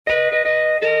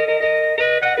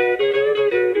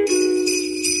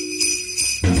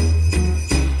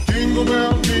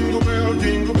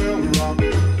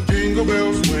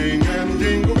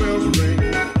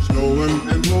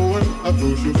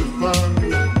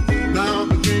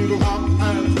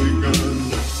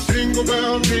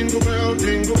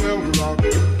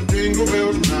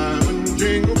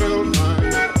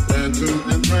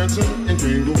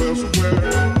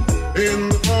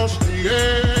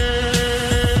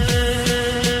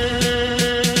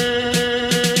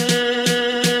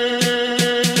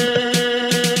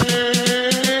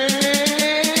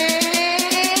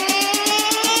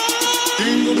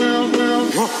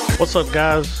What's up,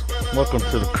 guys? Welcome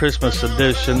to the Christmas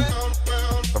edition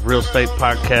of Real Estate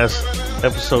Podcast,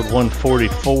 episode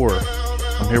 144.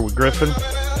 I'm here with Griffin.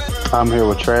 I'm here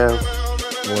with Trav.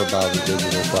 More about the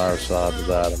digital fireside with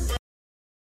Adam.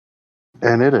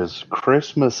 And it is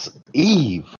Christmas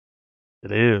Eve.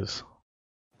 It is.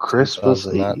 Christmas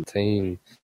 2019. Eve.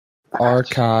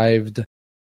 Archived.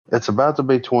 It's about to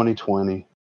be 2020.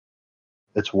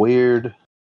 It's weird.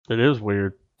 It is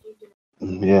weird.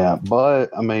 Yeah,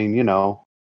 but, I mean, you know,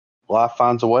 life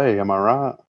finds a way. Am I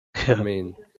right? I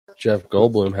mean, Jeff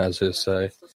Goldblum has his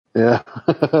say. Yeah.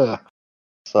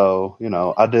 So, you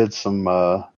know, I did some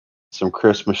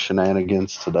Christmas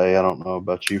shenanigans today. I don't know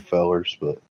about you fellers,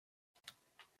 but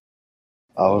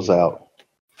I was out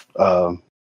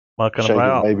Mucking shaking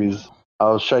about. babies.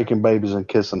 I was shaking babies and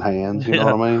kissing hands. You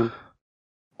know what I mean?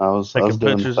 I was Taking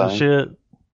doing pictures the and thing. shit.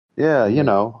 Yeah, you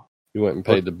know. You went and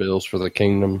paid the bills for the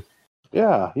kingdom.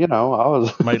 Yeah, you know, I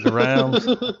was Made the rounds.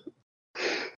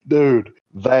 Dude,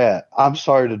 I'm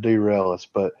sorry to derail us,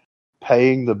 but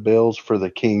Paying the Bills for the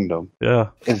Kingdom Yeah.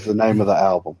 is the name of the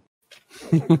album.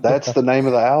 That's the name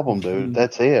of the album, dude.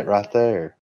 That's it right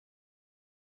there.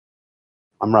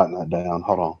 I'm writing that down.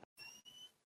 Hold on.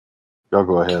 Y'all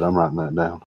go ahead. I'm writing that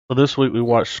down. So this week we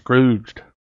watched Scrooged.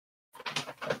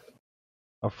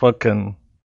 A fucking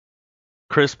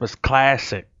Christmas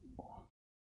classic.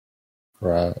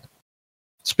 Right.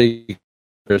 Speaking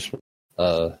of Christmas,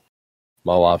 my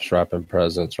wife's wrapping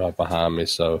presents right behind me,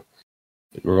 so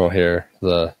we're going to hear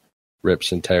the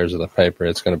rips and tears of the paper.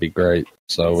 It's going to be great.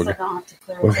 So we're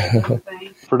gonna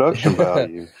Production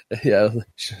value. yeah,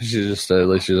 she just said at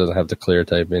least she doesn't have to clear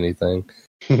tape anything.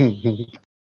 I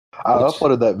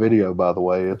uploaded that video, by the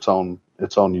way. It's on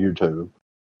YouTube.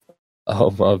 Oh,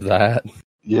 of that.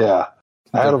 Yeah.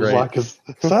 Adam's Great. like, is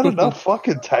that enough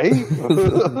fucking tape?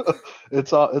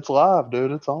 It's live,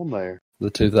 dude. It's on there. The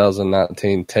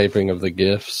 2019 taping of the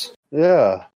gifts.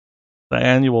 Yeah. The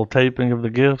annual taping of the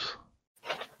gifts.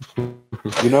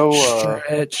 You know,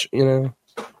 Stretch, you know.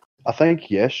 I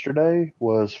think yesterday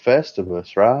was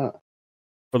Festivus, right?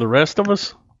 For the rest of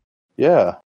us?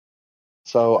 Yeah.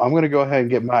 So I'm going to go ahead and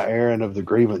get my airing of the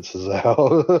grievances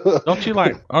out. Don't you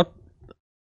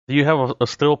do you have a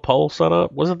steel pole set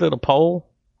up? Wasn't it a pole?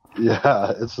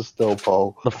 Yeah, it's a still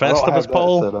pole. The I don't have Festivus that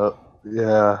pole? set up.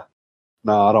 Yeah.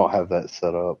 No, I don't have that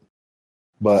set up.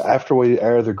 But after we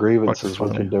air the grievances, we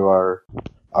Fucking can do our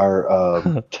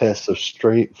tests of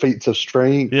strength, feats of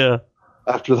strength. Yeah.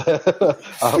 After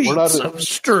that,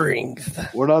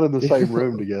 Strength. we're not in the same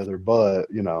room together, but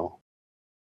you know,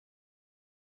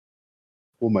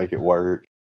 we'll make it work.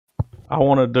 I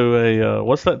want to do a,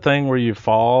 what's that thing where you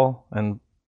fall and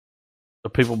the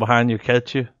people behind you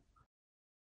catch you?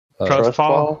 Trust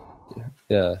fall?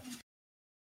 Yeah.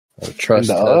 A trust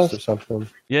Into test us? or something.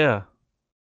 Yeah.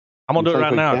 I'm going to You do it think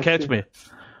right we now. catch Catch you? me.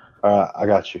 All right, I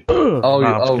got you.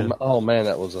 Oh man,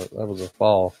 that was a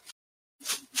fall.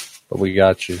 But we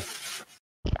got you.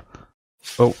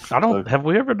 Oh, have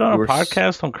we ever done a We're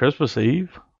podcast on Christmas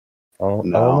Eve? I don't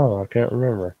No. know. I can't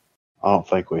remember. I don't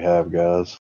think we have,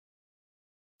 guys.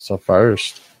 So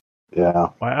first. Yeah,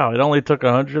 Wow, it only took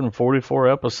 144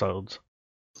 episodes.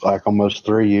 like almost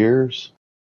 3 years.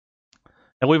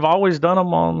 And we've always done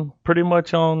them pretty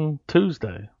much on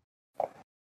Tuesday.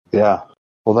 Yeah.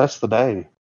 Well, that's the day.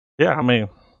 Yeah, I mean,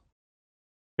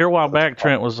 here a while back,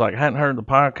 Trent was like, hadn't heard the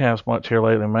podcast much here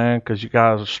lately, man, because you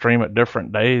guys stream at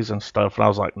different days and stuff. And I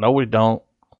was like, no, we don't.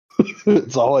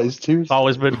 It's always Tuesday. It's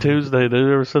always been Tuesday,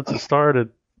 dude, ever since it started.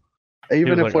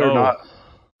 Even He if was we're like, not,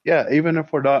 yeah, even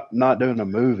if we're not doing a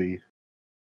movie,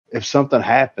 if something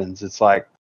happens, it's like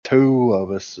two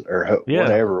of us or Yeah.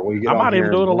 whatever. We get I on might here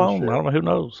even do it and alone. bullshit. I don't know. Who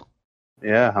knows?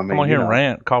 Yeah, I mean, I'm on here you and know.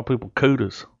 rant, call people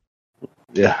cooties.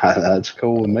 Yeah, that's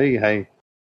cool with me. Hey,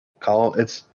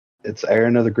 it's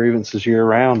airing of the grievances year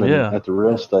round Yeah. at the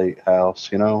real estate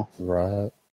house. You know,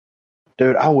 Right.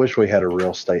 dude, I wish we had a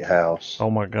real estate house. Oh,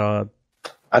 my God.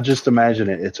 I just imagine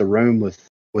it. It's a room with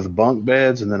bunk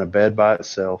beds and then a bed by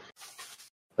itself.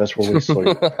 That's where we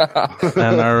sleep.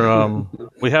 And our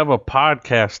we have a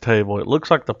podcast table. It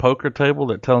looks like the poker table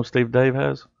that Tell 'em Steve Dave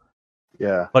has,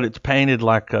 Yeah. but it's painted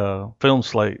like a film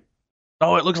slate.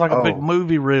 Oh, it looks like a big Oh.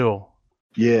 movie reel.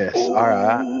 Yes. All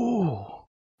right. Ooh.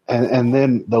 And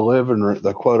then the living room,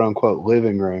 the quote unquote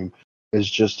living room, is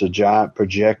just a giant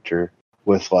projector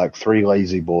with like 3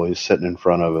 lazy boys sitting in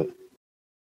front of it.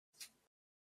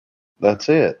 That's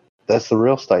it. That's the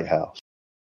real estate house.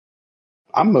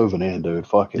 I'm moving in, dude.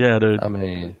 Fuck it. Yeah, dude. I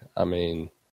mean, I'm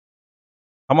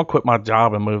gonna quit my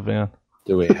job and move in.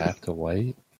 do we have to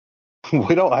wait?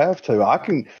 We don't have to. I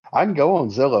can go on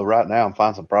Zillow right now and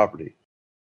find some property.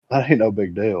 That ain't no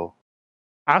big deal.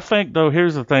 I think, though,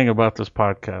 here's the thing about this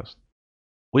podcast.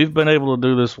 We've been able to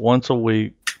do this once a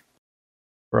week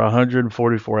for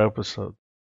 144 episodes.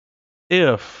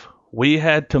 If we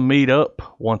had to meet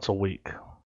up once a week,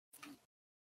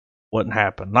 wouldn't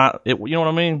happen. You know what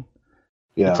I mean?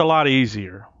 Yeah. It's a lot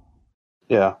easier.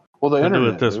 Yeah. Well, the to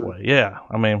internet, do it this way. Yeah.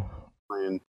 I mean,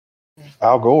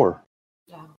 Al Gore.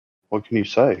 Yeah. What can you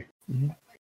say? Mm-hmm.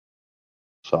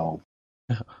 So,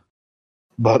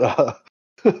 but I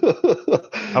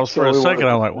was for a second,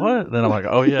 I'm like, what? Then I'm like,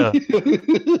 oh yeah,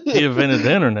 he invented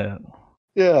the internet.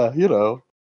 Yeah, you know,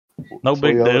 No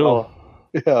big deal.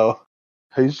 Yeah,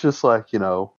 he's just like, you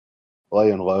know,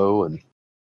 laying low and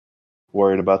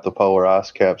worried about the polar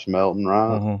ice caps melting,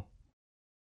 right? Mm-hmm.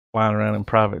 Flying around in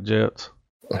private jets.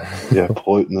 Yeah,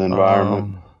 polluting the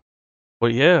environment.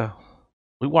 But yeah,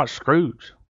 we watched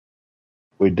Scrooge.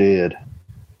 We did.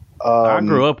 I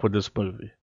grew up with this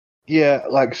movie. Yeah,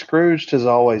 like Scrooged has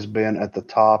always been at the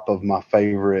top of my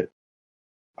favorite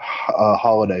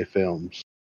holiday films.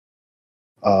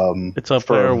 It's up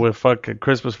there with fucking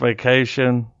Christmas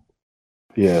Vacation.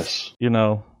 Yes. You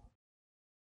know.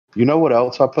 You know what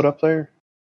else I put up there?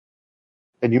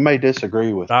 And you may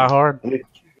disagree with Die Hard?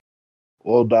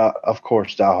 Well, of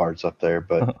course, Die Hard's up there,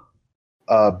 but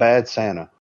Bad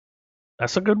Santa.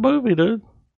 That's a good movie, dude.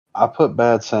 I put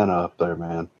Bad Santa up there,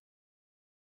 man.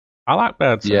 I like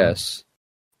Bad Santa. Yes.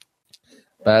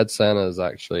 Bad Santa is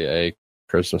actually a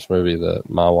Christmas movie that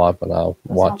my wife and I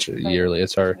watch yearly.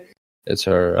 It's her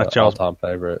all-time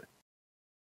favorite.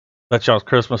 That's y'all's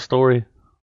Christmas story?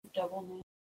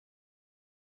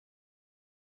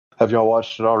 Have y'all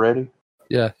watched it already?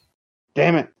 Yeah.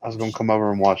 Damn it. I was going to come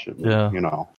over and watch it. Yeah. You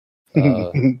know.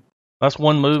 That's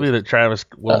one movie that Travis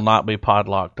will not be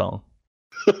podlocked on.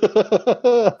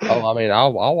 I mean,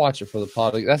 I'll watch it for the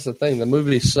pod. That's the thing. The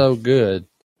movie's so good.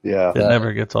 Yeah. It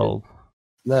never gets old.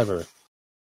 Never.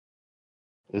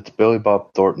 It's Billy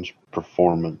Bob Thornton's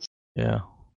performance. Yeah.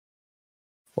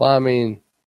 Well, I mean,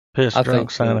 Piss drunk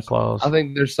Santa Claus. I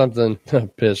think there's something.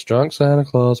 Piss drunk Santa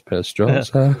Claus. Piss drunk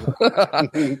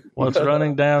Santa. What's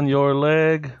running down your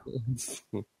leg?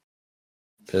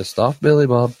 Pissed off Billy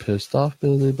Bob. Pissed off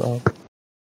Billy Bob.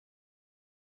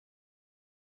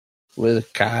 With a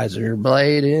Kaiser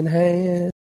blade in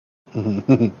hand.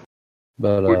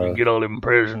 But where'd you get all them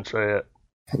presents at?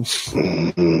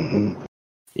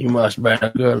 You must have been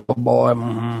a good little boy.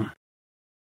 Mm-hmm.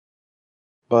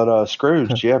 But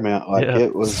Scrooge, yeah, man, like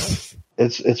it was.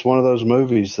 It's one of those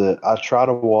movies that I try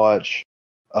to watch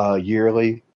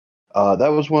yearly.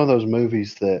 That was one of those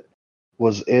movies that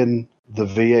was in the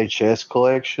VHS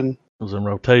collection. It was in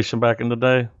rotation back in the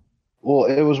day. Well,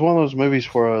 it was one of those movies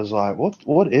where I was like,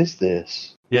 "What is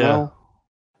this?" Yeah. You know?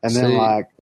 And then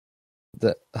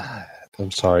I'm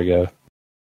sorry, go.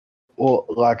 Well,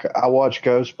 like I watched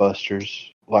Ghostbusters,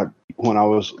 like when I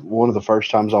was one of the first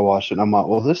times I watched it, and I'm like,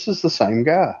 well, this is the same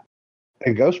guy,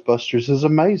 and Ghostbusters is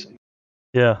amazing.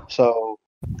 Yeah. So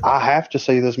I have to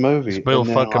see this movie. It's Bill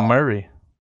fucking Murray.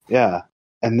 Yeah,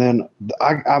 and then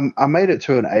I made it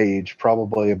to an age,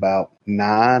 probably about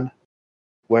 9,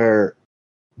 where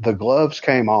the gloves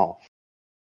came off,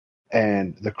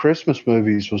 and the Christmas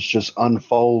movies was just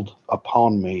unfold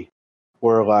upon me,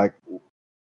 where like.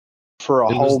 For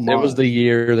a whole month. It was the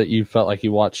year that you felt like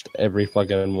you watched every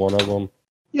fucking one of them.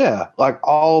 Yeah, like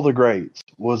all the greats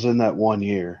was in that one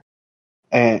year.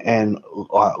 And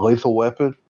Lethal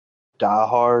Weapon, Die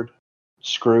Hard,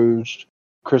 Scrooged,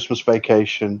 Christmas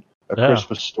Vacation, A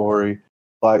Christmas Story.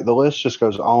 Like the list just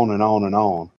goes on and on and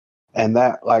on. And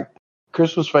that, like,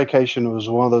 Christmas Vacation was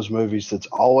one of those movies that's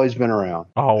always been around.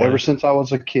 Always. Ever since I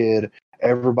was a kid,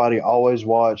 everybody always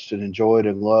watched and enjoyed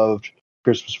and loved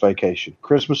Christmas Vacation.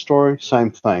 Christmas Story, same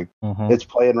thing. Mm-hmm. It's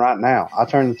playing right now. I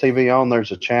turn the TV on,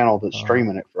 there's a channel that's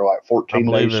streaming it for like 14 days.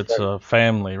 I believe it's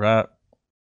Family, right?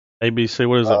 ABC,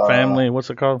 what is it? Family?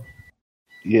 What's it called?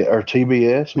 Yeah, or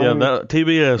TBS, maybe? Yeah,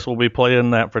 TBS will be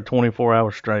playing that for 24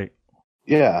 hours straight.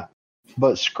 Yeah.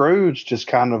 But Scrooge just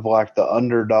kind of like the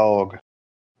underdog.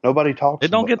 Nobody talks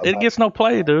about it. It gets no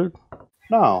play, dude.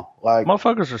 No. Like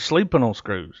motherfuckers are sleeping on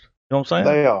Scrooge. You know what I'm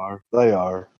saying? They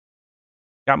are.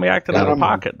 Got me acting out of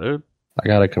pocket, dude. I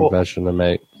got a confession to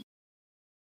make.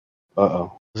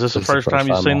 Uh-oh. Is this the first time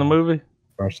you've seen the movie?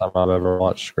 First time I've ever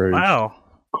watched Scrooge. Wow.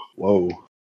 Whoa.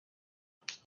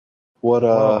 What,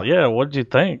 yeah, what'd you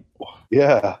think?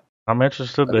 Yeah. I'm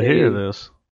interested to hear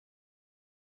this.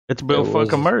 It's Bill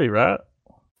fucking Murray, right?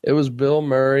 It was Bill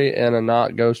Murray and a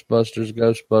not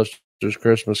Ghostbusters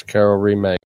Christmas Carol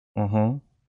remake. Mm-hmm.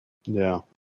 Yeah.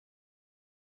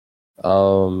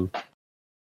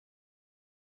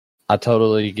 I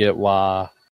totally get why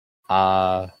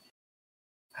I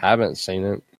haven't seen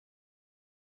it.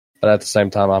 But at the same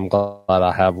time, I'm glad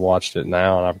I have watched it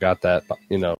now, and I've got that.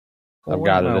 I've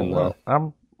got it in the.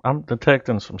 I'm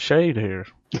detecting some shade here.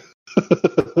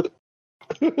 As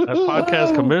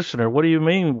podcast commissioner, what do you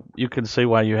mean you can see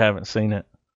why you haven't seen it?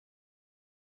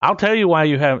 I'll tell you why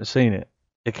you haven't seen it.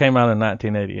 It came out in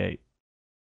 1988.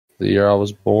 The year I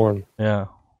was born. Yeah.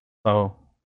 So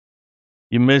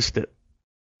you missed it.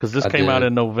 Because this came out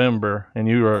in November, and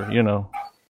you were,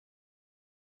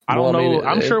 I don't know.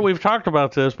 I'm sure we've talked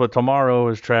about this, but tomorrow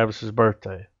is Travis's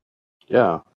birthday.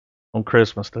 Yeah. On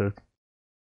Christmas, dude.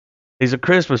 He's a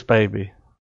Christmas baby.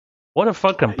 What a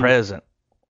fucking present.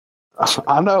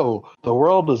 I know. The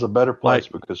world is a better place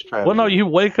because Travis. Well, no, you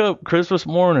wake up Christmas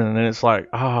morning, and it's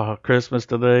like, Christmas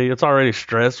today. It's already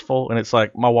stressful, and it's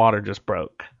like, my water just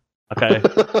broke. Okay.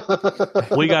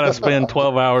 We got to spend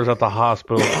 12 hours at the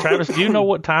hospital. Travis, do you know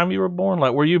what time you were born?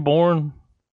 Like, were you born?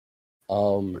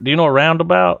 Do you know a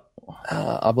roundabout?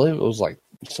 I believe it was like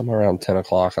somewhere around 10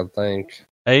 o'clock, I think.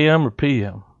 AM or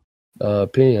PM?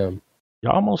 PM. You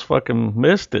almost fucking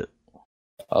missed it.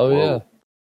 Oh, yeah.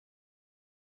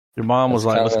 Your mom was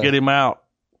like, let's get him out.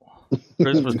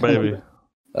 Christmas, baby.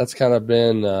 That's kind of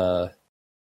been a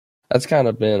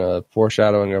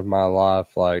foreshadowing of my life.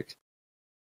 Like,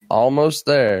 almost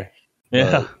there.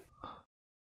 Yeah.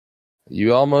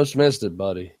 You almost missed it,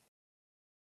 buddy.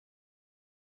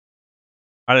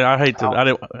 I hate to. I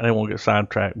didn't want to get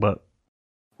sidetracked, but.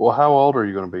 Well, how old are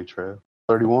you going to be, Trev?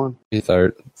 31?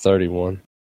 31.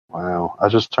 Wow. I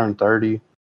just turned 30.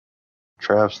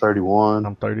 Trav's 31.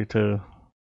 I'm 32.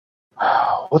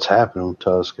 What's happening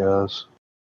to us, guys?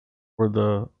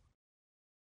 We're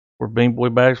Bean Boy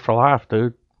bags for life,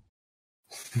 dude.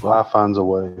 Life finds a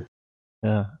way.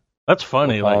 Yeah. That's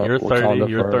funny. Like, you're 30,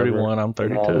 you're 31, I'm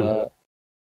 32.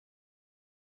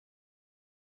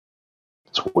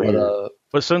 It's weird.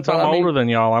 But since I'm older than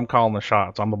y'all, I'm calling the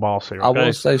shots. I'm the boss here. Okay? I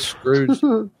will say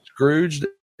Scrooge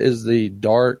is the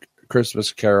dark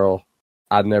Christmas Carol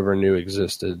I never knew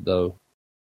existed, though.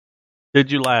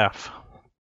 Did you laugh?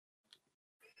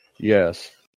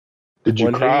 Yes. Did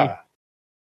you cry?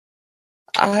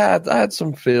 I had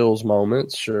some feels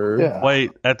moments, sure. Yeah.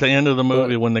 Wait, at the end of the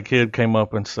movie when the kid came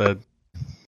up and said,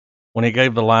 when he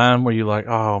gave the line, were you like,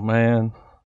 oh man,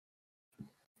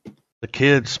 the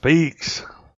kid speaks?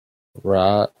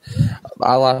 Right.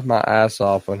 I laughed my ass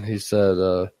off when he said,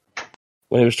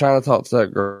 when he was trying to talk to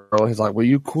that girl, he's like, will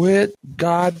you quit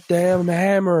goddamn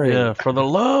hammering? Yeah, for the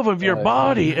love of your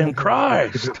body in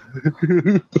Christ.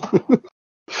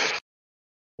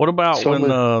 What about when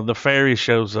the fairy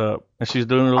shows up and she's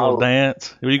doing a little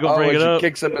dance? Are you going to bring it up? She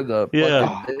kicks him in the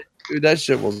dude, that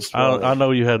shit was funny. I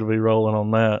know you had to be rolling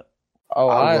on that. Oh,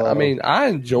 I mean, I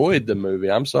enjoyed the movie.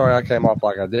 I'm sorry I came off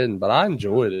like I didn't, but I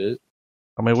enjoyed it.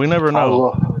 I mean, we never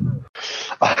know.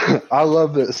 I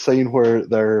love that scene where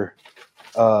they're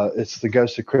it's the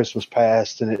Ghost of Christmas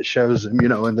Past, and it shows him,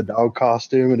 in the dog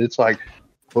costume, and it's like,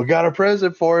 we got a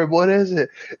present for him. What is it?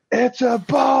 It's a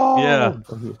bone. Yeah.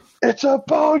 It's a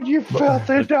bone, you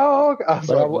filthy dog.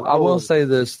 I will say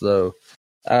this, though.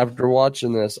 After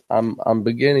watching this, I'm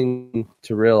beginning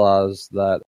to realize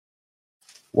that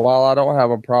while I don't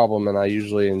have a problem and I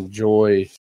usually enjoy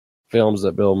films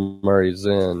that Bill Murray's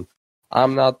in,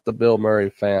 I'm not the Bill Murray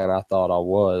fan I thought I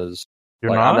was.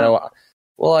 You're not?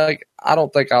 I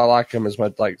don't think I like him as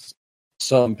much like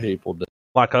some people do.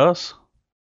 Like us?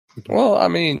 Well, I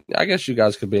mean, I guess you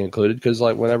guys could be included because,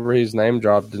 like, whenever he's name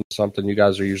dropped in something, you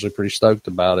guys are usually pretty stoked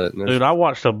about it. Dude, I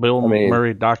watched a Bill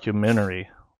Murray documentary.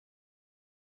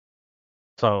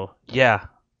 So, yeah,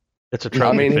 it's a trophy.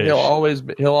 I mean, fish. he'll always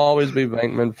be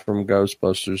Venkman from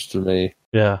Ghostbusters to me.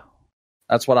 Yeah,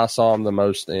 that's what I saw him the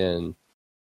most in,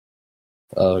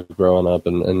 growing up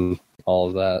and all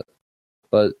of that.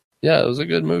 But yeah, it was a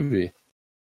good movie.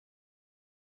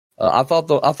 I thought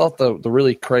the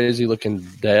really crazy looking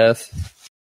death,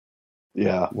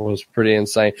 was pretty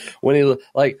insane. When he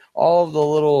all of the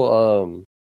little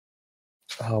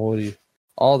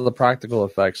all of the practical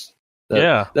effects.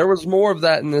 There was more of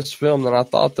that in this film than I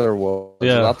thought there was.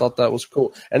 Yeah, and I thought that was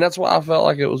cool, and that's why I felt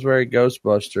like it was very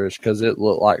Ghostbusters because it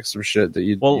looked like some shit that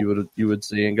you would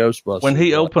see in Ghostbusters. When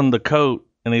he opened the coat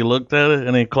and he looked at it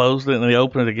and he closed it and he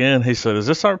opened it again, he said, "Is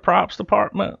this our props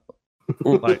department?"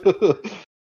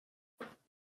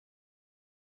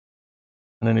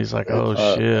 And then he's like, "Oh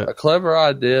shit!" A clever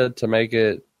idea to make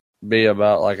it be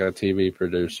about like a TV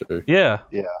producer. Yeah.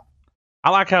 I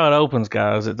like how it opens,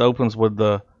 guys. It opens with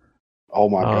the oh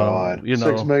my god,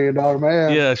 $6 million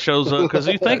man. Yeah, it shows up because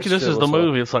you think this is the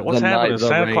movie. It's like, what's happening?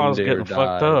 Santa Claus is getting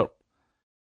fucked up,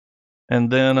 And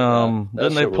then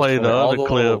then they play the All other the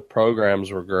clip.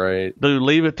 Programs were great. Dude,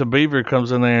 Leave It to Beaver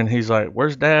comes in there and he's like,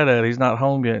 "Where's Dad at? He's not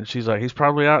home yet." And she's like, "He's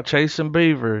probably out chasing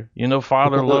beaver. You know,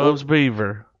 Father loves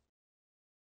beaver."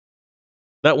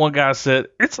 That one guy said,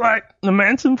 "It's like the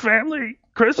Manson family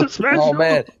Christmas special." Oh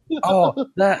man! Oh,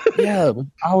 yeah.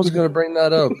 I was gonna bring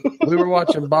that up. We were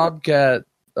watching Bobcat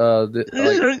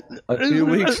like a few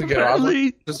weeks ago. I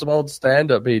looked at some old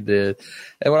stand up he did,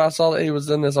 and when I saw that he was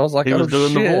in this, I was like, he was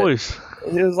doing shit. the voice.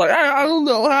 And he was like, I don't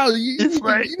know how you need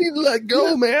to let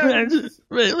go, man. It's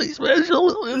really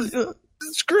special.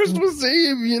 It's Christmas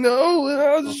Eve, you know, and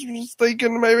I just was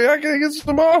thinking maybe I can get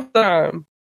some off time.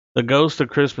 The Ghost of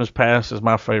Christmas Past is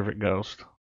my favorite ghost.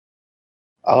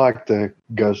 I like the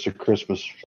Ghost of Christmas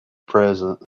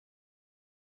Present.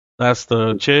 That's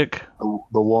the chick.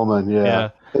 The woman,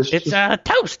 yeah. It's a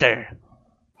toaster.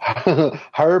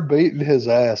 Her beating his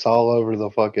ass all over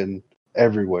the fucking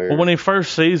everywhere. Well, when he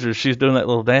first sees her, she's doing that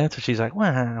little dance, and she's like,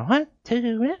 1,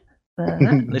 2,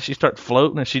 and then she starts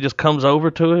floating, and she just comes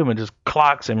over to him and just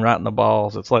clocks him right in the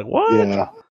balls. It's like, what? Yeah.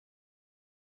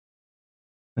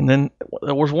 And then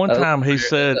there was one time he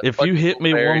said, "If you hit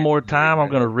me one more time, I'm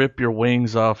going to rip your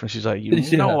wings off." And she's like,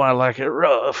 "You know I like it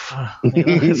rough." You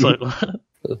know, it's like,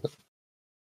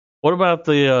 what about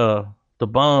the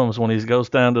bums when he goes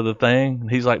down to the thing? And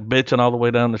he's like bitching all the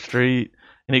way down the street,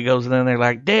 and he goes in there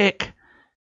like, Dick,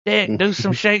 do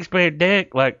some Shakespeare,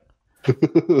 Dick. Like,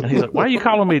 and he's like, "Why are you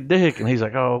calling me Dick?" And he's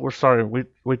like, "Oh, we're sorry.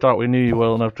 We thought we knew you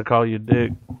well enough to call you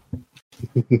Dick."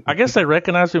 I guess they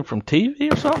recognized him from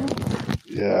TV or something.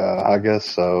 Yeah, I guess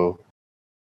so.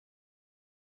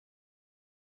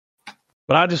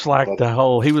 But I just like the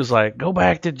whole, he was like, "Go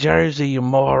back to Jersey, you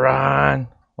moron."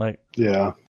 Like,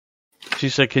 yeah. She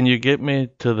said, "Can you get me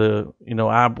to the,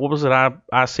 what was it,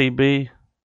 ICB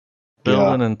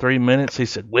building in 3 minutes?" He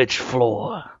said, "Which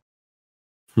floor?"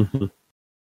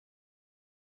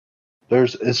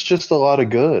 It's just a lot of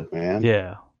good, man.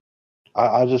 Yeah.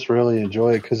 I just really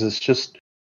enjoy it because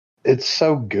it's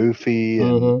so goofy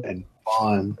and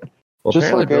fun. Well, just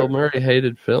apparently like Bill Murray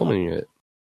hated filming it.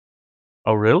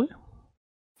 Oh, really?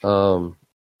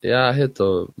 Yeah, I hit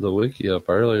the wiki up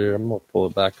earlier. I'm gonna pull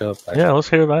it back up. Actually. Yeah, let's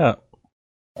hear that.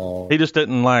 He just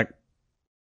didn't like.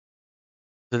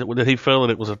 Did he feel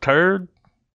that it was a turd?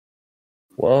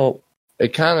 Well,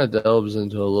 it kind of delves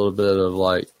into a little bit of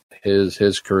like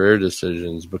his career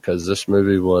decisions because this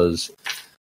movie was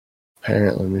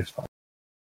apparently. Let me find.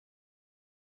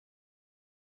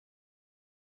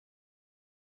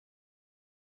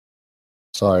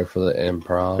 Sorry for the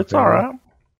improv. It's all right.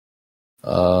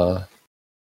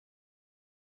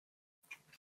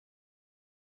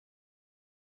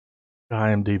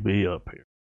 IMDb up here.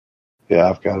 Yeah,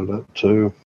 I've got it up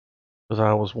too. Because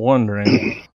I was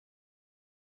wondering.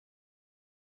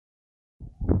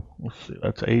 Let's see,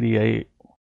 that's 88.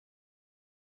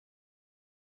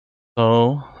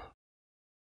 So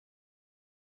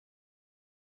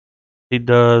he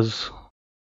does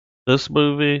this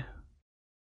movie.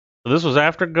 So this was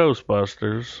after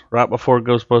Ghostbusters, right before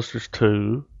Ghostbusters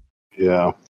 2.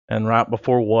 Yeah. And right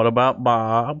before What About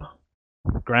Bob?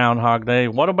 Groundhog Day.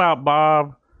 What About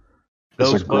Bob?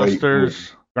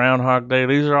 Ghostbusters, Groundhog Day.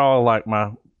 These are all like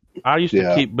I used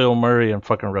to keep Bill Murray in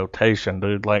fucking rotation,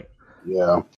 dude. Like,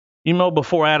 yeah.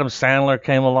 Before Adam Sandler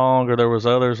came along or there was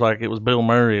others, like it was Bill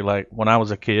Murray, like when I was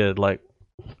a kid, like.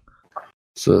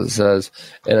 So it says,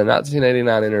 in a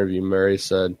 1989 interview, Murray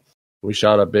said, "We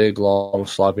shot a big, long,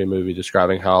 sloppy movie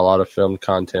describing how a lot of filmed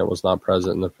content was not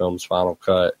present in the film's final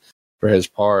cut. For his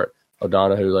part,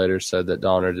 O'Donoghue later said that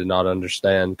Donner did not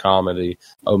understand comedy,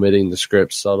 omitting the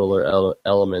script's subtler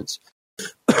elements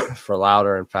for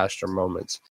louder and faster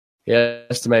moments. He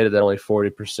estimated that only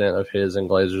 40% of his and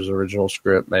Glazer's original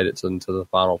script made it into the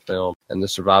final film, and the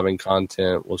surviving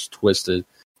content was twisted.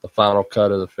 The final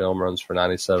cut of the film runs for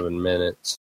 97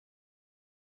 minutes.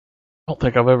 I don't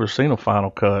think I've ever seen a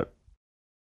final cut.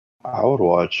 I would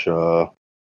watch a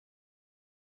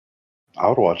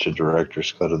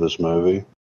director's cut of this movie.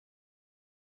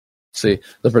 See,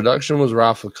 the production was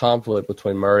rife with conflict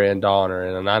between Murray and Donner.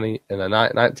 In a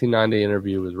 1990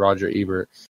 interview with Roger Ebert,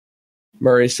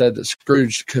 Murray said that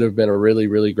Scrooge could have been a really,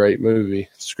 really great movie.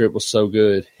 The script was so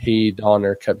good.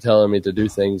 Donner, kept telling me to do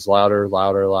things louder,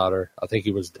 louder, louder. I think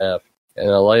he was deaf. In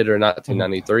a later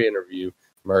 1993 interview,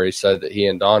 Murray said that he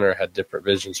and Donner had different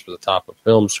visions for the type of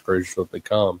film Scrooge would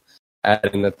become,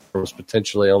 adding that there was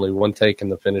potentially only one take in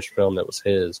the finished film that was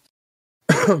his.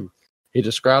 He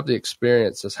described the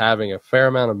experience as having a fair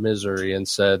amount of misery and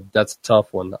said, "That's a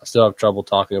tough one. I still have trouble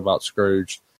talking about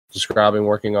Scrooge," describing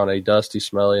working on a dusty,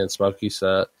 smelly, and smoky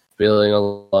set, feeling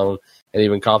alone, and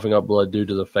even coughing up blood due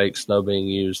to the fake snow being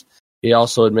used. He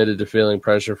also admitted to feeling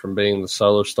pressure from being the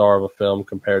solo star of a film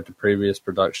compared to previous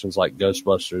productions like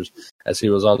Ghostbusters, as he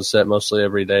was on set mostly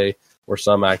every day, where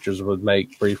some actors would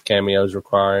make brief cameos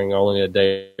requiring only a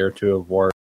day or two of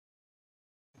work.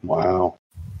 Wow.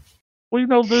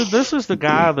 Well, dude, this is the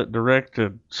guy that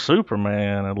directed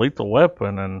Superman and Lethal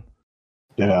Weapon, and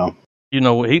Yeah.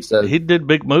 he did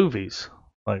big movies.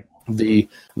 Like the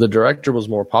director was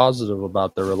more positive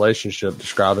about their relationship,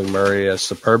 describing Murray as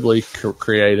superbly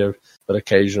creative but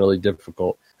occasionally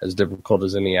difficult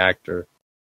as any actor.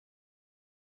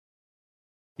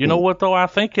 You know what, though? I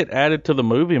think it added to the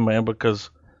movie, man, because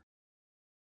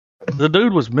the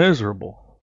dude was miserable.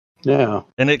 Yeah.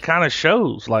 And it kind of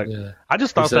shows. Like, Yeah. I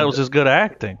just thought that was just good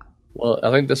acting. Well,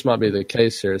 I think this might be the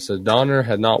case here. It says Donner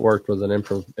had not worked with an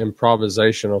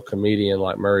improvisational comedian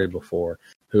like Murray before,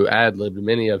 who ad-libbed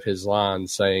many of his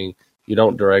lines, saying, "You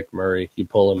don't direct Murray, you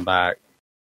pull him back."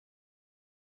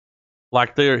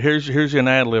 Like, here's an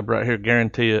ad-lib right here,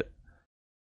 guarantee it.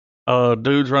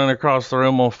 Dude's running across the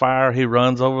room on fire. He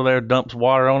runs over there, dumps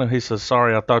water on him. He says,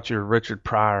 "Sorry, I thought you were Richard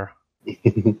Pryor."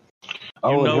 That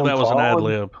was an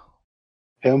ad-lib.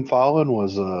 Him falling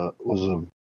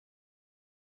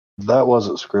that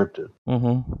wasn't scripted.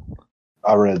 Mm-hmm.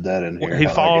 I read that in here. He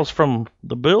falls from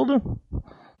the building?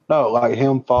 No, like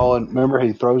him falling. Remember,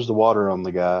 he throws the water on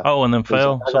the guy. Oh, and then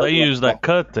fell. So they used that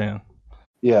cut then.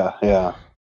 Yeah.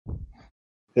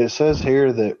 It says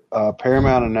here that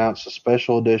Paramount announced a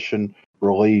special edition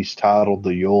release titled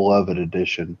the You'll Love It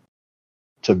Edition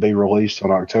to be released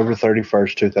on October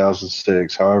 31st,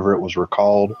 2006. However, it was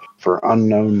recalled for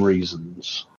unknown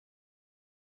reasons.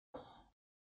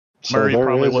 So Murray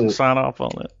probably wouldn't sign off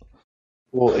on it.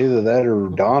 Well, either that or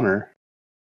Donner.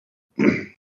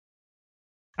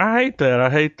 I hate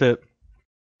that.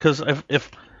 Because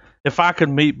if I could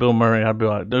meet Bill Murray, I'd be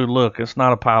like, dude, look, it's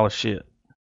not a pile of shit.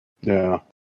 Yeah.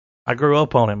 I grew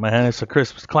up on it, man. It's a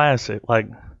Christmas classic. Like,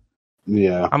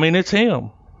 yeah. I mean, it's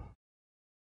him.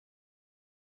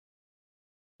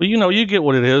 But, you get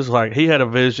what it is. Like, he had a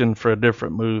vision for a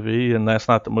different movie, and that's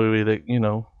not the movie that,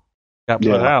 got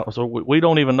put out. So we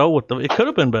don't even know it could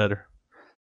have been better.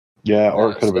 Yeah,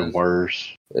 or it could have been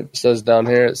worse. It says down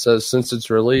here, since its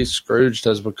release, Scrooged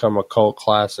has become a cult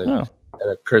classic and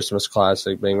a Christmas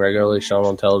classic, being regularly shown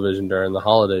on television during the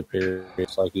holiday period,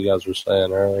 like you guys were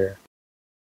saying earlier.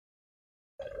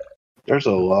 There's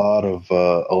a lot of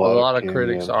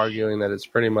critics arguing that it's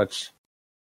pretty much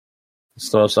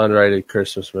the most underrated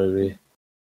Christmas movie.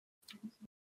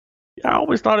 I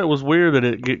always thought it was weird that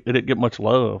it didn't get much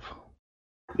love.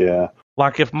 Yeah.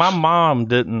 Like, if my mom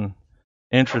didn't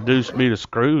introduce me to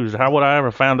Scrooge, how would I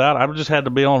ever found out? I just had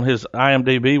to be on his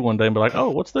IMDb one day and be like,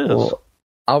 oh, what's this? Well,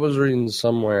 I was reading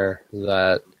somewhere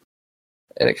that,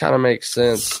 and it kind of makes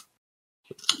sense,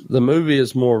 the movie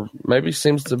is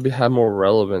seems to have more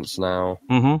relevance now.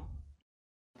 Mm-hmm.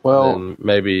 Well, than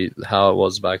maybe how it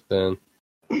was back then.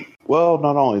 Well,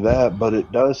 not only that, but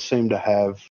it does seem to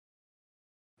have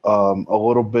a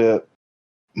little bit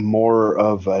more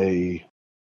of a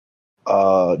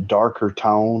darker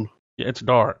tone. Yeah, it's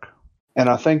dark. And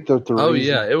I think that the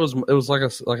reason... it was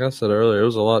like I said earlier, it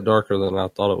was a lot darker than I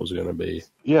thought it was going to be.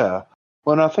 Yeah.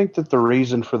 Well, and I think that the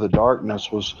reason for the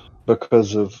darkness was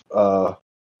because of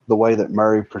the way that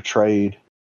Murray portrayed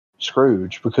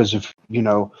Scrooge. Because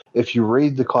if you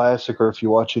read the classic or if you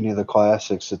watch any of the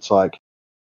classics, it's like,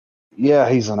 yeah,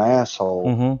 he's an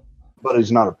asshole, but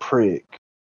he's not a prick.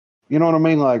 You know what I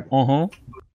mean? Like,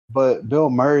 but Bill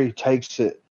Murray takes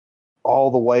it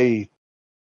all the way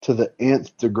to the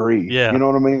nth degree. Yeah. You know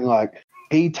what I mean? Like,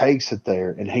 he takes it there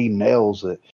and he nails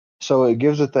it. So it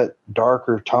gives it that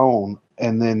darker tone,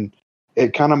 and then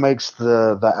it kind of makes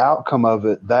the outcome of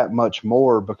it that much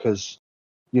more because,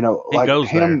 like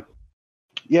him. There.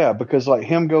 Yeah, because like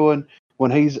him going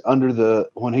when he's in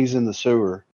the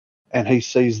sewer and he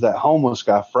sees that homeless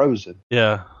guy frozen.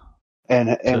 Yeah.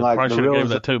 And so like probably should have gave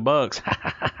that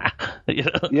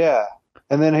 $2. Yeah.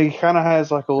 And then he kind of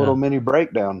has like a little mini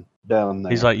breakdown down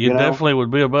there. He's like, you definitely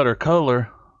would be a better color.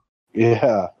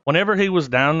 Yeah. Whenever he was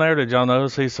down there, did y'all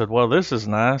notice he said, well, this is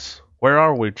nice. Where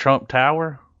are we? Trump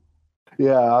Tower?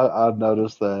 Yeah, I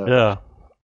noticed that.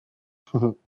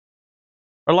 Yeah.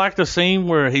 Or like the scene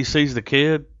where he sees the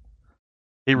kid.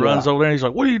 He runs over there and he's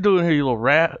like, what are you doing here, you little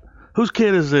rat? Whose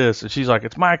kid is this? And she's like,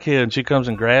 it's my kid. And she comes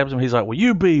and grabs him. He's like, well,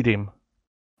 you beat him.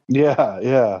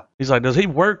 Yeah. He's like, does he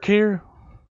work here?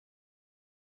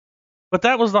 But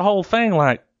that was the whole thing.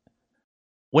 Like,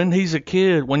 when he's a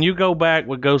kid, when you go back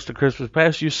with Ghost of Christmas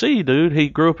Past, you see, dude, he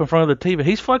grew up in front of the TV.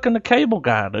 He's fucking the cable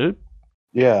guy, dude.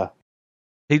 Yeah.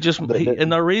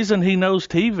 And the reason he knows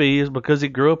TV is because he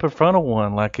grew up in front of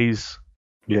one. Like, he's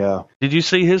Yeah. Did you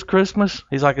see his Christmas?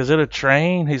 He's like, is it a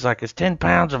train? He's like, it's 10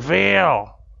 pounds of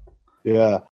veal.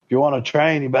 Yeah. If you want to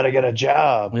train, you better get a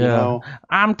job, you know?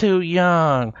 I'm too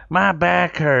young. My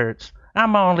back hurts.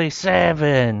 I'm only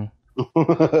 7.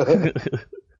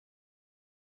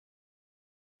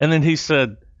 And then he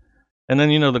said, and then,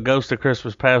 the ghost of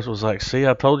Christmas Past was like, see,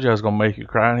 I told you I was going to make you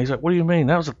cry. And he's like, what do you mean?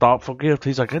 That was a thoughtful gift.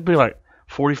 He's like, it'd be like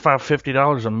 $45,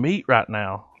 $50 of meat right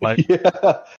now. Like,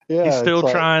 yeah. he's still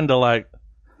trying to, like.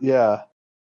 Yeah.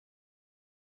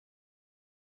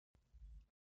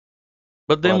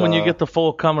 But then when you get the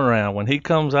full come around, when he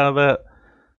comes out of that,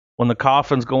 when the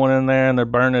coffin's going in there and they're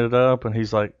burning it up, and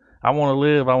he's like, I want to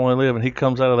live, and he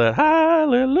comes out of that,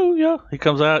 hallelujah. He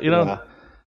comes out, Yeah.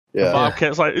 The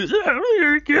Bobcat's like, and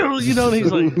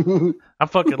he's like, I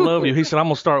fucking love you. He said, I'm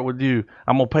going to start with you.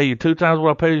 I'm going to pay you 2 times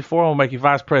what I paid you for. I'm going to make you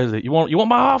vice president. You want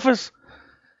my office?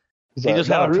 He's he like, just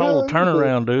had a total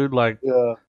turnaround, dude. Like,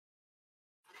 the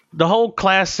whole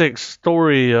classic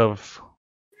story of,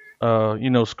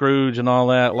 Scrooge and all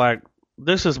that, like,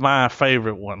 this is my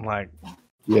favorite one. Like,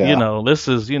 this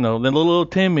is, the little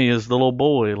Timmy is the little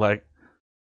boy. Like,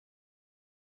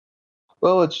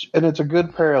 well, it's a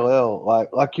good parallel.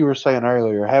 Like you were saying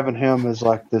earlier, having him as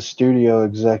like the studio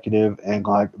executive and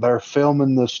like they're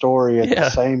filming the story at the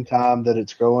same time that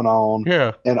it's going on.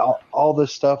 Yeah. And all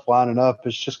this stuff lining up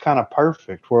is just kind of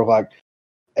perfect. Where like,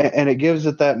 and it gives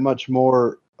it that much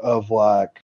more of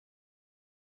like,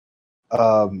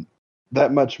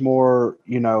 that much more,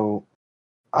 I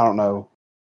don't know,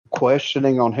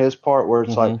 questioning on his part where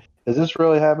it's like, is this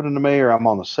really happening to me or I'm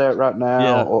on the set right now?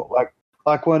 Yeah. Or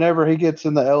like whenever he gets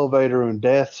in the elevator and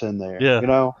Death's in there,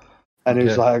 and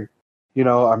he's like,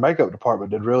 our makeup department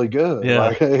did really good. Yeah.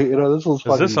 Like, this was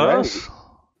fucking is this great. us?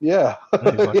 Yeah.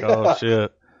 And he's like, oh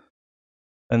shit.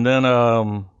 And then,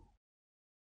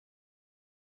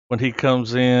 when he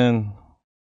comes in,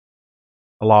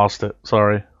 I lost it.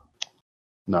 Sorry.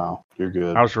 No, you're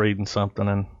good. I was reading something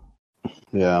and.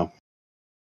 Yeah.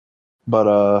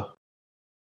 But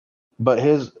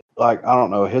his, like, I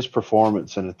don't know, his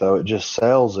performance in it, though, it just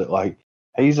sells it. Like,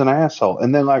 he's an asshole.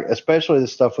 And then, like, especially the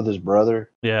stuff with his brother.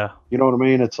 Yeah. You know what I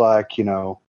mean? It's like, he's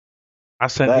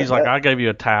like, I gave you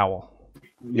a towel.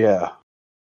 Yeah.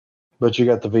 But you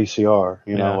got the VCR,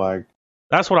 you know, like.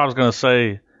 That's what I was going to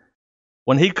say.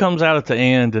 When he comes out at the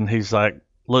end and he's like,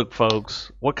 look,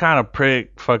 folks, what kind of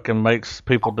prick fucking makes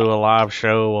people do a live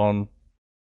show on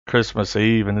Christmas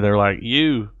Eve? And they're like,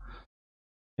 you.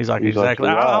 He's like, exactly.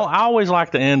 I always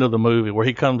like the end of the movie where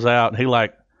he comes out and he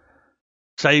like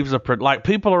saves like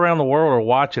people around the world are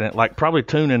watching it, like probably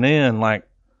tuning in. Like,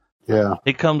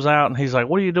 he comes out and he's like,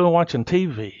 what are you doing watching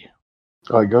TV?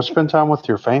 Like, go spend time with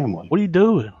your family. What are you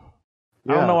doing?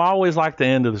 I don't know. I always like the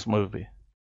end of this movie.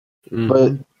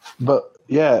 But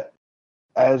yeah,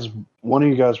 as one of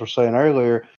you guys were saying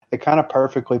earlier, it kind of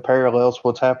perfectly parallels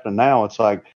what's happening now. It's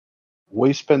like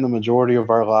we spend the majority of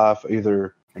our life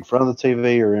either in front of the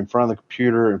TV or in front of the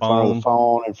computer, in front of the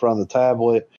phone, in front of the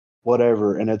tablet,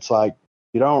 whatever. And it's like,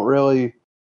 you don't really,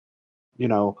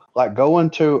 like going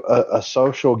to a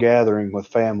social gathering with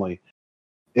family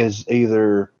is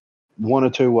either one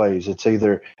of two ways. It's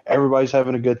either everybody's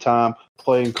having a good time,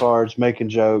 playing cards, making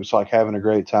jokes, like having a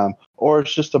great time, or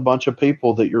it's just a bunch of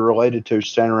people that you're related to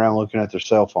standing around looking at their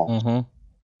cell phones.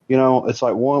 It's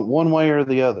like one way or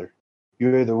the other.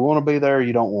 You either want to be there or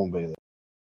you don't want to be there.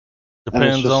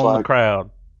 Depends on the crowd.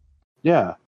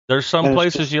 Yeah. There's some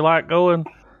places you like going,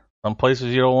 some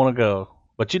places you don't want to go.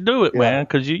 But you do it, man,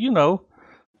 because you know.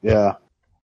 Yeah.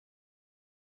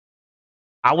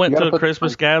 I went to a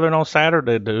Christmas gathering on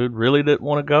Saturday, dude. Really didn't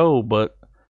want to go, but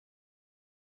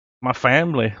my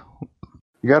family.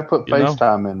 You got to put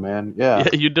FaceTime in, man. Yeah.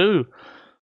 Yeah, you do.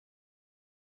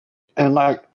 And,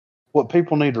 like, what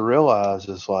people need to realize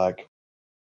is, like,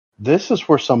 this is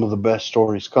where some of the best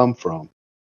stories come from.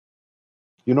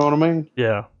 You know what I mean?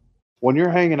 Yeah. When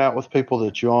you're hanging out with people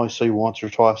that you only see once or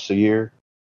twice a year,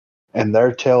 and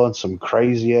they're telling some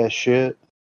crazy ass shit,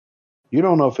 you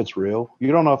don't know if it's real.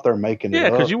 You don't know if they're making it up. Yeah,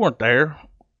 because you weren't there.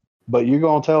 But you're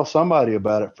going to tell somebody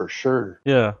about it for sure.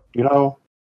 Yeah.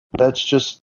 That's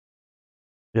just,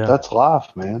 that's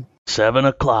life, man.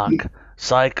 7:00.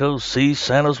 Psychos see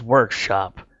Santa's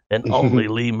workshop, and only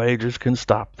Lee Majors can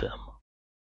stop them.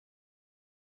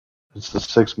 It's the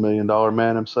 $6 million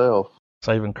man himself.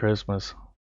 Saving Christmas.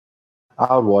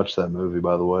 I would watch that movie,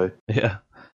 by the way. Yeah.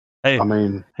 Hey, I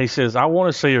mean, he says, I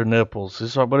want to see her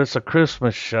nipples. But it's a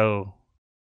Christmas show.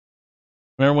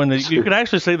 Remember when you could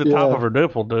actually see the top of her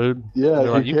nipple, dude? Yeah,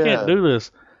 like, you can't do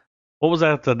this. What was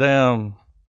that? The damn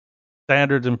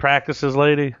standards and practices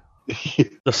lady?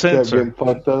 The censor. Kept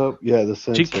getting fucked up. Yeah, the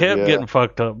censor. She kept getting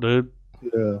fucked up, dude.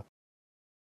 Yeah.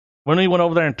 When he went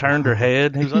over there and turned her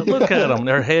head, he was like, "Look at them,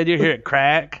 their head. You hear it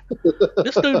crack."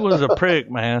 This dude was a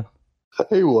prick, man.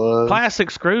 He was.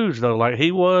 Classic Scrooge, though. Like,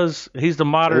 he's the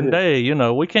modern day. You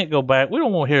know, we can't go back. We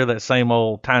don't want to hear that same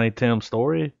old Tiny Tim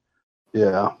story.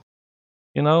 Yeah.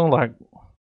 You know, like.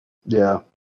 Yeah.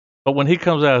 But when he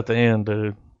comes out at the end,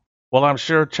 dude, well, I'm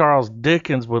sure Charles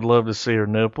Dickens would love to see her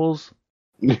nipples.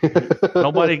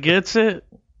 Nobody gets it.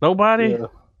 Nobody. Yeah.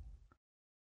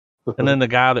 And then the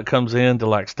guy that comes in to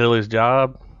like steal his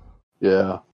job.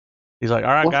 Yeah. He's like, "All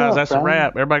right, What's guys, up, that's Frank? a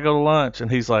wrap. Everybody go to lunch." And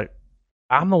he's like,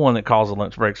 "I'm the one that calls the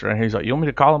lunch breaks around." He's like, "You want me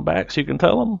to call him back so you can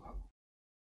tell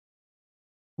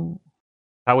him?"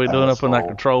 How we doing up in that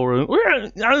control room?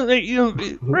 I don't think you'll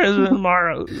be president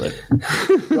tomorrow.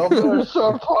 Y'all better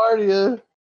start partying.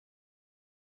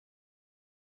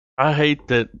 I hate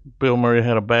that Bill Murray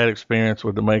had a bad experience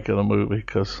with the making of the movie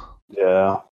because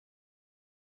Yeah.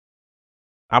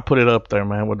 I put it up there,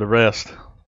 man, with the rest.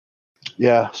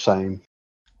 Yeah, same.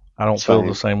 I don't feel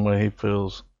the same way he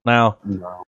feels. Now,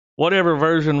 No. whatever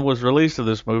version was released of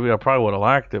this movie, I probably would have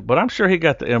liked it, but I'm sure he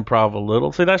got to improv a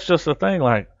little. See, that's just the thing.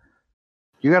 Like,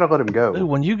 You gotta let him go. dude,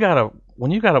 when you got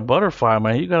a butterfly,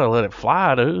 man, you gotta let it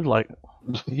fly, dude. Like,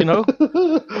 you know,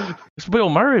 it's Bill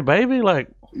Murray, baby. Like,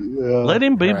 let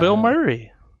him be Bill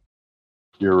Murray.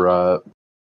 You're right.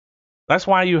 That's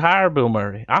why you hire Bill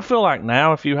Murray. I feel like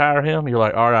now, if you hire him, you're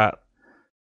like, all right,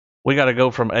 we got to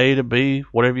go from A to B.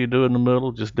 Whatever you do in the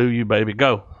middle, just do you, baby.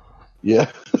 Go.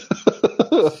 Yeah.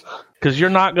 Because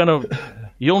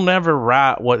you'll never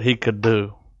write what he could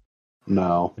do.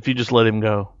 No. If you just let him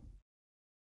go.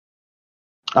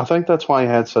 I think that's why he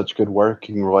had such good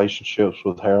working relationships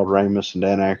with Harold Ramis and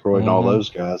Dan Aykroyd and all those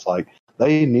guys. Like,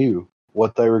 they knew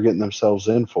what they were getting themselves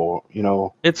in for, you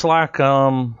know. It's like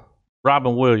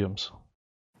Robin Williams.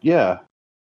 Yeah.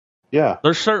 Yeah.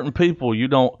 There's certain people you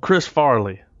don't. Chris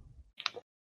Farley.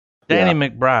 Danny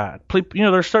McBride. You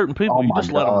know, there's certain people you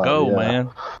just let them go,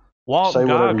 man. Walton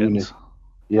Goggins.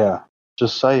 Yeah.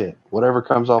 Just say it. Whatever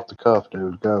comes off the cuff,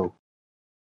 dude, go.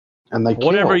 And they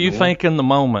whatever you think in the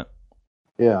moment.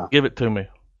 Yeah. Give it to me.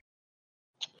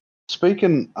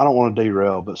 Speaking, I don't want to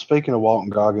derail, but speaking of Walton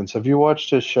Goggins, have you watched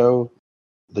his show,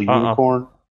 The Unicorn?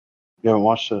 You haven't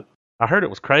watched it? I heard it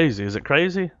was crazy. Is it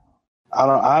crazy?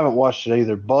 I haven't watched it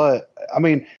either, but I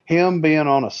mean, him being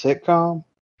on a sitcom,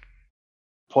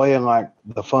 playing like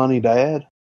the funny dad,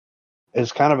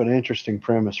 is kind of an interesting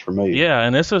premise for me. Yeah,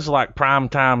 and this is like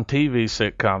primetime TV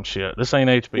sitcom shit. This ain't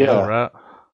HBO, right?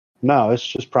 No, it's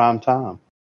just prime time.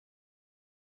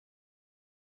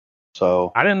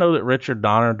 So I didn't know that Richard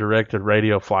Donner directed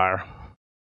Radio Flyer.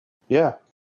 Yeah,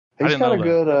 he's got a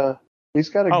good. He's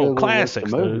got a good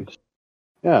classics, dude.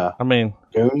 Yeah, I mean,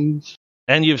 Goons,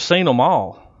 and you've seen them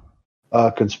all.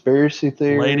 Conspiracy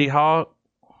Theory, Lady Hawk.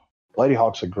 Lady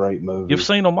Hawk's a great movie. You've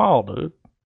seen them all, dude.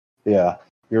 Yeah,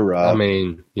 you're right. I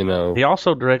mean, you know, he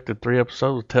also directed 3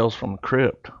 episodes of Tales from the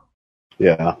Crypt.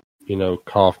 Yeah, you know,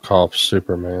 cough, cough,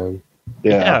 Superman.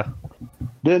 Yeah.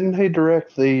 Didn't he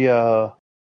direct the?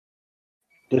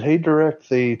 Did he direct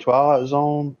the Twilight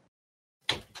Zone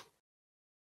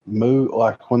movie?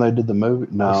 Like when they did the movie?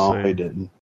 No, he didn't.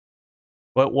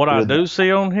 But what I do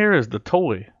see on here is the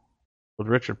toy with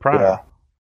Richard Pryor.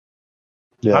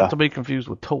 Yeah. Not to be confused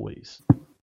with toys.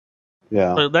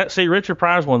 Yeah. So Richard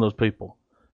Pryor's one of those people.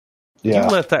 Yeah. You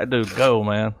let that dude go,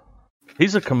 man.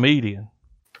 He's a comedian.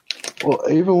 Well,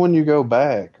 even when you go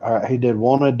back, he did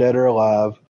Wanted Dead or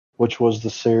Alive, which was the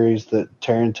series that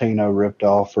Tarantino ripped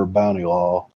off for Bounty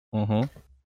Law.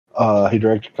 Mm-hmm. He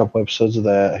directed a couple episodes of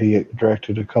that. He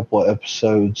directed a couple of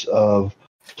episodes of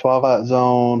Twilight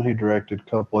Zone. He directed a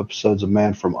couple episodes of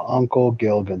Man from U.N.C.L.E.,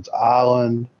 Gilligan's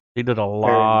Island. He did a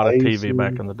lot of TV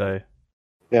back in the day.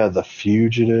 Yeah, The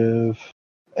Fugitive,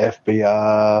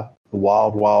 FBI, The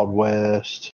Wild Wild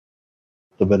West,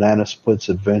 The Banana Splits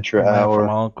Adventure Hour. Man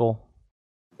from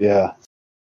U.N.C.L.E. Yeah.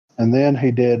 And then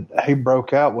he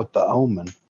broke out with The Omen.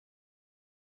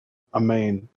 I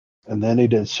mean, and then he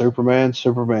did Superman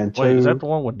 2. Wait, is that the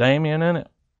one with Damien in it?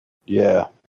 Yeah.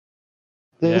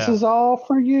 This is all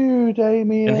for you,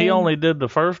 Damien. And he only did the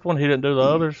first one? He didn't do the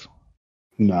others?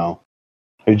 No.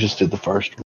 He just did the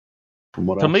first one. From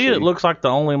what to me, it looks like the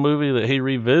only movie that he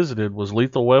revisited was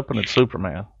Lethal Weapon and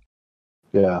Superman.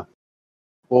 Yeah.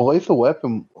 Well, Lethal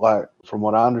Weapon, like, from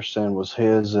what I understand, was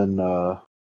his and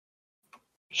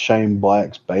Shane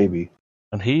Black's baby.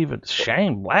 And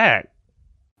Shane Black?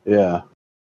 Yeah.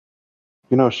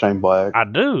 You know Shane Black? I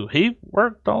do. He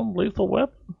worked on Lethal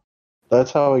Weapon.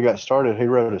 That's how he got started. He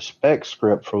wrote a spec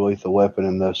script for Lethal Weapon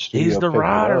in the studio. He's the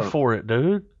writer for it,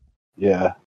 dude.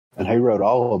 Yeah. And he wrote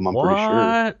all of them, I'm pretty sure.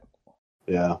 What?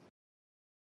 Yeah.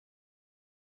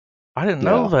 I didn't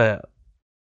know that.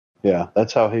 Yeah,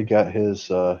 that's how he got his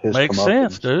Makes comeuppance.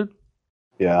 sense, dude.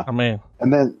 Yeah, I mean,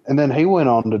 and then he went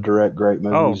on to direct great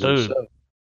movies. dude. himself.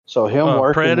 So him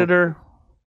working Predator.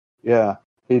 Yeah,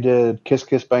 he did Kiss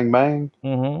Kiss Bang Bang,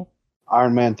 Mm-hmm.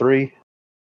 Iron Man 3.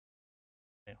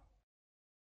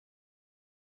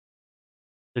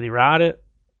 Did he write it?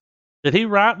 Did he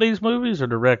write these movies or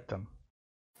direct them?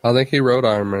 I think he wrote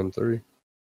Iron Man 3.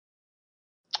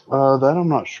 That I'm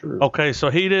not sure. Okay, so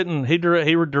he didn't. He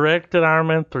directed Iron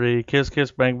Man 3, Kiss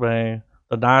Kiss Bang Bang,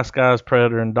 The Nice Guys,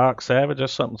 Predator, and Doc Savage.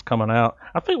 That's something's coming out.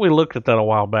 I think we looked at that a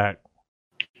while back.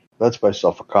 That's based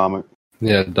off a comic.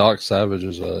 Yeah, Doc Savage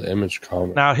is an Image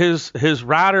comic. Now his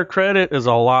writer credit is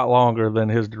a lot longer than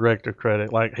his director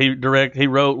credit. Like he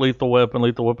wrote Lethal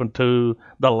Weapon 2,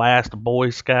 The Last Boy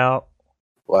Scout.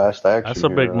 Last Action That's a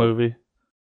big Hero. movie.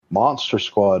 Monster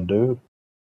Squad, dude.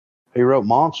 He wrote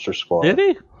Monster Squad. Did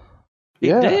he? He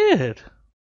Yeah. did.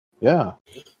 Yeah.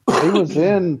 He was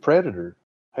in Predator.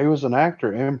 He was an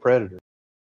actor in Predator.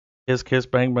 Kiss Kiss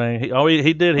Bang Bang.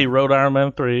 He did. He wrote Iron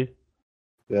Man 3.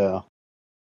 Yeah.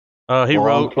 He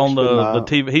wrote on the Goodnight.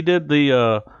 TV. He did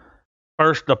the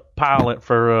pilot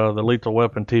for the Lethal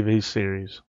Weapon TV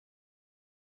series,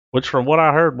 which from what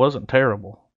I heard wasn't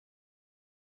terrible.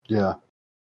 Yeah.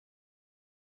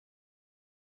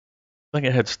 I think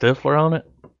it had Stifler on it.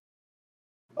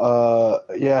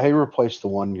 Yeah, he replaced the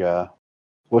one guy,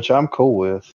 which I'm cool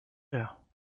with. Yeah.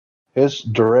 His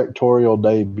directorial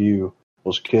debut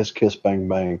was Kiss Kiss Bang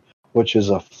Bang, which is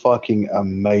a fucking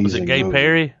amazing Was it Gay movie.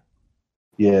 Perry?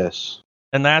 Yes.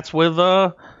 And that's with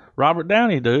Robert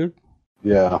Downey, dude.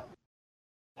 Yeah.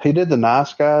 He did The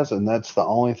Nice Guys, and that's the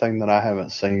only thing that I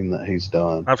haven't seen that he's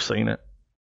done. I've seen it.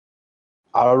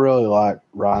 I really like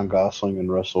Ryan Gosling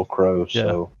and Russell Crowe,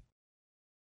 so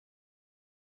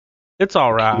It's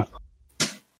all right.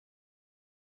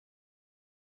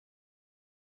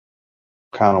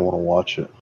 kind of want to watch it.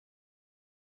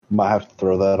 Might have to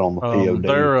throw that on the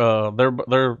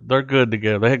POD. They're good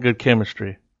together. They had good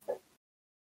chemistry.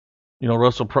 You know,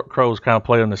 Russell Crowe's kind of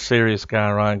playing the serious guy.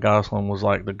 And Ryan Gosling was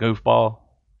like the goofball,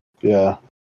 Yeah,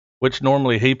 which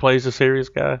normally he plays the serious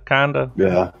guy, kinda.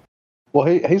 yeah. Well,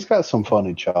 he's got some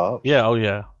funny chops. Yeah, oh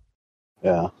yeah.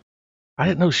 Yeah, I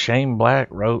didn't know Shane Black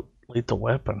wrote Lethal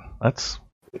Weapon. That's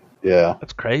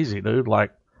crazy, dude.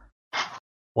 Like,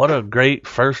 what a great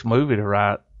first movie to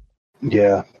write.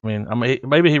 yeah. I mean,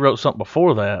 maybe he wrote something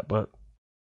before that, but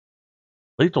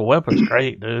Lethal Weapon's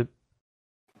great, dude.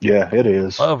 Yeah, it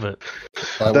is. Love it.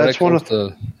 Like That's when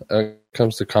it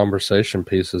comes to conversation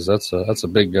pieces, that's a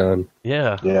big gun.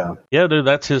 Yeah. Yeah, Yeah, dude,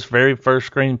 that's his very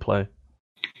first screenplay.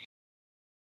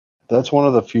 that's one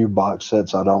of the few box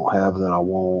sets I don't have that I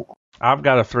want. I've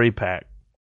got a 3-pack.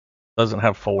 Doesn't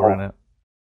have 4 in it.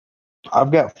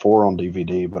 I've got 4 on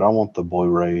DVD, but I want the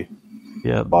Blu-ray.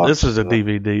 Yeah, box this is a set.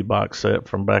 DVD box set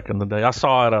from back in the day. I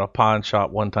saw it at a pawn shop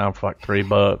one time for like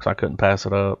 $3. I couldn't pass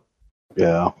it up.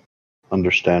 Yeah,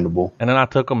 understandable. And then I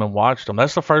took them and watched them.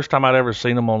 That's the first time I'd ever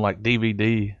seen them on like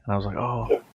DVD. I was like,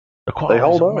 oh, the quality's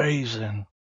hold up. amazing.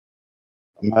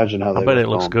 Imagine how they I bet would it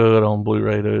looks film. good on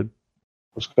Blu-ray, dude.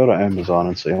 Let's go to Amazon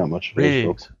and see how much it is.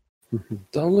 Riggs.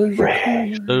 Don't lose your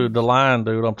Riggs. Dude, the line,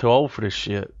 dude. I'm too old for this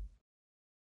shit.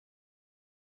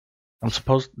 I'm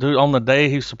supposed to, dude, on the day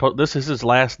this is his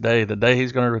last day, the day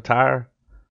he's going to retire.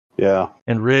 Yeah,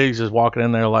 And Riggs is walking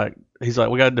in there like, he's like,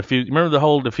 we got to defuse. Remember the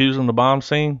whole defusing the bomb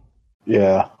scene?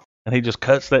 yeah. And he just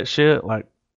cuts that shit. Like,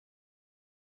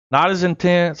 not as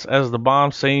intense as the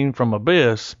bomb scene from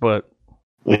Abyss, but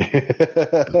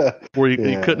where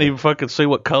you couldn't even fucking see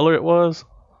what color it was.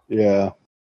 Yeah.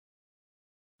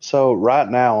 So right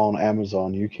now on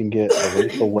Amazon, you can get a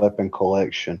Lethal Weapon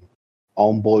collection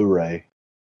on Blu-ray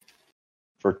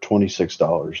for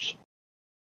 $26.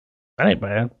 That ain't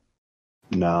bad.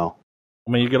 No.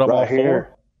 I mean, you get up all Right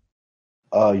here.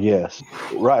 4. Yes.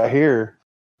 Right here,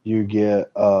 you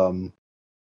get a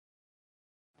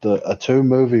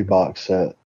 2-movie box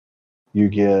set. You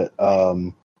get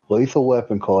Lethal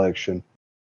Weapon collection,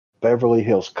 Beverly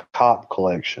Hills Cop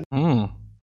collection,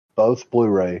 both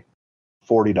Blu-ray,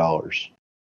 $40.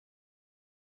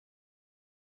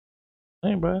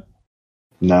 Ain't bad.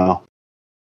 No,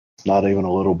 not even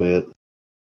a little bit.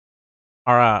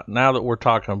 All right, now that we're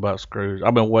talking about Scrooge,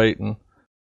 I've been waiting.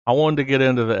 I wanted to get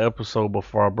into the episode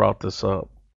before I brought this up.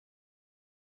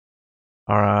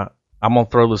 All right, I'm going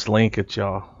to throw this link at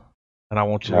y'all, and I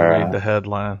want you to read the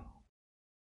headline.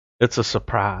 It's a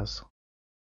surprise.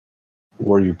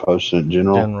 Were you posting it,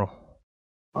 General?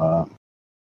 General.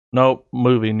 Nope,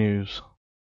 movie news.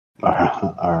 All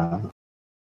right.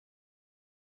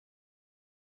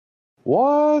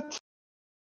 What?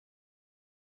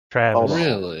 Travis.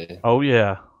 Really? Oh,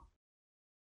 yeah.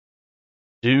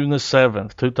 June the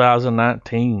 7th,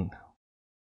 2019.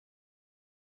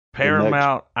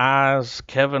 Paramount eyes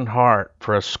Kevin Hart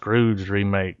for a Scrooge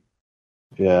remake.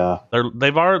 Yeah.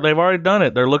 They've already done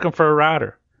it. They're looking for a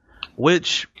writer,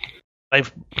 which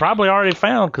they've probably already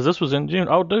found because this was in June.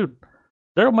 Oh, dude,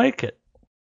 they'll make it.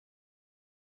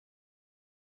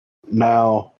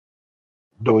 Now,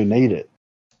 do we need it?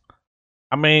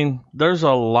 I mean, there's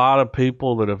a lot of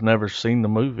people that have never seen the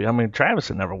movie. I mean, Travis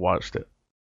had never watched it.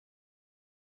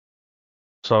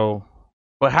 So,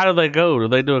 but how do they go? Do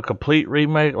they do a complete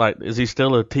remake? Like, is he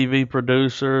still a TV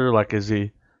producer? Like, is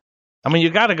he? I mean, you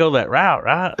got to go that route,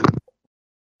 right?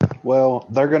 Well,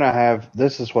 they're going to have,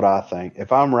 this is what I think.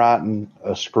 If I'm writing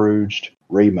a Scrooged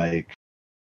remake,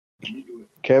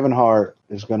 Kevin Hart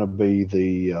is going to be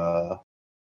the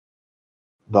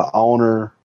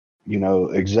owner,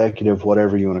 executive,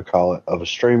 whatever you want to call it, of a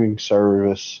streaming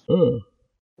service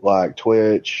like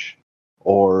Twitch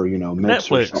or, Mixer.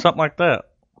 Netflix, something like that.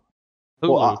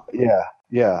 Well,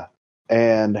 yeah.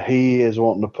 And he is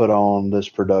wanting to put on this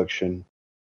production,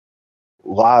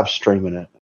 live streaming it,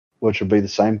 which would be the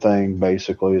same thing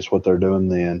basically as what they're doing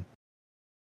then.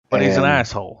 But he's an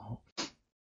asshole.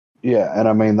 Yeah, and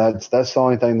I mean that's the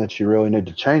only thing that you really need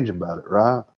to change about it,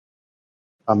 right?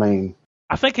 I mean,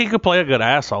 I think he could play a good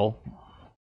asshole.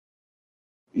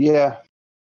 Yeah.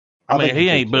 I mean, he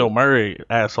ain't Bill Murray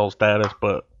asshole status,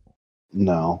 but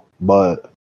no, but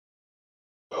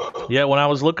yeah, when I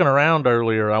was looking around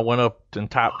earlier, I went up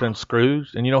and typed in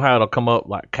Scrooge, and you know how it'll come up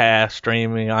like cast,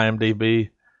 streaming, IMDb.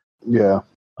 Yeah.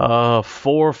 4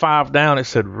 or 5 down, it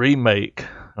said remake.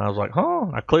 And I was like,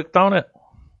 huh? I clicked on it.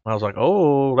 I was like,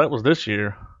 oh, that was this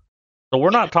year. So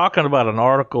we're not talking about an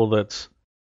article that's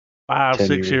 5,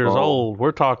 6 years old.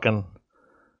 We're talking.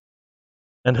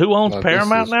 And who owns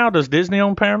Paramount now? Does Disney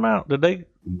own Paramount? Did they?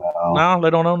 No, they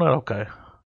don't own that. Okay.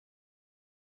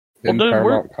 Well, dude,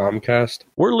 Paramount Comcast.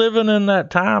 We're living in that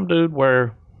time, dude,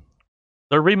 where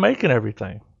they're remaking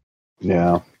everything.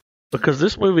 Yeah. Because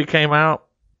this movie came out,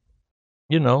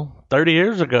 30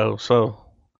 years ago. So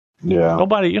yeah,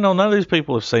 nobody, none of these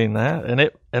people have seen that,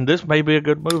 and this may be a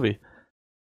good movie.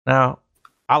 Now,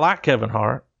 I like Kevin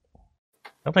Hart.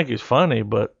 I think he's funny,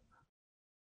 but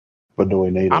do we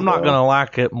need it? I'm not gonna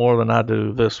like it more than I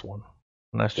do this one,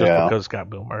 and that's just because it's got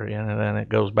Bill Murray in it, and it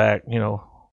goes back,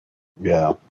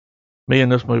 Yeah. Me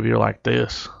and this movie are like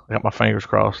this. I got my fingers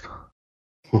crossed.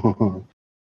 But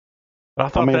I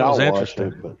thought that was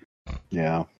interesting.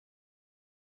 Yeah.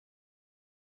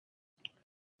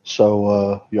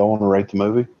 So, y'all want to rate the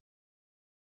movie?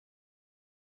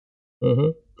 Mm-hmm.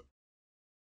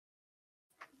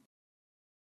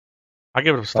 I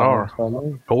give it a star.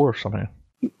 Of course, I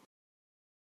mean.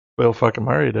 Bill fucking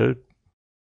Murray, dude.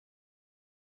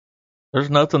 There's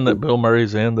nothing that Bill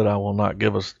Murray's in that I will not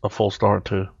give a full star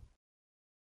to.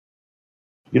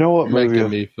 You know what movie? Making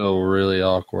me feel really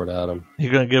awkward, Adam.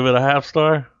 You gonna give it a half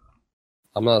star?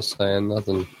 I'm not saying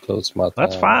nothing till it's my time.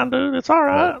 That's fine, dude. It's all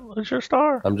right. It's your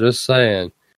star. I'm just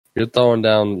saying, you're throwing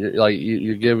down,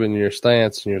 you're giving your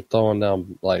stance and you're throwing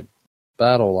down like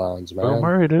battle lines, man. Bill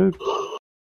Murray, dude.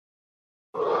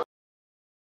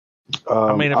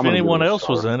 I mean, if anyone else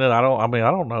was in it, I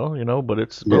don't know, but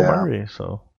it's Bill Murray,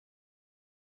 so.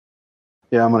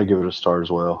 Yeah, I'm going to give it a star as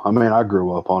well. I mean, I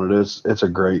grew up on it. It's a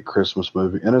great Christmas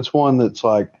movie. And it's one that's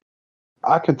like,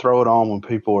 I can throw it on when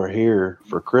people are here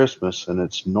for Christmas, and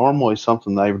it's normally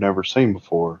something they've never seen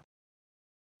before.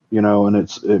 And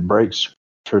it breaks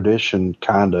tradition,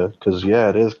 kind of, because,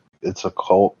 it's a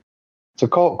cult. It's a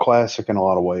cult classic in a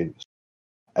lot of ways.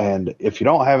 And if you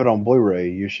don't have it on Blu-ray,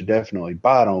 you should definitely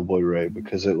buy it on Blu-ray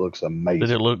because it looks amazing.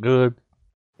 Did it look good?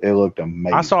 It looked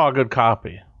amazing. I saw a good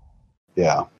copy.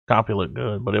 Yeah. Copy looked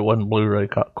good, but it wasn't Blu-ray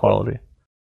quality.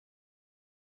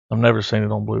 I've never seen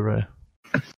it on Blu-ray.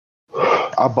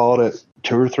 I bought it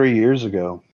 2 or 3 years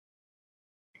ago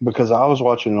because I was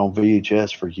watching it on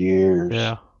VHS for years.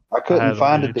 Yeah. I couldn't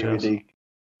find a DVD.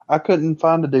 I couldn't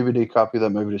find a DVD copy of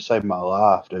that movie to save my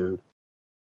life, dude.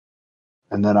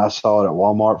 And then I saw it at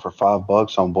Walmart for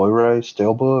 $5 on Blu-ray,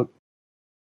 Steelbook.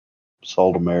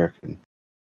 Sold American.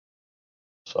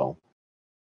 So,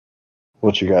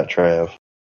 what you got, Trav?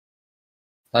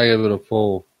 I give it a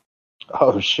full.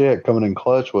 Oh shit, coming in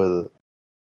clutch with it.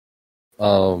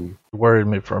 It worried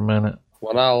me for a minute.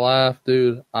 When I laughed,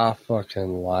 dude, I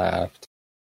fucking laughed.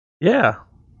 Yeah.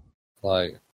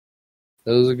 Like,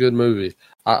 it was a good movie.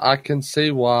 I can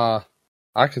see why.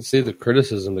 I can see the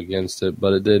criticism against it,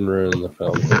 but it didn't ruin the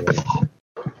film for me.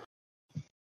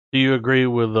 Do you agree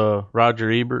with Roger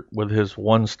Ebert with his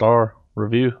 1-star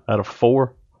review out of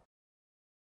 4?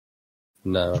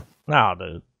 No. No,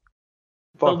 dude.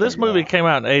 So this movie came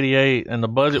out in '88, and the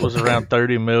budget was around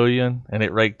 $30 million, and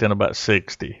it raked in about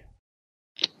 60.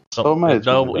 So it made its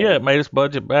money back. Yeah, it made its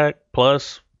budget back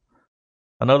plus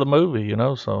another movie, you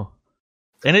know. So,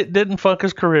 and it didn't fuck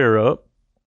his career up.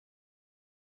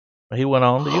 He went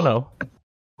on to, you know.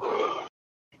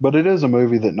 But it is a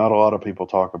movie that not a lot of people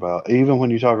talk about, even when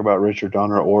you talk about Richard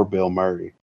Donner or Bill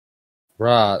Murray.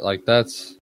 Right, like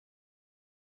that's.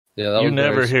 Yeah, that you was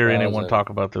never very hear surprising. anyone talk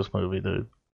about this movie, dude.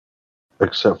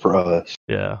 Except for us.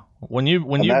 Yeah, when you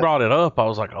brought it up, I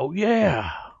was like, oh yeah,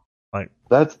 like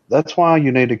that's why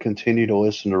you need to continue to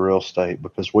listen to Real Estate,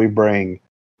 because we bring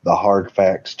the hard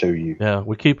facts to you. Yeah,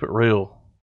 we keep it real.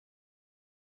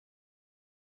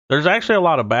 There's actually a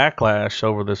lot of backlash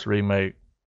over this remake.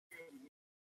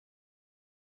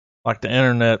 Like the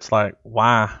internet's like,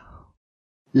 why?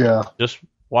 Yeah. Just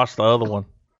watch the other one.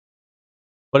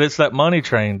 But it's that money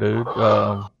train, dude.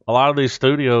 A lot of these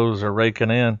studios are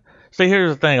raking in. See,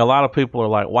 here's the thing. A lot of people are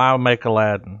like, why make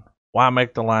Aladdin? Why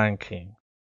make The Lion King?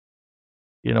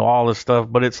 You know, all this stuff.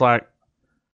 But it's like,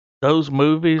 those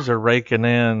movies are raking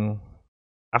in.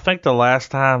 I think the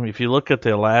last time, if you look at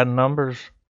the Aladdin numbers,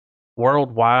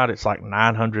 worldwide, it's like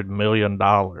 $900 million.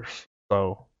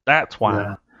 So that's why.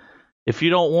 Yeah. If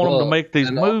you don't want them to make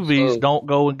these movies, don't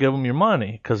go and give them your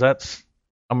money. Because that's,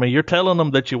 I mean, you're telling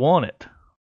them that you want it.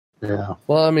 Yeah.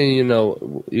 Well, I mean, you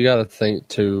know, you got to think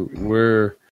too.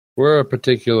 We're a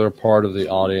particular part of the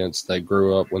audience that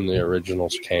grew up when the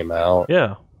originals came out.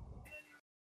 Yeah.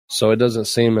 So it doesn't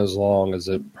seem as long as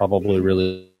it probably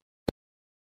really,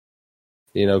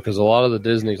 you know, because a lot of the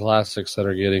Disney classics that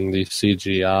are getting these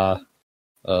CGI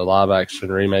live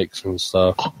action remakes and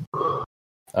stuff.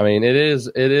 I mean, it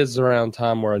is around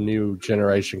time where a new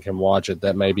generation can watch it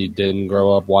that maybe didn't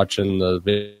grow up watching the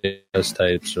VHS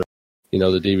tapes or, you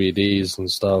know, the DVDs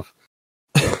and stuff.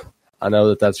 I know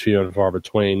that that's few and far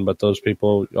between, but those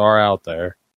people are out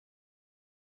there.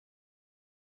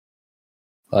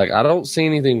 Like, I don't see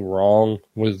anything wrong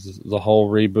with the whole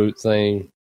reboot thing.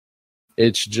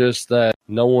 It's just that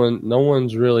no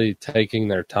one's really taking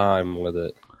their time with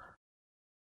it.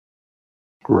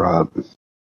 Right.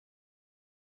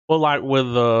 Well, like with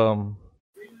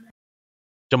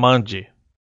Jumanji,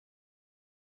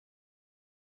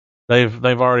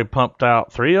 they've already pumped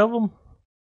out 3 of them.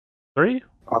 3?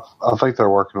 I think they're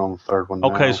working on the third one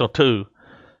now. Okay, so 2.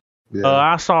 Yeah.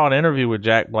 I saw an interview with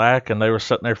Jack Black, and they were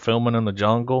sitting there filming in the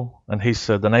jungle, and he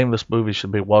said the name of this movie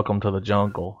should be Welcome to the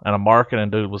Jungle. And a marketing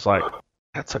dude was like,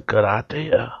 that's a good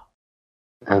idea.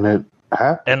 And it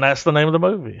happened. And that's the name of the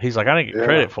movie. He's like, I didn't get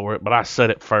credit for it, but I said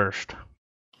it first.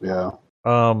 Yeah.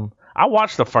 I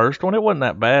watched the first one. It wasn't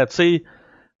that bad. See,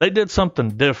 they did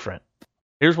something different.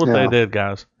 Here's what they did,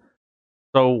 guys.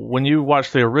 So when you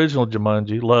watch the original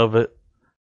Jumanji, love it.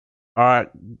 All right,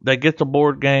 they get the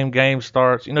board game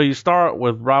starts. You know, you start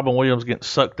with Robin Williams getting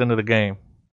sucked into the game.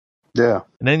 Yeah.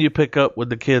 And then you pick up with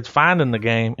the kids finding the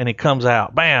game, and he comes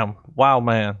out. Bam! Wild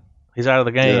man. He's out of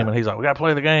the game, and he's like, we got to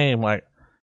play the game. Like,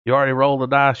 you already rolled the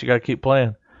dice. You got to keep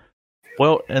playing.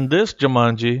 Well, in this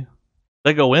Jumanji,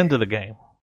 they go into the game.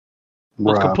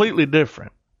 So it's completely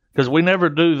different. Because we never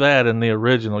do that in the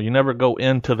original. You never go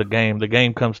into the game. The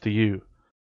game comes to you.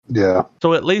 Yeah.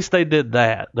 So at least they did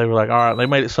that. They were like, all right, they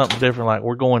made it something different. Like,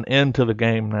 we're going into the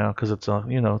game now because it's a,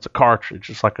 you know, it's a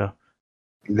cartridge. It's like a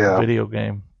video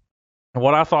game. And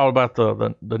what I thought about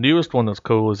the newest one that's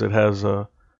cool is it has a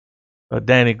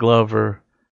Danny Glover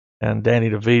and Danny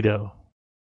DeVito.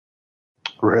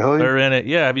 Really? They're in it.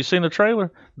 Yeah. Have you seen the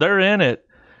trailer? They're in it.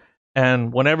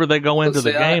 And whenever they go into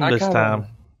the game this time,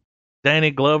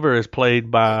 Danny Glover is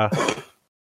played by,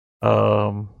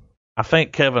 I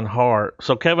think Kevin Hart.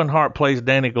 So Kevin Hart plays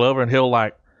Danny Glover, and he'll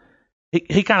like,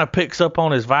 he kind of picks up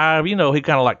on his vibe. You know, he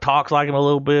kind of like talks like him a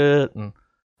little bit. And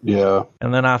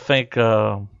then I think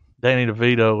Danny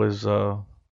DeVito is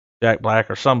Jack Black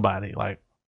or somebody like.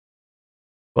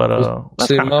 But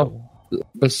that's kind of cool.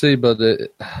 But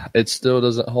it still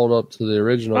doesn't hold up to the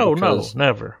original. Oh no,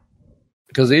 never.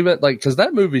 Because even because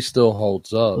that movie still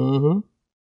holds up. Mm-hmm.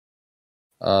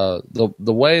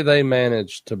 The way they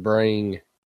managed to bring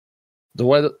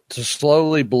to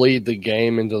slowly bleed the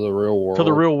game into the real world. To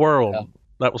the real world.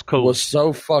 That was cool. Was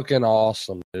so fucking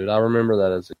awesome, dude. I remember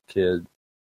that as a kid.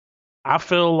 I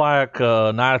feel like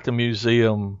Night at the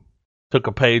Museum took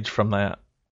a page from that.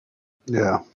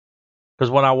 Yeah.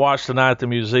 Because when I watched the Night at the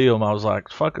Museum, I was like,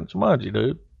 it's fucking Jumanji,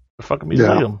 dude. The fucking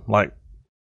museum. Yeah. Like,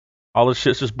 all this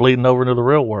shit's just bleeding over into the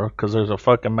real world because there's a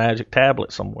fucking magic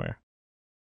tablet somewhere.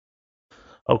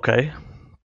 Okay.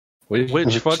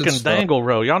 Which fucking Dangle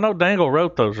wrote? Y'all know Dangle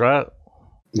wrote those, right?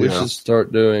 We should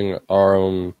start doing our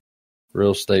own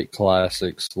real estate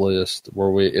classics list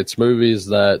where it's movies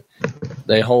that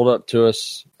they hold up to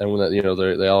us, and when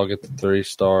they all get the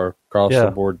 3-star across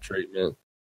the board treatment,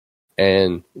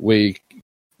 and we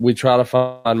try to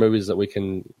find movies that we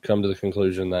can come to the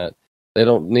conclusion that they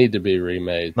don't need to be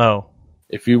remade. No.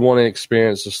 If you want to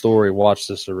experience the story, watch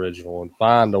this original and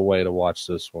find a way to watch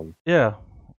this one. Yeah,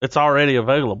 it's already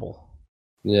available.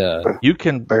 Yeah, you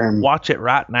can watch it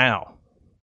right now.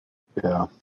 Yeah,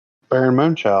 Baron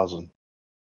Munchausen.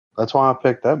 That's why I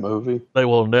picked that movie. They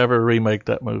will never remake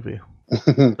that movie.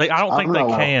 I don't think they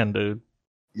can, dude.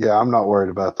 Yeah, I'm not worried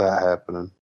about that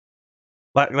happening.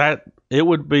 Like that, it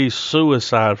would be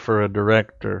suicide for a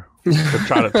director to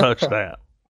try to touch that.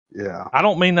 Yeah, I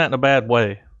don't mean that in a bad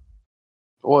way.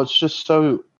 Well, it's just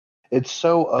so. It's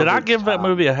so. Did I give that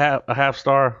movie a half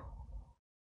star?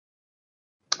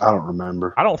 I don't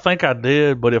remember. I don't think I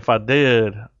did, but if I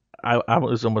did, I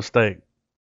was a mistake.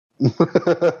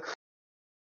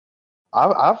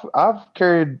 I've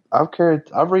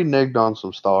reneged on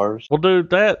some stars. Well,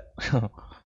 dude, that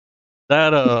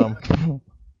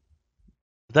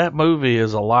that movie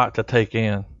is a lot to take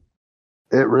in.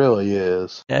 It really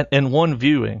is. In one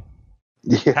viewing.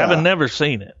 Yeah. Having never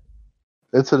seen it.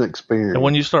 It's an experience. And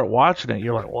when you start watching it,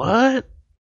 you're like, what?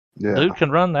 Yeah. Dude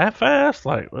can run that fast?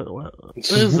 Like, what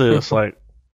is this? Like,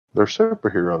 they're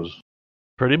superheroes.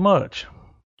 Pretty much.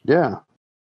 Yeah.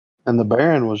 And the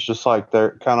Baron was just like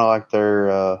their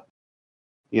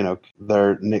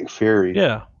their Nick Fury.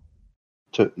 Yeah.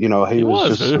 He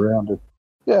was just surrounded.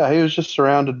 Yeah, he was just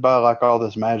surrounded by like all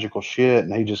this magical shit,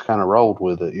 and he just kind of rolled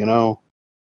with it, So.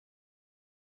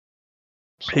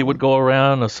 He would go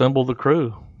around and assemble the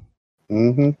crew.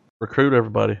 Mm-hmm. Recruit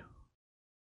everybody.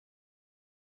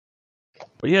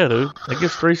 But yeah, dude, it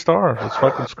gets 3 stars. It's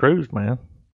fucking Scrooge, man.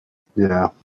 Yeah.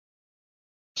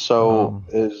 So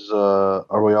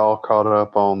are we all caught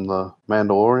up on the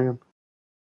Mandalorian?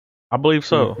 I believe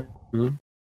so. Mm-hmm.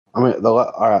 I mean,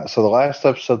 all right. So the last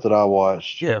episode that I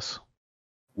watched, yes,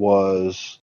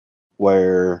 was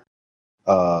where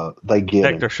they get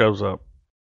Hector shows up.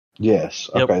 Yes.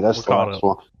 Yep, okay, that's the last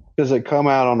one. Because it come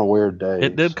out on a weird day.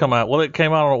 It did come out. Well, it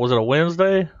came out on, was it a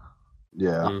Wednesday? Yeah.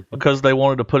 Mm-hmm. Because they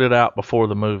wanted to put it out before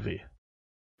the movie.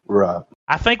 Right.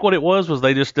 I think what it was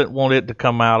they just didn't want it to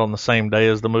come out on the same day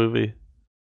as the movie.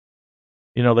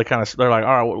 They're like, all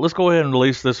right, well, let's go ahead and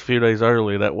release this a few days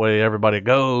early. That way everybody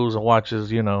goes and watches,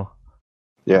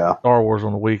 Yeah. Star Wars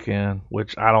on the weekend,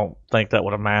 which I don't think that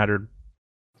would have mattered.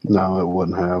 No, it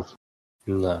wouldn't have.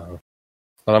 No.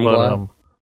 But I'm glad.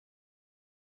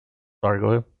 Sorry, go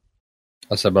ahead.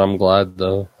 I said, but I'm glad,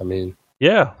 though. I mean...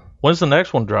 Yeah. When's the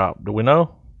next one drop? Do we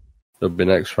know? It'll be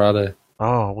next Friday.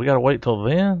 Oh, we got to wait till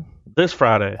then? This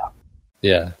Friday.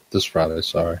 Yeah, this Friday,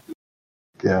 sorry.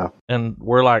 Yeah. And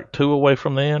we're like 2 away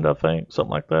from the end, I think.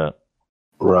 Something like that.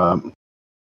 Right.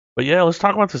 But yeah, let's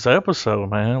talk about this episode,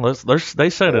 man.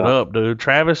 They set it up, dude.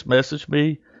 Travis messaged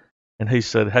me, and he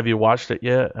said, have you watched it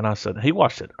yet? And I said, he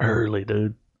watched it early,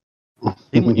 dude.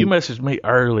 You messaged me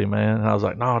early, man. And I was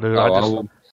like, no, dude,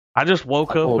 I just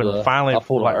woke up and finally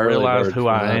realized who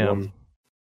I am.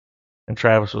 And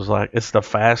Travis was like, it's the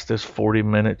fastest 40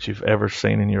 minutes you've ever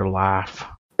seen in your life.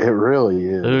 It really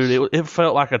is. Dude, it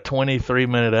felt like a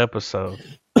 23-minute episode.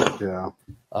 Yeah.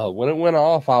 When it went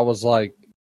off, I was like,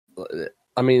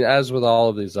 I mean, as with all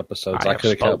of these episodes, I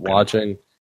could have kept watching.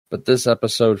 But this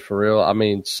episode, for real, I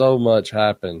mean, so much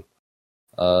happened.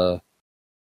 If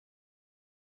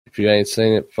you ain't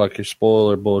seen it, fuck your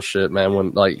spoiler bullshit, man.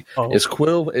 When is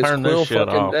Quill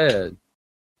fucking dead?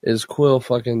 Is Quill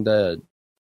fucking dead?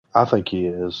 I think he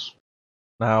is.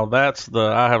 Now that's the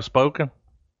I have spoken.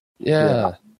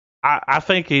 Yeah. I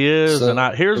think he is, so,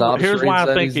 and here's why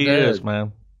I think he dead. is,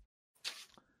 man.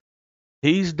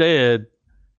 He's dead,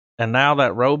 and now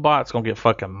that robot's gonna get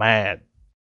fucking mad.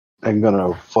 And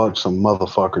gonna fuck some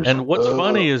motherfuckers. And what's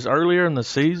funny is earlier in the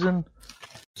season,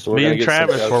 me and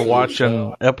Travis were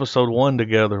watching episode 1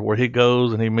 together, where he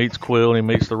goes and he meets Quill and he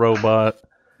meets the robot.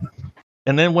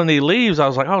 And then when he leaves, I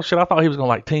was like, oh shit, I thought he was gonna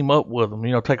like team up with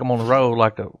him, take him on the road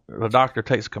like the doctor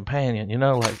takes a companion,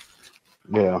 like.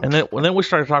 Yeah. And then we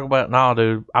started talking about, nah,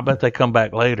 dude, I bet they come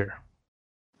back later.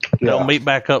 Yeah. They'll meet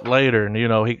back up later, and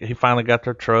he finally got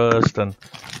their trust, and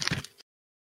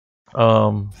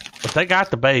but they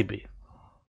got the baby.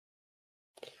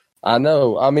 I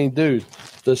know. I mean, dude,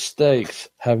 the stakes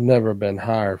have never been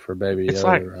higher for Baby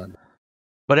Yoda.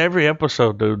 But every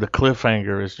episode, dude, the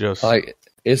cliffhanger is just like,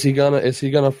 is he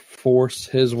gonna force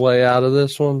his way out of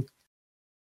this one?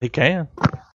 He can.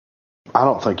 I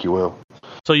don't think he will.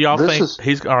 So y'all think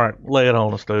he's all right? Lay it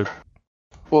on us, dude.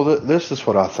 Well, this is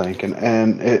what I think,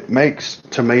 and it makes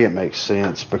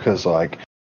sense because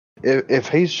if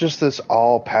he's just this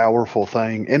all powerful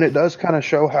thing, and it does kind of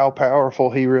show how powerful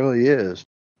he really is,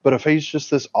 but if he's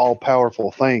just this all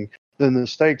powerful thing, then the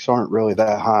stakes aren't really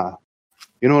that high.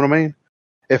 You know what I mean?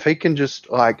 If he can just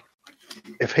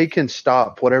if he can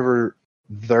stop whatever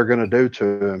they're going to do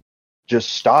to him, just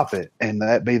stop it, and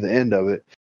that be the end of it,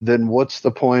 then what's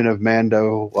the point of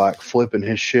Mando flipping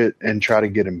his shit and try to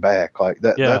get him back?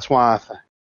 That's why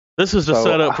this is the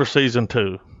setup for season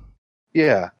 2.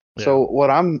 Yeah. So what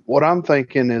I'm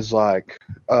thinking is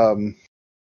the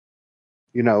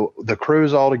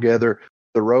crew's all together.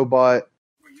 The robot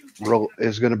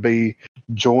is going to be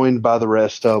joined by the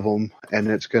rest of them, and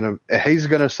he's going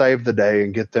to save the day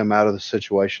and get them out of the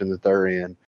situation that they're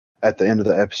in at the end of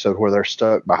the episode where they're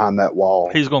stuck behind that wall.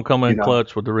 He's going to come in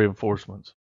clutch with the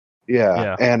reinforcements.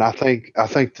 Yeah. And I think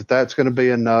that's going to be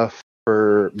enough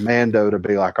for Mando to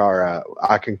be like, all right,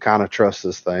 I can kind of trust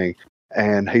this thing.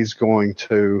 And he's going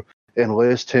to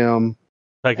enlist him.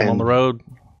 Take him on the road.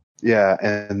 Yeah,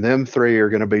 and them three are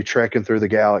going to be trekking through the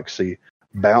galaxy,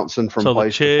 bouncing from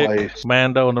place to place.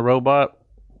 Mando and the robot?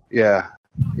 Yeah.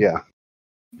 And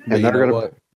they're going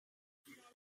to...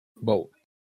 But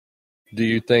do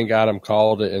you think Adam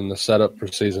called it in the setup for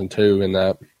season 2 in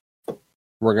that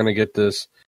we're going to get this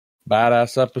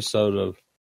badass episode of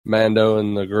Mando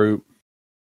and the group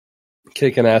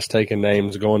kicking ass, taking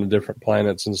names, going to different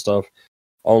planets and stuff,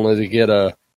 only to get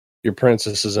your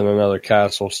princesses in another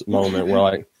castle moment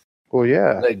where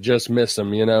they just miss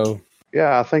them,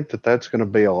 Yeah, I think that's going to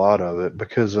be a lot of it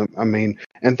because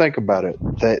and think about it,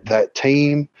 that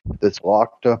team that's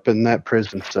locked up in that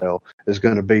prison cell is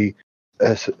going to be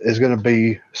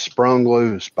sprung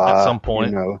loose by at some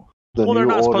point. The New they're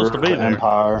not Order, supposed to be there.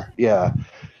 Empire. Yeah.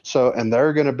 So, and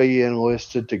they're going to be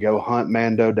enlisted to go hunt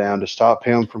Mando down to stop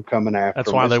him from coming after him.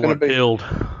 That's why they weren't killed.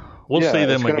 We'll see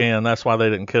them again. That's why they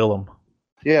didn't kill him.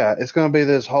 Yeah, it's going to be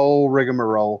this whole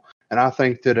rigmarole. And I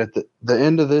think that at the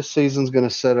end of this season is going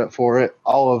to set up for it.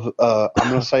 I'm going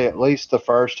to say at least the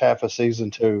first half of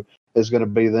season 2 is going to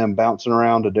be them bouncing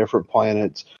around to different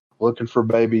planets, looking for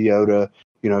Baby Yoda,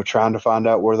 trying to find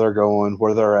out where they're going,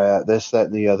 where they're at, this, that,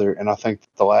 and the other. And I think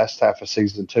the last half of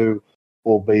season 2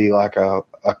 will be like a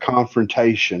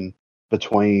confrontation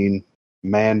between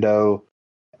Mando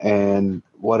and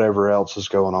whatever else is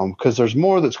going on. Because there's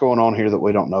more that's going on here that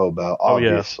we don't know about,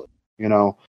 obviously.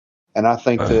 And I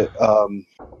think that,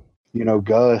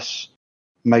 Gus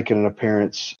making an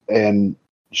appearance and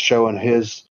showing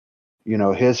his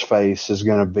face is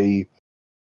going to be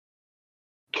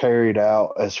carried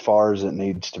out as far as it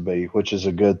needs to be, which is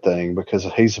a good thing because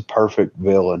he's a perfect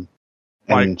villain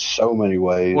in so many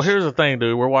ways. Well, here's the thing,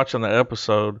 dude. We're watching the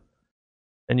episode,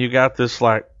 and you got this,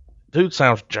 dude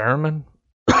sounds German,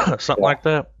 something like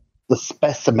that. The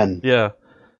specimen. Yeah.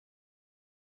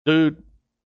 Dude,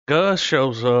 Gus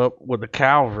shows up with the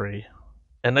cavalry,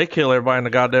 and they kill everybody in the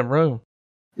goddamn room.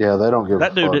 Yeah, they don't give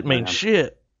that a dude fuck, didn't mean man.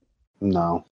 shit.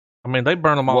 No. They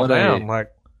burn them all down.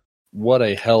 What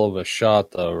a hell of a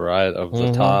shot, though, right? Of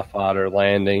the TIE fighter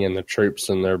landing and the troops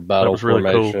in their battle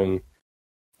formation.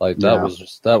 Really cool.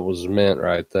 That was mint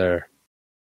right there.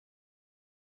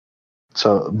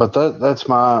 So, but that's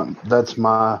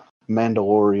my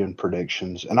Mandalorian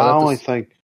predictions, and I only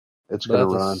think it's going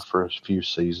to run for a few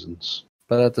seasons.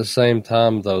 But at the same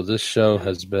time, though, this show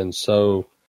has been so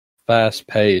fast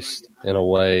paced in a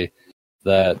way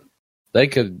that they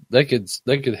could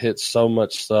hit so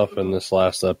much stuff in this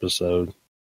last episode.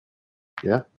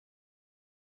 Yeah.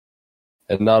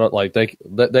 And not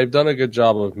they've done a good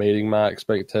job of meeting my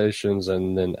expectations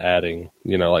and then adding,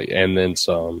 and then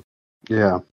some.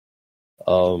 Yeah.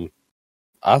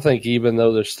 I think even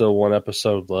though there's still one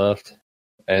episode left,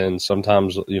 and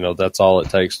sometimes that's all it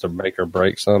takes to make or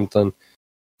break something,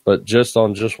 but just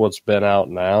what's been out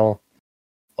now,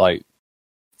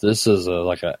 this is a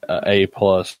A+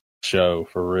 show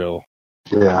for real.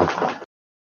 Yeah.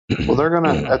 Well, they're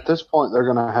gonna at this point they're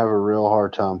gonna have a real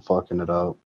hard time fucking it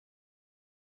up.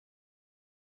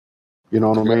 You know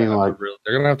what I mean?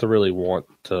 They're gonna have to really want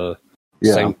to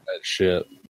sink that shit.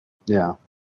 Yeah.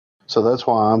 So that's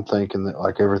why I'm thinking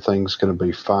that everything's gonna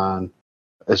be fine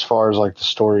as far as the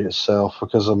story itself,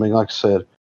 because like I said,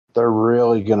 they're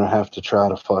really gonna have to try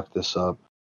to fuck this up,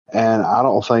 and I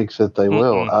don't think that they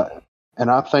will.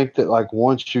 I think that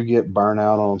once you get burnt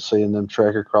out on seeing them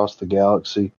trek across the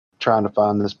galaxy trying to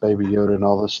find this Baby Yoda and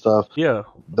all this stuff,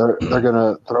 they're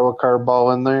gonna throw a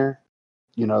curveball in there.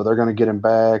 They're gonna get him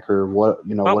back or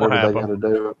whatever they're gonna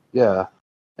do. Yeah,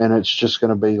 and it's just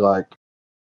gonna be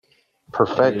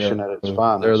perfection at its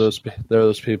finest. There are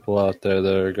those people out there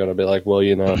that are gonna be like, well,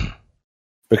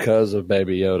 because of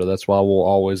Baby Yoda, that's why we'll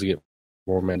always get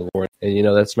more Mandalorian.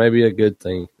 And, that's maybe a good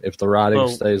thing if the writing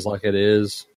stays like it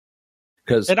is.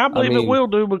 And I believe it will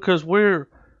do, because we're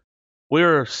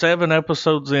 7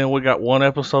 episodes in. We got 1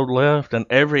 episode left, and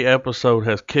every episode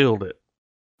has killed it.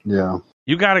 Yeah.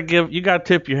 You gotta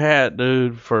tip your hat,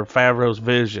 dude, for Favreau's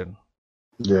vision.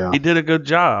 Yeah. He did a good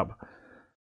job.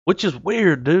 Which is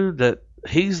weird, dude, that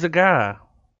he's the guy.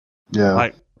 Yeah.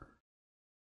 Like,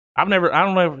 I've never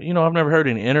heard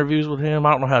any interviews with him.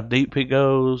 I don't know how deep he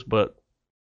goes, but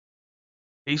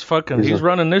he's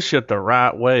running this shit the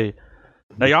right way.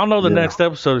 Now, y'all know the next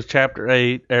episode is Chapter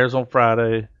 8, airs on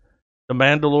Friday. The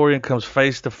Mandalorian comes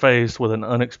face to face with an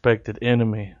unexpected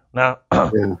enemy. Now,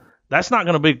 that's not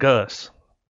going to be Gus.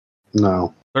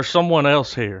 No. There's someone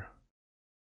else here.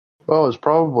 Well, it's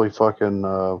probably fucking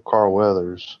Carl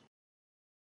Weathers.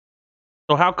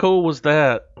 So how cool was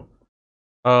that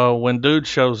when dude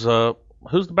shows up?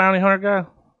 Who's the bounty hunter guy?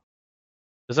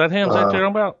 Is that him? Is that what you're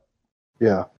talking about?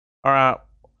 Yeah. All right.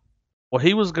 Well,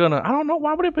 he was gonna. I don't know,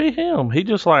 why would it be him? He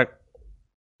just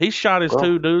he shot his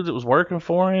 2 dudes that was working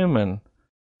for him, and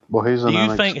do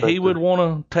you think he would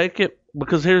want to take it?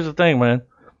 Because here's the thing, man.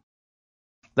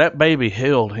 That baby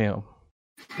held him.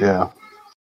 Yeah.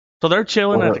 So they're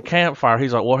chilling at the campfire.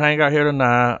 He's like, "We'll hang out here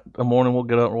tonight. In the morning we'll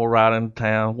get up and we'll ride into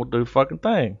town. We'll do the fucking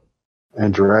thing."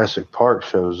 And Jurassic Park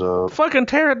shows up. Fucking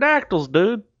pterodactyls,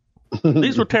 dude.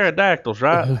 These were pterodactyls,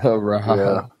 right? Right.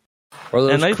 Yeah.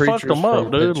 And they fucked them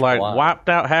up, dude. Wiped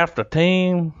out half the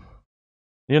team.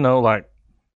 And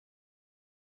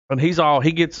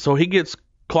he gets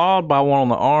clawed by one on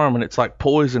the arm, and it's like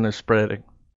poison is spreading.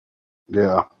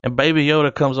 Yeah. And Baby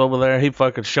Yoda comes over there. He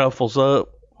fucking shuffles up,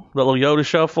 the little Yoda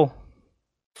shuffle,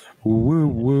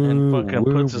 and fucking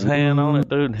puts his hand on it,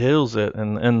 dude, and heals it.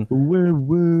 And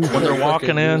when they're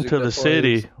walking into the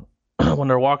city,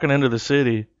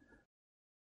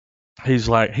 he's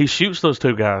like, he shoots those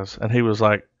 2 guys, and he was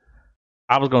like,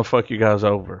 "I was gonna fuck you guys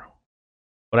over,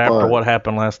 but after what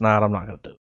happened last night, I'm not gonna do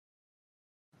it."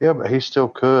 Yeah, but he still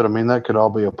could. I mean, that could all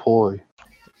be a ploy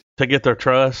to get their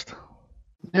trust.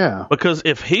 Yeah. Because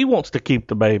if he wants to keep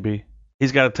the baby,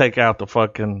 he's got to take out the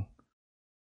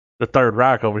Third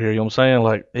Reich over here. You know what I'm saying?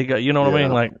 Like, he got, you know what I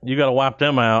mean? Like, you got to wipe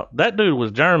them out. That dude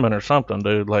was German or something,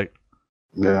 dude. Like,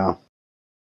 yeah.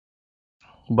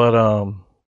 But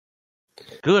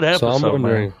good episode.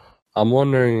 So I'm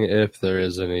wondering if there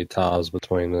is any ties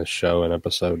between this show and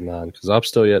Episode 9, because I've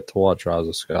still yet to watch Rise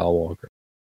of Skywalker.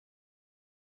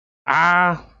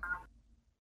 I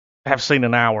have seen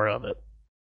an hour of it.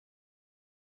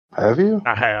 Have you?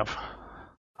 I have.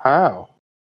 How?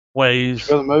 Ways.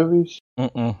 For the movies?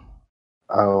 Mm-mm.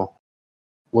 Oh.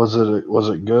 Was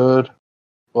it good?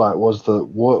 Like,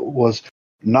 what was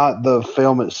not the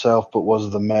film itself, but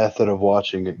was the method of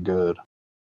watching it good?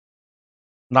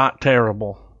 Not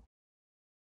terrible.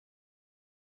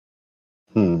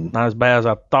 Not as bad as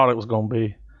I thought it was going to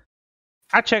be.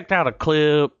 I checked out a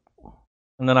clip,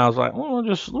 and then I was like, well,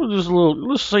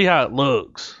 let's see how it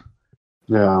looks.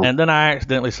 Yeah. And then I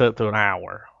accidentally sat through an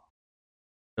hour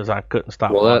because I couldn't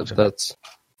stop watching. That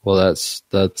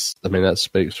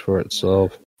speaks for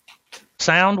itself.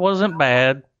 Sound wasn't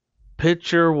bad.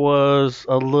 Picture was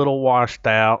a little washed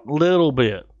out, little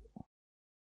bit.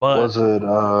 But was it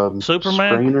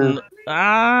Superman?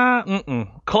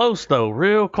 Close though,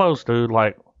 real close, dude.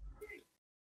 Like,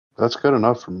 that's good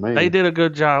enough for me. They did a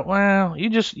good job. Well,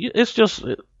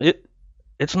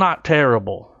 it's not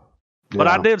terrible. Yeah. But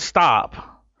I did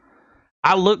stop.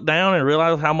 I looked down and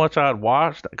realized how much I had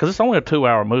watched, because it's only a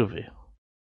 2-hour movie.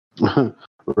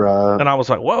 Right. And I was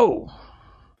like, whoa.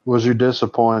 Was you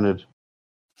disappointed?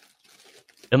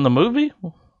 In the movie?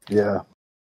 Yeah.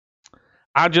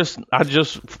 I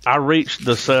reached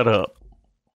the setup.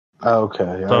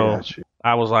 Okay, so I got you.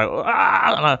 I was like,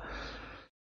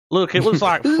 look, it was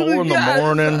like 4 in the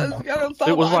morning.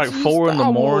 It was like 4 in the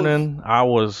morning. I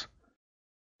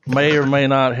may or may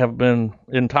not have been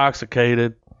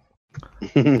intoxicated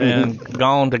and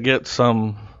gone to get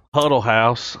some Huddle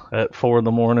House at 4 in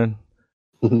the morning.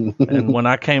 And when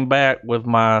I came back with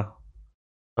my,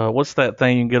 what's that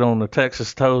thing you can get on the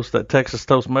Texas toast, that Texas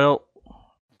toast melt?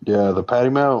 Yeah, the patty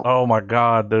melt. Oh my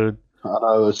God, dude. I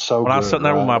know, it's so good. When I was sitting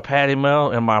there with my patty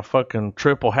melt and my fucking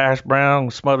triple hash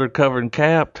brown, smothered, covered, and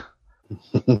capped,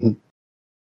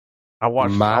 I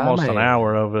watched almost an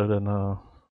hour of it, and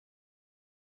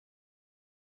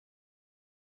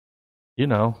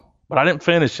but I didn't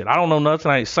finish it. I don't know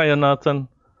nothing. I ain't saying nothing.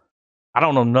 I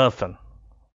don't know nothing.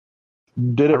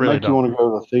 Did it make you want to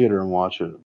go to the theater and watch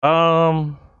it?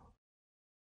 At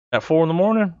 4 in the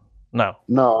morning? No.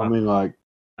 No, I mean like.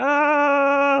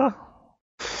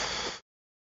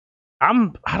 I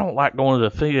don't like going to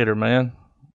the theater, man.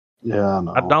 Yeah, I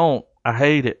know. I don't. I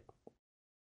hate it.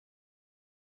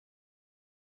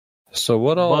 So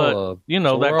what all? But, so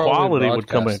that where are we quality would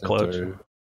come in broadcasting clutch. through?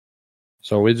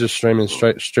 So are we just streaming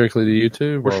strictly to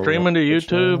YouTube? We're or streaming to Twitch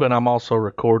YouTube, now? and I'm also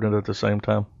recording at the same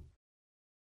time.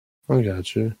 I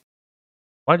got you.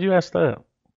 Why'd you ask that?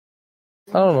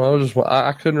 I don't know.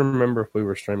 I couldn't remember if we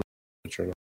were streaming Twitch or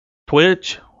not.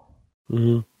 Twitch?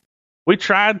 Mm-hmm. We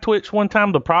tried Twitch one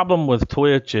time. The problem with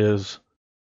Twitch is,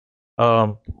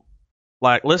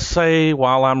 like, let's say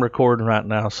while I'm recording right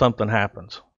now, something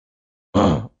happens,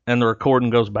 and the recording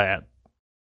goes bad.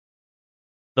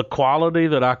 The quality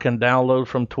that I can download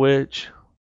from Twitch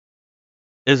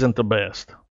isn't the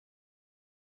best.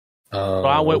 So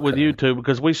I went with YouTube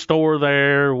because we store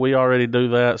there. We already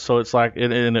do that. So it's like,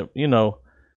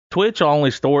 Twitch will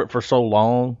only store it for so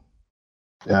long.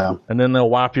 Yeah. And then they'll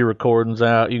wipe your recordings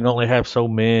out. You can only have so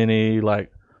many. And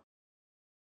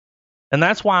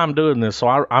that's why I'm doing this. So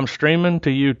I'm streaming to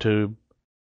YouTube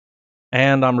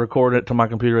and I'm recording it to my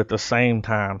computer at the same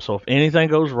time. So if anything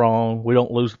goes wrong, we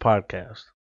don't lose the podcast.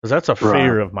 Because that's a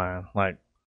fear of mine. Like,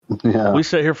 we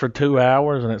sit here for 2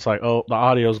 hours and it's like, oh, the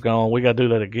audio's gone. We got to do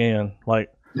that again.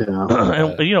 Like, and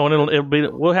it'll be,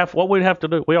 what we'd have to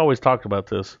do. We always talked about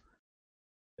this.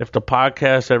 If the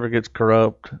podcast ever gets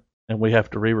corrupt and we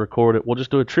have to re-record it, we'll just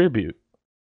do a tribute.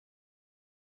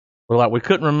 We're like, we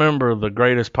couldn't remember the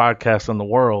greatest podcast in the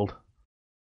world.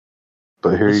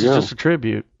 But here this you go. It's just a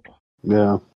tribute.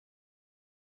 Yeah.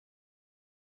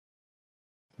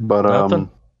 But,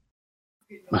 Nothing?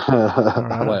 Wait,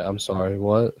 I'm sorry.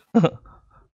 What?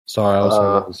 Sorry, I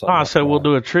was I said we'll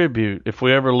do a tribute. If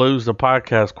we ever lose the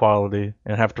podcast quality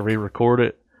and have to re-record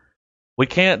it, we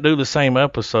can't do the same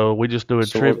episode. We just do a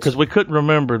tribute because we couldn't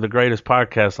remember the greatest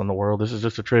podcast in the world. This is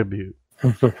just a tribute.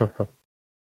 You know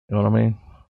what I mean?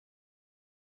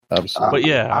 Absolutely. But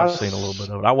yeah, I've seen a little bit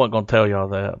of it. I wasn't going to tell y'all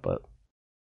that, but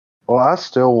well, I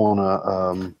still want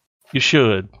to. You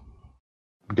should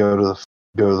go to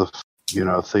the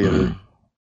theater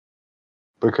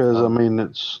because I mean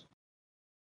it's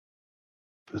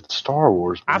Star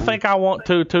Wars. Man. I think I want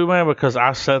to too, man, because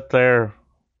I sat there.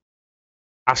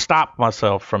 I stopped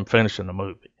myself from finishing the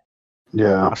movie.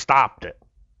 Yeah, I stopped it.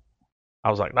 I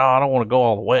was like, no, I don't want to go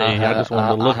all the way. I just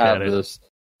wanted to look at it.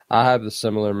 I have the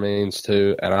similar means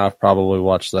too, and I've probably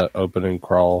watched that opening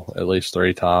crawl at least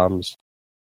 3 times,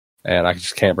 and I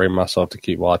just can't bring myself to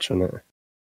keep watching it.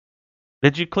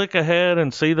 Did you click ahead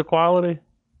and see the quality?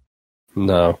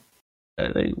 No.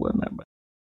 It wasn't that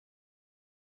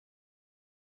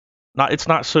bad. It's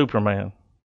not Superman.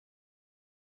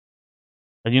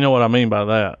 And you know what I mean by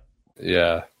that.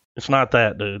 Yeah. It's not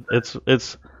that, dude. It's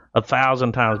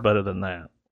 1,000 times better than that.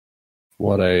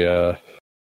 What a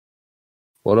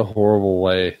horrible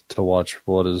way to watch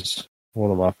what is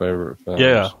one of my favorite films.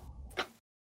 Yeah.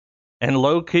 And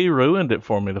low key ruined it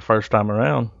for me the first time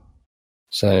around.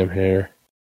 Same here.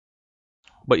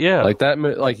 But yeah, like that.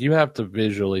 Like you have to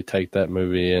visually take that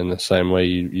movie in the same way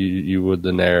you would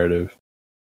the narrative.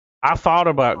 I thought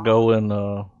about going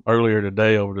earlier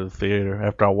today over to the theater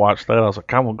after I watched that. I was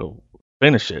like, I'm gonna go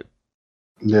finish it.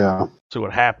 Yeah. See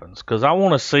what happens because I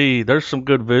want to see. There's some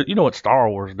good. It's Star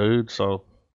Wars, dude. So.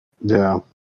 Yeah.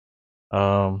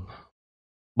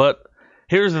 But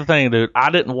here's the thing, dude. I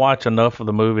didn't watch enough of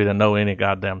the movie to know any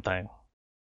goddamn thing.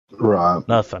 Right.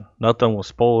 Nothing was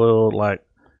spoiled. Like,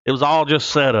 it was all just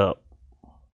set up.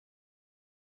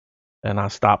 And I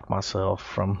stopped myself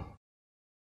from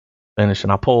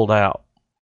finishing. I pulled out.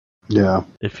 Yeah.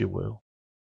 If you will.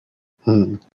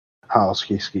 How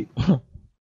ski. But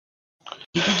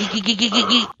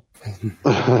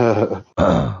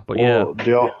yeah.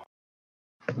 Well,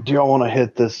 do y'all want to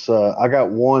hit this? I got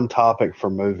one topic for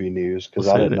movie news because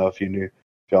I didn't know if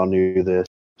y'all knew this.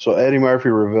 So Eddie Murphy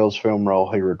reveals film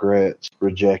role he regrets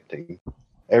rejecting.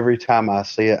 Every time I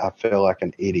see it, I feel like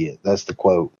an idiot. That's the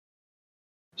quote.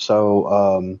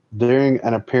 So during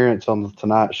an appearance on the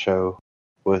Tonight Show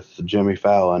with Jimmy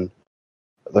Fallon,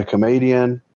 the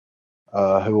comedian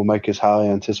who will make his highly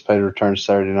anticipated return to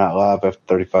Saturday Night Live after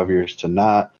 35 years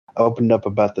tonight opened up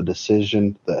about the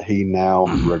decision that he now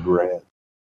regrets.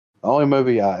 The only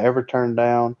movie I ever turned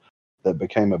down that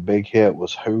became a big hit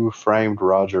was Who Framed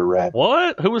Roger Rabbit.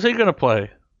 What? Who was he going to play?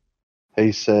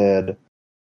 He said,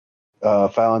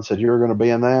 Fallon said, you were going to be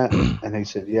in that? And he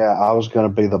said, yeah, I was going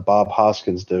to be the Bob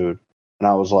Hoskins dude. And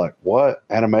I was like, what?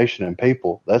 Animation and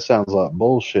people? That sounds like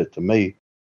bullshit to me.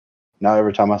 Now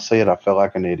every time I see it, I feel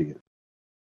like an idiot.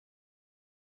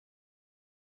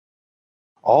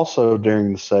 Also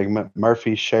during the segment,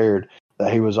 Murphy shared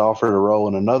that he was offered a role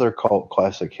in another cult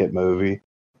classic hit movie.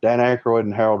 Dan Aykroyd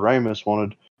and Harold Ramis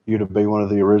wanted you to be one of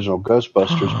the original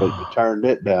Ghostbusters, but you turned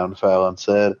it down, Fallon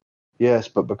said. Yes,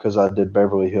 but because I did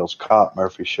Beverly Hills Cop,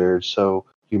 Murphy shared, so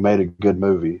you made a good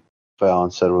movie,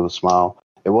 Fallon said with a smile.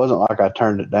 It wasn't like I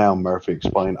turned it down, Murphy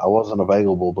explained. I wasn't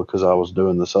available because I was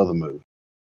doing this other movie.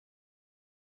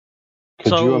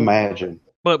 Could you imagine?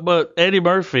 But Eddie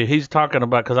Murphy, he's talking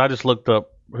about, because I just looked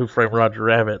up Who Framed Roger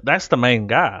Rabbit. That's the main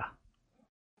guy.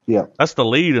 Yep. That's the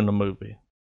lead in the movie.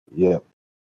 Yep.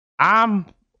 I'm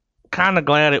kind of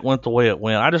glad it went the way it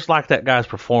went. I just like that guy's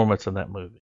performance in that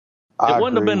movie. It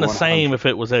wouldn't have been the same if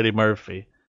it was Eddie Murphy.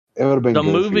 It would have been the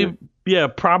goofier. movie. Yeah,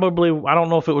 probably. I don't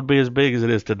know if it would be as big as it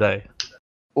is today.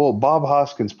 Well, Bob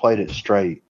Hoskins played it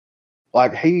straight.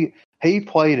 Like he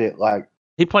played it like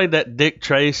he played that Dick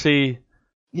Tracy.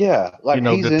 Yeah, like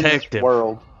he's detective. In this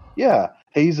world. Yeah,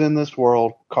 he's in this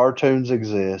world. Cartoons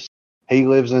exist. He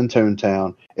lives in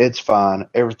Toontown. It's fine.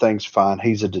 Everything's fine.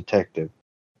 He's a detective.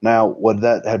 Now, would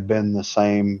that have been the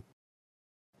same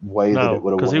way that it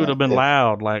would have? Because he would have been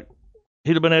loud. Like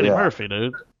he'd have been Eddie Murphy,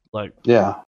 dude. Like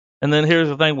yeah. And then here's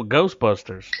the thing with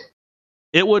Ghostbusters.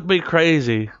 It would be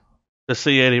crazy to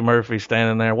see Eddie Murphy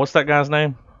standing there. What's that guy's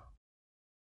name?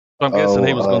 I'm guessing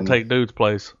he was going to take dude's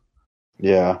place.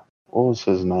 Yeah. What was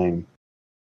his name?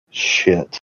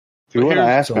 Shit. If you want to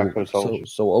ask me, I could have told you.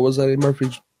 So what was Eddie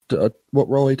Murphy's, what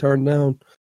role he turned down?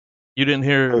 You didn't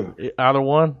hear either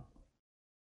one?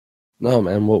 No,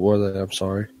 man. What were they? I'm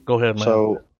sorry. Go ahead, man.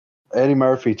 So Eddie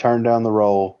Murphy turned down the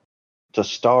role to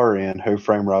star in Who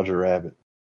Framed Roger Rabbit.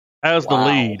 As the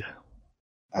lead.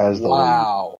 As the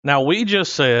lead. Now, we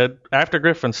just said, after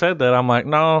Griffin said that, I'm like,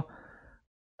 no,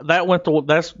 that went to,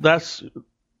 that's the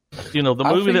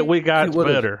movie that we got is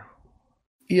better.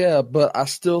 Yeah, but I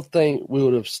still think we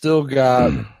would have still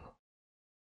got,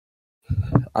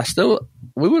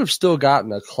 we would have still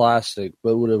gotten a classic,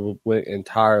 but would have went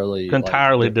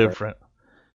entirely different.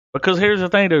 Because here's the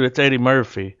thing, dude, it's Eddie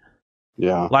Murphy.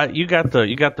 Yeah. Like, you got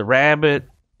the rabbit,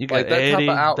 you got that Eddie.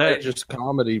 Type of outrageous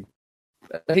comedy,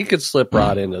 he could slip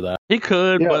right into that. He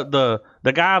could, but the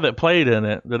guy that played in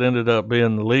it, that ended up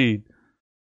being the lead.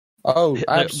 Oh,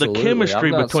 absolutely. The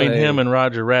chemistry between him and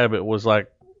Roger Rabbit was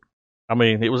like, I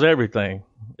mean, it was everything.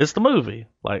 It's the movie.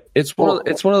 Like it's one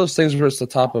of those things where it's the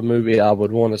type of movie I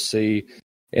would want to see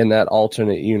in that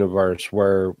alternate universe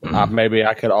where maybe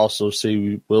I could also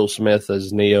see Will Smith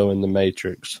as Neo in The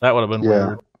Matrix. That would have been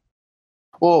weird.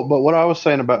 Well, but what I was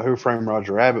saying about Who Framed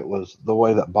Roger Rabbit was the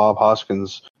way that Bob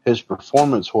Hoskins, his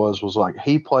performance was like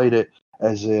he played it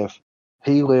as if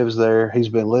he lives there, he's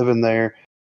been living there.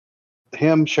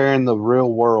 Him sharing the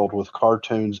real world with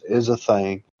cartoons is a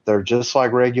thing. They're just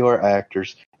like regular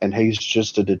actors, and he's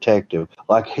just a detective.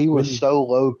 Like, he was so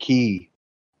low-key.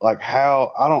 Like,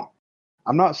 I'm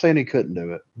not saying he couldn't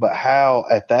do it, but how,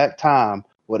 at that time,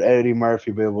 would Eddie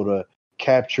Murphy be able to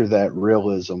capture that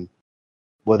realism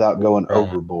without going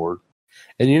overboard?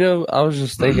 And, I was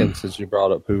just thinking, since you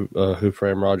brought up Who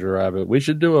Framed Roger Rabbit, we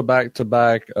should do a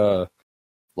back-to-back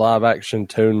live-action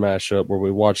toon mashup where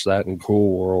we watch that in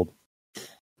Cool World.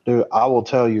 Dude, I will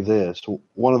tell you this.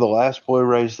 One of the last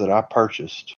Blu-rays that I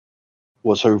purchased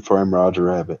was Who Framed Roger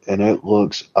Rabbit, and it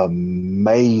looks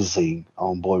amazing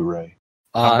on Blu-ray.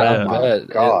 Oh my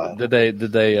God. Did they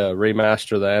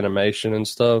remaster the animation and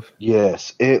stuff?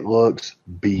 Yes, it looks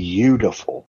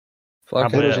beautiful. I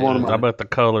bet the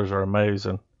colors are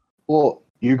amazing. Well,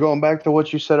 you're going back to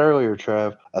what you said earlier,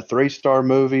 Trav. A 3-star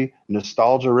movie,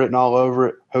 nostalgia written all over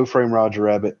it. Who Framed Roger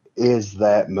Rabbit is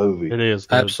that movie. It is,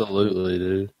 dude. Absolutely,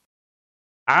 dude.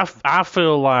 I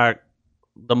feel like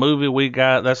the movie we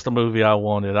got, that's the movie I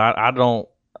wanted. I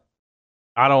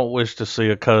don't wish to see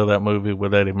a cut of that movie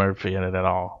with Eddie Murphy in it at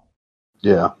all.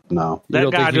 Yeah, no.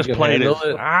 That guy just played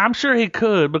it. I'm sure he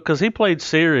could, because he played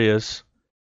serious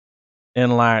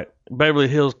in like Beverly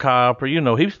Hills Cop, or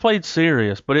he's played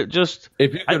serious, but it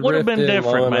would have been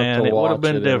different, man. It would have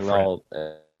been different.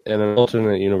 In an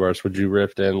alternate universe, would you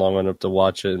rift in long enough to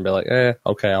watch it and be like,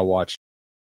 okay, I'll watch it?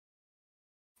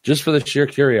 Just for the sheer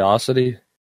curiosity?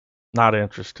 Not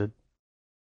interested.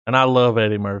 And I love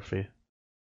Eddie Murphy.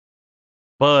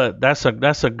 But that's a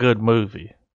good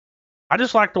movie. I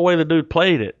just like the way the dude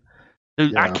played it.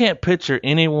 Dude, I can't picture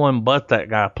anyone but that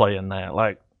guy playing that.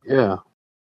 Like, yeah.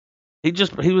 He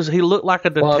looked like a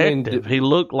detective. Well, I mean, he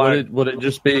looked like. Would it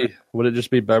just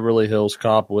be Beverly Hills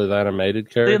Cop with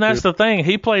animated characters? And that's the thing.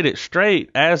 He played it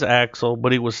straight as Axel,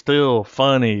 but he was still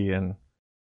funny and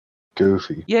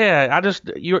goofy. Yeah,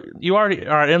 you already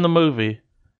are in the movie.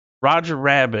 Roger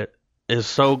Rabbit is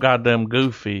so goddamn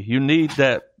goofy. You need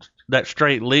that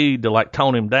straight lead to like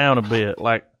tone him down a bit.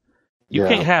 Like, you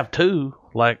can't have two.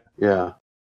 Like, yeah,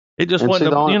 it just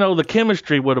wasn't. The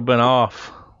chemistry would have been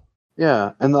off.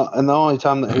 Yeah, and the only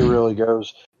time that he really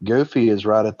goes goofy is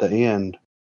right at the end,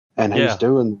 and he's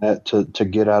doing that to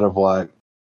get out of like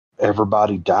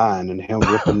everybody dying and him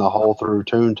ripping the hole through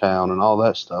Toontown and all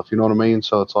that stuff. You know what I mean?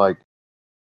 So it's like,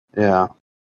 yeah.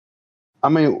 I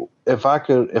mean, if I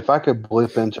could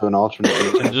blip into an alternate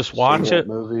and just watch it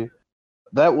movie,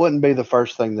 that wouldn't be the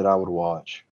first thing that I would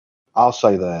watch. I'll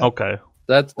say that. Okay.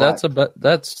 That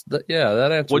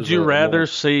answers. Would you rather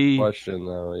see question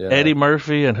though? Yeah. Eddie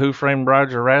Murphy and Who Framed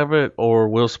Roger Rabbit or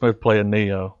Will Smith playing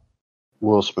Neo?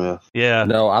 Will Smith. Yeah.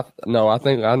 I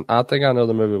think I know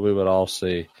the movie we would all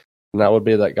see, and that would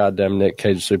be that goddamn Nick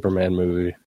Cage Superman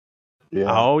movie. Yeah.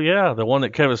 Oh yeah, the one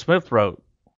that Kevin Smith wrote.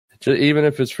 Even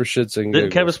if it's for shits and giggles.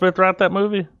 Didn't Kevin Smith write that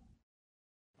movie?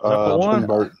 Tim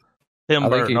Burton. Tim I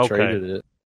Burton. think he traded it.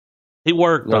 He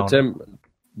worked on it. Tim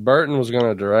Burton was going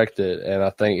to direct it, and I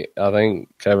think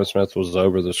Kevin Smith was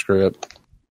over the script.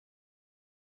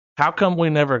 How come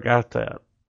we never got that?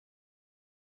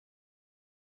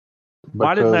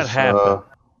 Why didn't that happen?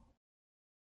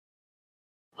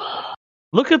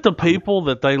 Look at the people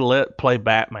that they let play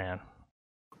Batman.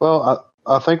 Well,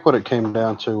 I think what it came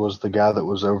down to was the guy that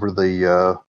was over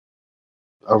the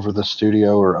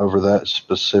studio or over that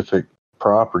specific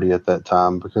property at that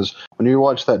time. Because when you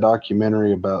watch that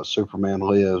documentary about Superman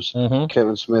Lives,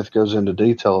 Kevin Smith goes into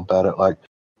detail about it. Like,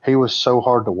 he was so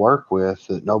hard to work with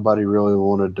that nobody really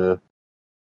wanted to,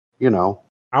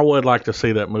 I would like to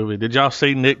see that movie. Did y'all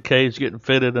see Nick Cage getting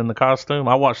fitted in the costume?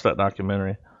 I watched that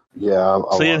documentary. Yeah.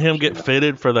 Seeing him get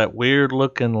fitted for that weird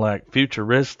looking, like,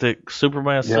 futuristic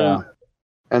Superman suit.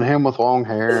 And him with long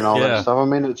hair and all that stuff. I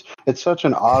mean, it's such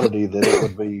an oddity that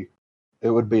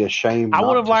it would be a shame. I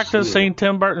would have liked to have seen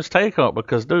Tim Burton's take on it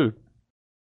because, dude,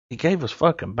 he gave us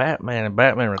fucking Batman and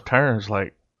Batman Returns.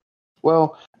 Like,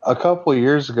 well, a couple of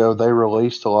years ago, they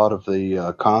released a lot of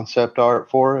the concept art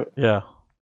for it. Yeah,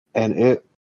 and it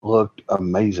looked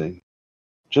amazing.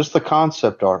 Just the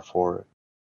concept art for it.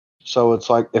 So it's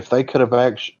like if they could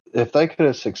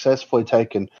have successfully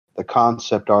taken the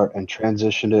concept art and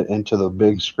transitioned it into the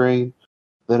big screen,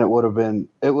 then it would have been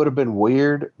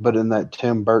weird, but in that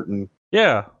Tim Burton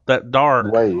that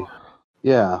dark way.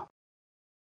 Yeah.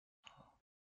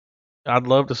 I'd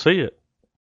love to see it.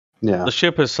 Yeah. The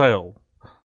ship has sailed.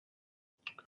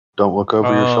 Don't look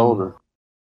over your shoulder.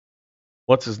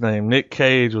 What's his name? Nick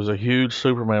Cage was a huge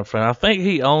Superman fan. I think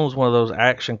he owns one of those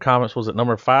Action Comics. Was it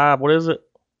number 5? What is it?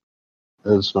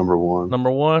 It's number 1.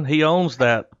 Number 1? He owns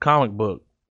that comic book.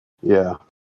 Yeah.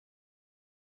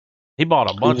 He bought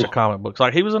a bunch of comic books.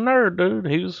 Like, he was a nerd, dude.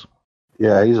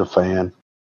 Yeah, he's a fan.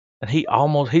 And he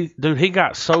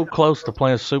got so close to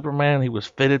playing Superman, he was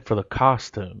fitted for the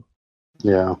costume.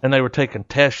 Yeah. And they were taking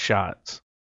test shots.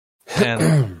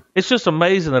 And it's just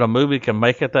amazing that a movie can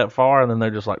make it that far, and then they're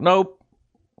just like, nope.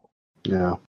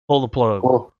 Yeah. Pull the plug.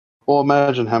 Well,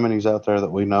 imagine how many's out there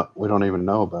that we don't even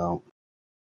know about.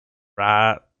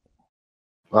 Right.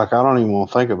 Like, I don't even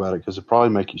want to think about it because it'd probably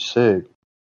make you sick.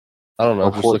 I don't know.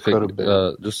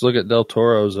 Just look at Del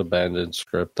Toro's abandoned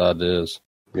script ideas.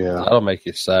 Yeah, that'll make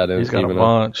you sad. He's got a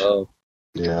bunch.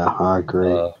 Yeah, I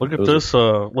agree. Look at this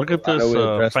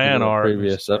fan art.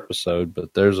 Previous episode,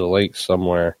 but there's a link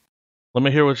somewhere. Let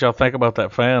me hear what y'all think about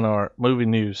that fan art. Movie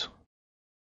news.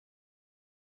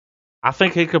 I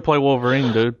think he could play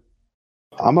Wolverine, dude.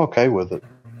 I'm okay with it.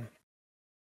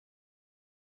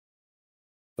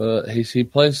 But he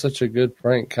plays such a good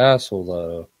Frank Castle,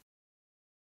 though.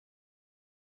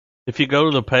 If you go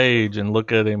to the page and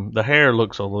look at him, the hair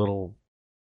looks a little...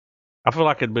 I feel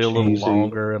like it'd be a little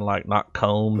longer and, like, not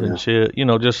combed and shit.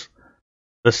 Just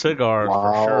the cigar is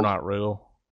for sure not real.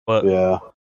 But yeah,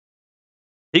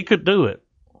 he could do it.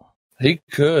 He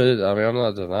could. I mean, I'm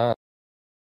not denying.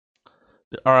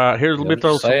 All right, let me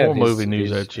throw some more movie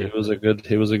news at you.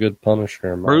 He was a good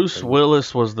Punisher. Bruce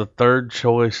Willis was the third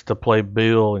choice to play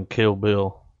Bill in Kill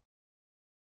Bill.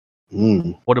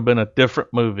 Would have been a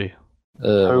different movie. Would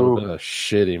have been a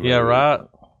shitty movie. Yeah, right.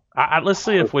 Let's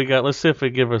see if we give us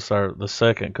the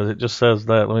second, because it just says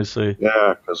that. Let me see.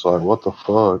 Yeah, because like, what the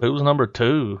fuck? Who was number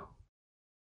 2?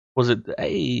 Was it?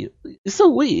 Hey, it's so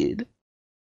weird.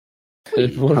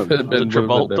 It would have been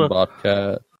Travolta.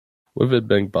 Bobcat. Would have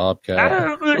been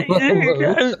Bobcat.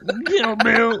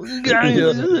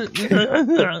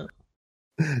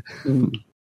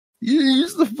 You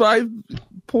use the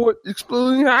 5-point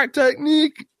exploding hack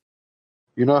technique.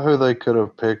 You know who they could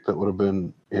have picked that would have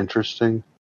been interesting?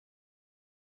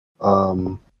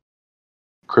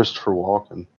 Christopher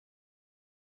Walken.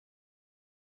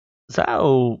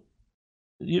 So,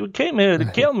 you came here to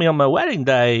kill me on my wedding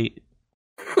day.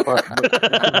 But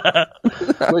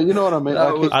you know what I mean?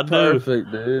 That was I do.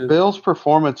 perfect, dude. Bill's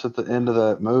performance at the end of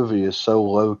that movie is so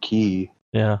low key.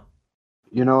 Yeah.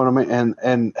 You know what I mean?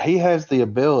 And he has the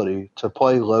ability to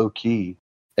play low key.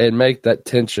 And make that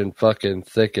tension fucking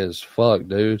thick as fuck,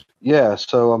 dude. Yeah,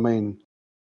 so I mean,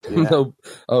 yeah. No,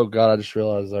 oh god, I just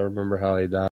realized I remember how he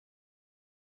died.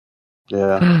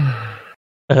 Yeah.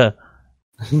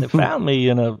 They found me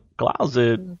in a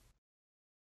closet.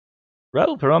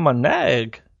 Rope around my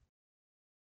neck.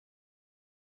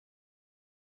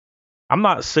 I'm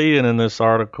not seeing in this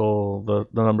article the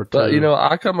number 2. But you know,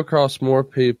 I come across more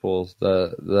people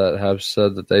that have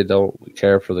said that they don't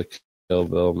care for the Kill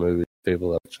Bill movie.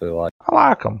 People that actually like. I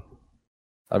like them.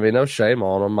 I mean, no shame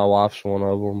on them. My wife's one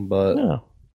of them, but Yeah.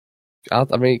 I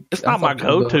mean, It's not my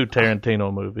go-to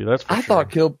Tarantino movie. That's for sure.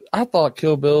 I thought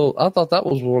Kill Bill. I thought that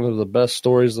was one of the best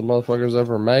stories the motherfuckers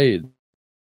ever made.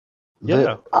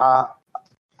 Yeah.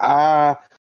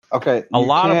 Okay. A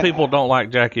lot of people don't like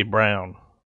Jackie Brown.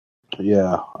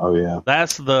 Yeah. Oh yeah.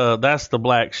 That's the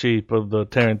black sheep of the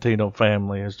Tarantino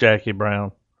family is Jackie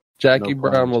Brown. Jackie No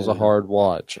Brown problem, was a too. hard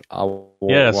watch.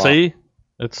 Yeah, see?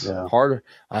 It's Yeah. harder,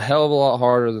 a hell of a lot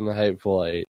harder than the Hateful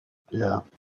Eight. Yeah.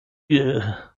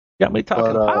 yeah. Got me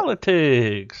talking But,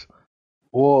 politics.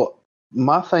 Well,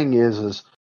 my thing is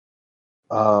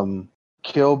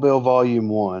Kill Bill Volume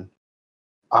 1,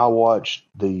 I watched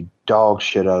the dog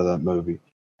shit out of that movie.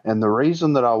 And the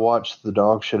reason that I watched the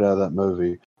dog shit out of that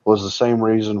movie was the same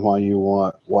reason why you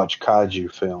watch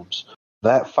kaiju films.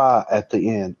 That fight at the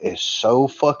end is so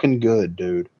fucking good,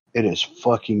 dude. It is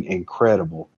fucking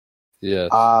incredible. Yes.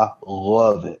 I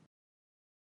love it.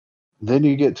 Then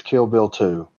you get to Kill Bill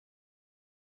 2.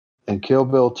 And Kill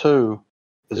Bill 2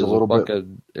 is a little bit...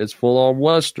 It's full on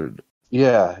Western.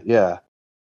 Yeah.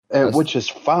 And, which is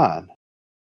fine.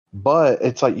 But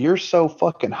it's like, you're so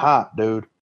fucking hot, dude.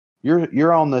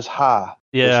 You're on this high.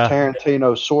 Yeah. This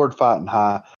Tarantino sword fighting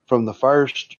high from the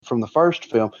first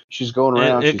film. She's going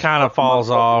around. It kind of falls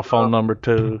off on number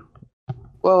 2.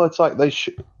 Well, it's like they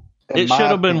should. It should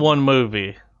have been one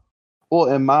movie.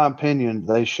 Well, in my opinion,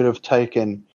 they should have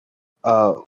taken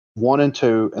 1 and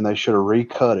 2, and they should have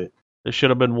recut it. It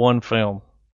should have been one film.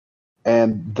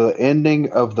 And the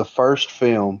ending of the first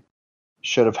film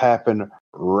should have happened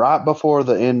right before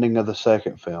the ending of the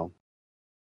second film.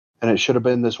 And it should have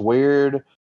been this weird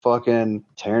fucking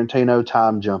Tarantino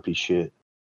time jumpy shit.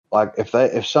 Like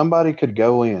if somebody could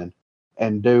go in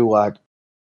and do like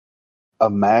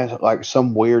like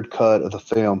some weird cut of the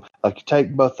film, like you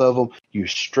take both of them, you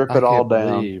strip it all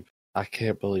down. I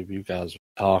can't believe you guys are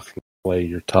talking the way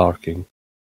you're talking.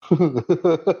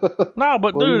 No,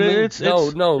 but dude, it's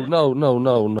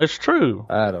No. It's true.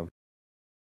 Adam,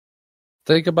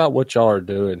 think about what y'all are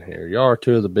doing here. Y'all are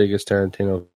two of the biggest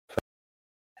Tarantino fans,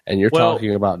 and you're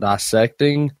talking about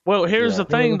dissecting. Well, here's the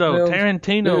thing, though.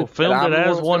 Tarantino filmed it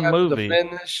as one movie.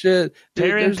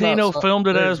 Tarantino filmed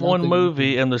it as one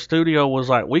movie, and the studio was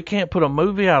like, "We can't put a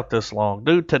movie out this long,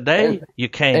 dude. Today you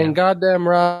can." And goddamn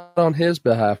right on his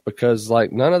behalf, because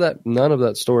like none of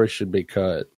that story should be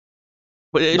cut.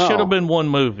 But it should have been one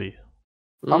movie.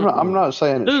 I'm not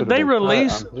saying it. Dude, they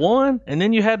released one, and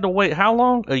then you had to wait how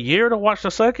long? A year to watch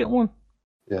the second one?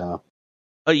 Yeah.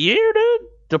 A year, dude,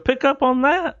 to pick up on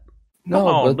that?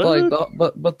 No,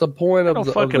 but the point of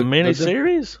the fucking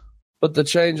miniseries. But the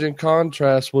change in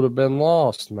contrast would have been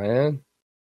lost, man.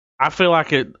 I feel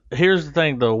like it. Here's the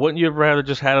thing, though. Wouldn't you have rather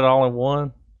just had it all in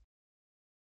one?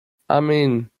 I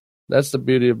mean, that's the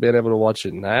beauty of being able to watch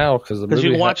it now, because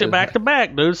you can watch it back to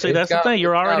back, dude. See, that's the thing.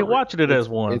 You're already watching it as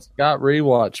one. It's got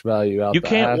rewatch value out. You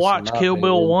can't watch Kill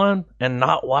Bill 1 and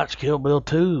not watch Kill Bill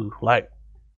 2. Like,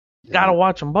 you gotta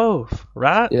watch them both,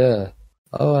 right? Yeah.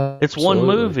 Oh, it's one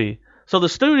movie. So the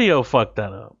studio fucked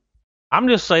that up. I'm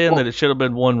just saying that it should have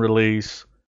been one release.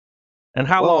 And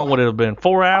how long would it have been?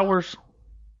 4 hours?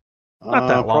 Not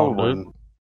that long, dude.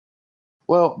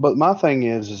 Well, but my thing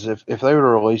is if they were to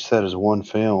release that as one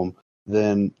film,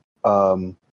 then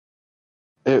tonally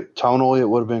it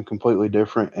would have been completely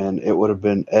different, and it would have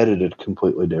been edited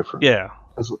completely different. Yeah.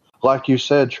 Like you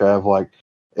said, Trav, like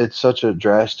it's such a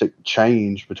drastic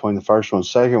change between the first one and the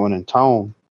second one in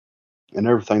tone and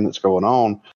everything that's going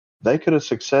on. They could have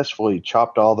successfully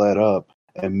chopped all that up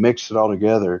and mixed it all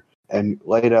together and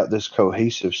laid out this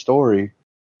cohesive story,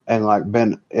 and like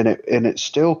been in it, and it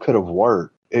still could have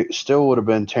worked. It still would have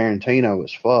been Tarantino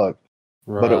as fuck,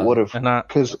 right. But it would have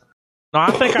because. No,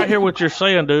 I think I hear what you're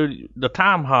saying, dude. The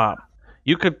time hop.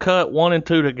 You could cut 1 and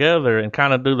 2 together and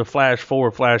kind of do the flash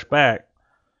forward, flash back.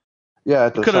 Yeah,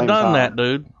 at the could have done time. that,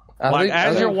 dude.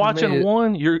 As you're watching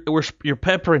 1, you're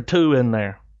peppering 2 in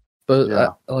there.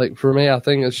 But like for me, I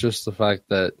think it's just the fact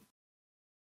that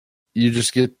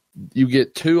you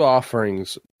get two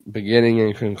offerings, beginning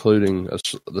and concluding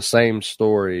the same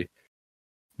story,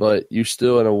 but you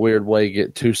still, in a weird way,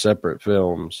 get two separate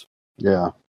films. Yeah.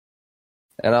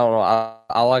 And I don't know,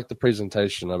 I like the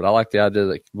presentation of it. I like the idea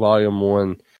that Volume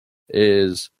 1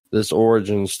 is this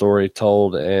origin story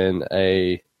told in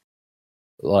a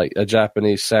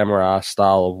Japanese samurai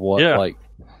style of what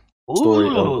story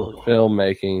of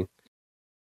filmmaking.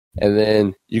 And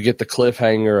then you get the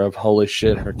cliffhanger of holy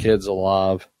shit, her kid's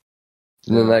alive.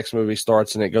 And then the next movie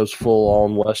starts and it goes full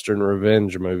on Western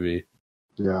revenge movie.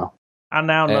 Yeah. I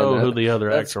now know who the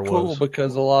other actor cool was.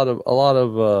 Because a lot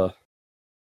of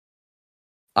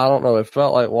I don't know, it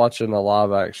felt like watching a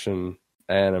live action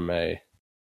anime.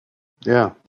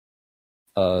 Yeah.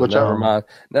 Never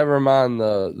mind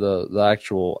the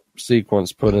actual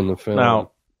sequence put in the film.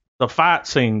 Now, the fight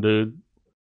scene, dude.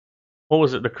 What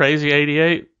was it? The Crazy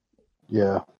 88?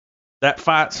 Yeah. That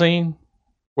fight scene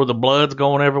where the blood's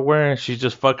going everywhere and she's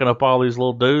just fucking up all these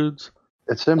little dudes.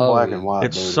 It's in black and white.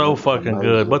 It's so fucking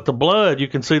good. But the blood, you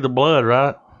can see the blood,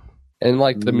 right? And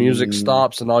like the music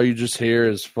stops and all you just hear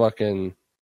is fucking...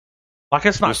 Like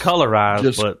it's not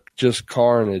colorized, but... Just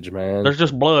carnage, man. There's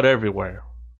just blood everywhere.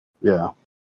 Yeah.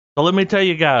 So let me tell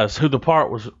you guys who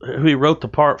he wrote the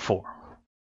part for.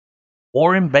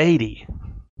 Warren Beatty.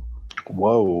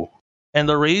 Whoa. And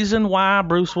the reason why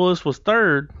Bruce Willis was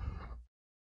third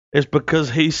is because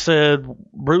he said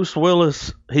Bruce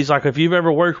Willis, he's like, if you've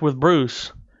ever worked with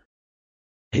Bruce,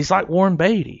 he's like Warren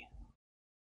Beatty.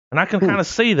 And I can kind of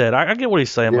see that. I get what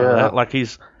he's saying about that. Like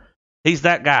he's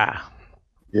that guy.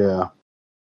 Yeah.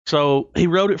 So he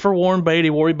wrote it for Warren Beatty.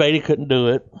 Warren Beatty couldn't do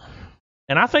it.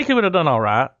 And I think he would have done all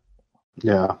right.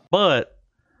 Yeah. But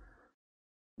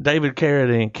David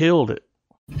Carradine killed it.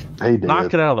 He did.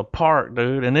 Knocked it out of the park,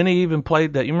 dude. And then he even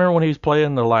played that. You remember when he was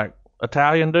playing the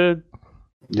Italian dude?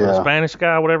 Yeah. The Spanish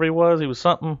guy, whatever he was. He was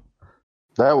something.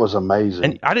 That was amazing.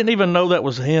 And I didn't even know that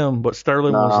was him, but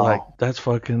Sterling was like, that's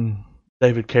fucking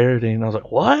David Carradine. I was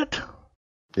like, what?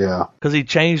 Yeah. Because he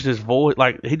changed his voice.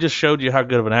 Like, he just showed you how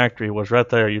good of an actor he was right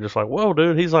there. You're just like, whoa,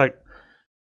 dude. He's like,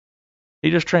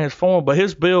 he just transformed. But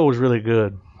his bill was really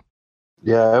good.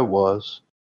 Yeah, it was.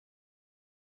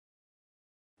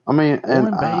 I mean, and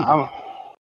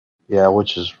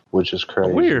which is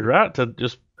crazy. Weird, right? To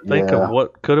just think of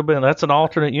what could have been. That's an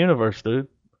alternate universe, dude.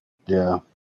 Yeah.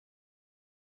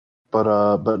 But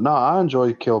no, I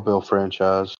enjoyed Kill Bill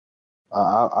franchise.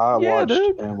 I watched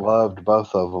and loved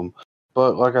both of them.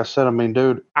 But like I said, I mean,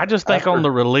 dude, I just think on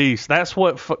the release, that's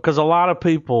what, because a lot of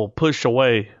people push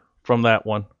away from that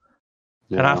one,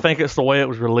 and I think it's the way it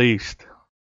was released.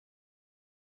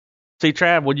 See,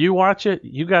 Trav, when you watch it,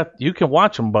 you can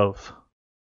watch them both.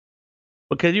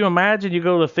 But can you imagine you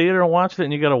go to the theater and watch it,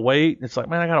 and you gotta wait? It's like,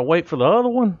 man, I gotta wait for the other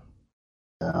one.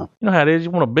 Yeah. You know how it is.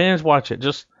 You want to binge watch it.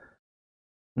 Just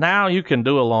now, you can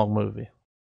do a long movie.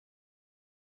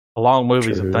 A long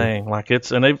movie's a thing. Like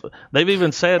and they've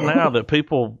even said now that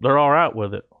they're all right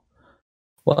with it.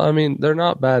 Well, I mean, they're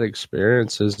not bad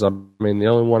experiences. I mean, the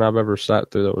only one I've ever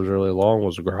sat through that was really long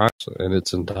was Grimes in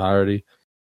its entirety.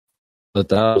 But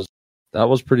that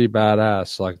was pretty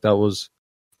badass. Like, that was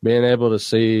being able to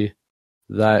see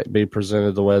that be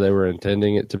presented the way they were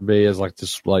intending it to be as like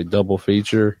this like double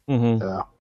feature. Mm-hmm. Yeah.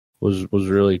 Was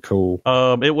really cool.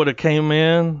 It would have came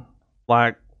in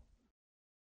like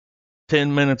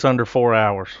 10 minutes under 4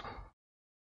 hours.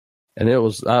 And it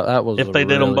was that was if they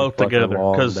did them both together,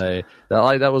 because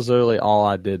that was literally all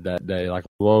I did that day. Like,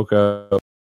 I woke up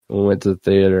and went to the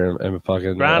theater and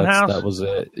fucking Grindhouse. That was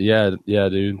it. Yeah,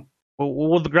 dude.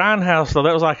 Well, the Grindhouse though,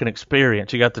 that was like an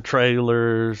experience. You got the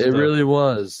trailers. It really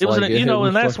was. It was, like,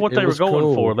 and that's what they were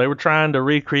going for. They were trying to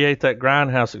recreate that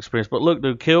Grindhouse experience. But look,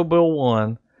 dude, Kill Bill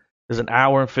 1 is an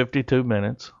hour and 52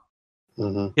 minutes.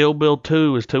 Mm-hmm. Kill Bill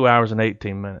 2 is 2 hours and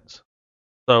 18 minutes.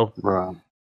 So, right.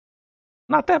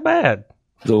 Not that bad.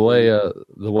 The way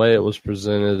it was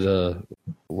presented,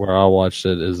 where I watched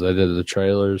it, is they did the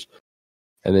trailers,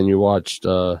 and then you watched.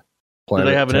 Did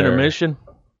they have an intermission?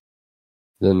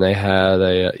 Then they had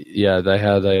a.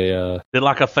 Did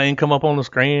like a thing come up on the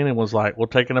screen and was like, "We're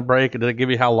taking a break"? And did it give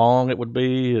you how long it would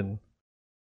be? And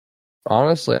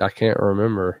honestly, I can't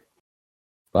remember.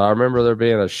 But I remember there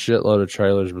being a shitload of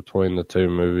trailers between the two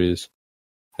movies.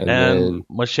 And then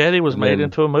Machete was made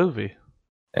into a movie.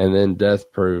 And then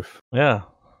Death Proof. Yeah.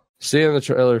 Seeing the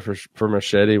trailer for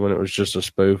Machete when it was just a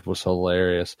spoof was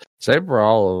hilarious. Same for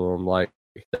all of them. Like,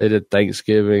 they did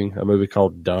Thanksgiving, a movie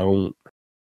called Don't.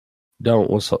 Don't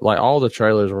was like, all the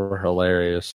trailers were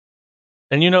hilarious.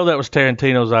 And that was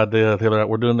Tarantino's idea. They were like,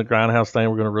 we're doing the Grindhouse thing.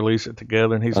 We're going to release it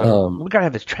together. And he's like, we got to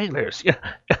have the trailers. Yeah.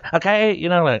 Okay.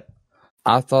 Like.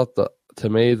 I thought the to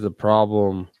me, the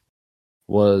problem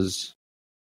was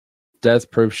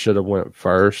Death Proof should have went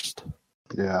first.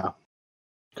 Yeah.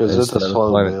 Because it's a instead of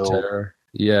slow Planet build. Terror.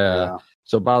 Yeah.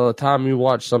 So by the time you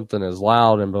watch something as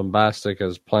loud and bombastic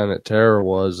as Planet Terror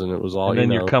was, and it was all, And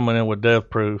then you know, you're coming in with Death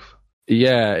Proof.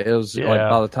 yeah, it was like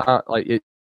by the time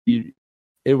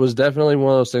it was definitely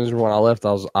one of those things where when I left,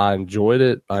 I enjoyed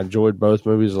it. I enjoyed both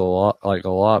movies a lot,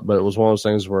 but it was one of those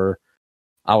things where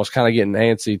I was kind of getting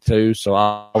antsy too. So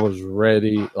I was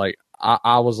ready. Like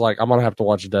I was like, I'm gonna have to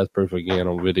watch Death Proof again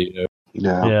on video.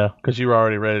 Yeah. Because you were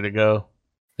already ready to go.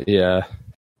 Yeah.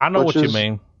 I know what you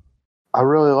mean. I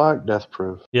really like Death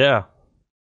Proof. Yeah.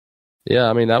 Yeah,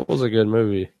 I mean, that was a good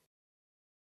movie.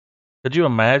 Could you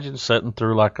imagine sitting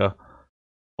through like a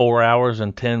 4 hours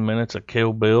and 10 minutes of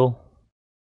Kill Bill?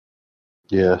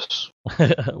 Yes.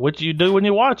 What you do when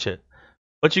you watch it.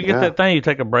 But you get that thing, you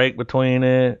take a break between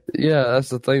it. Yeah, that's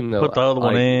the thing, though. Put the other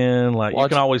one in. Like, you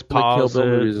can always pause Kill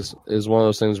Bill it. movies is one of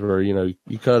those things where, you know,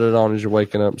 you cut it on as you're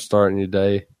waking up and starting your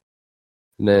day.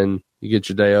 And then you get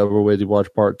your day over with, you watch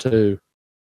part 2.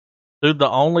 Dude, the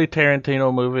only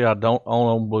Tarantino movie I don't own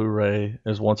on Blu-ray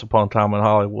is Once Upon a Time in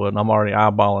Hollywood, and I'm already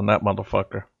eyeballing that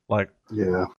motherfucker. Like,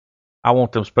 yeah, I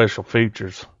want them special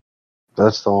features.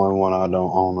 That's the only one I don't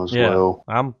own as well.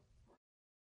 I'm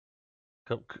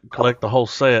collect the whole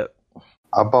set.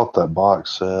 I bought that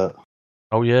box set.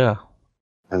 Oh yeah,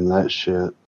 and that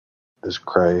shit is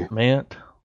cray. Mint.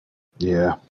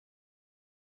 Yeah,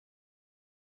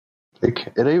 it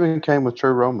even came with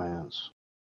True Romance.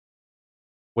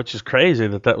 Which is crazy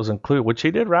that was included, which he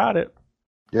did write it.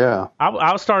 Yeah.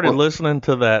 I started listening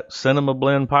to that Cinema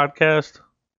Blend podcast.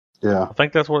 Yeah. I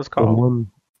think that's what it's called.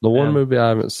 The one movie I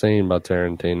haven't seen by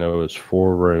Tarantino is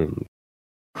 4 Rooms.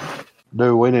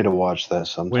 Dude, we need to watch that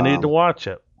sometime. We need to watch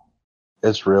it.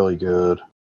 It's really good.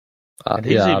 And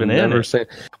he's even in it.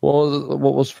 Well,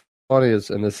 what was funny is,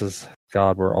 and this is,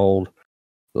 God, we're old.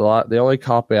 The only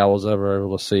copy I was ever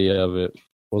able to see of it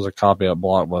was a copy at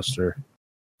Blockbuster.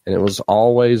 And it was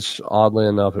always, oddly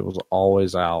enough, it was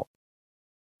always out.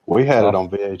 We had it on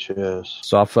VHS.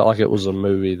 So I felt like it was a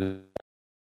movie that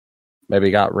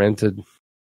maybe got rented.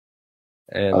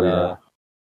 And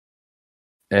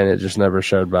and it just never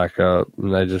showed back up.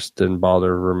 And they just didn't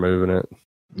bother removing it.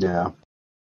 Yeah.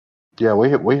 Yeah,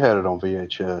 we had it on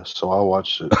VHS, so I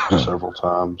watched it several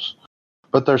times.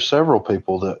 But there's several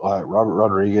people that, like, Robert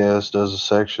Rodriguez does a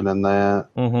section in that.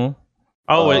 Mm-hmm.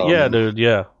 Oh, yeah, dude,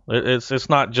 yeah. It's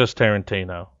not just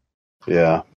Tarantino.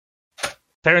 Yeah.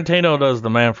 Tarantino does The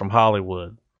Man from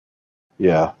Hollywood.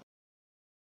 Yeah.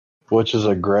 Which is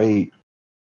a great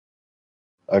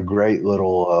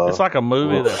little... it's like a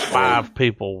movie that 5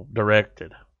 people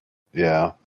directed.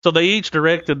 Yeah. So they each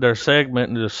directed their segment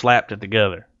and just slapped it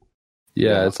together.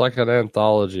 Yeah, it's like an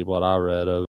anthology, what I read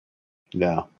of.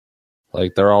 Yeah.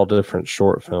 Like, they're all different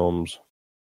short films.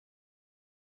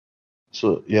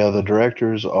 So, yeah, the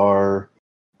directors are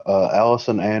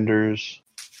Allison Anders,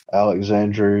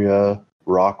 Alexandria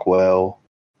Rockwell,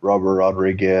 Robert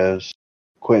Rodriguez,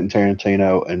 Quentin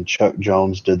Tarantino, and Chuck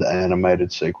Jones did the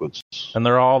animated sequences. And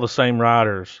they're all the same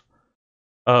writers.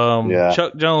 Yeah.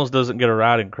 Chuck Jones doesn't get a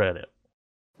writing credit.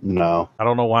 No. I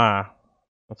don't know why.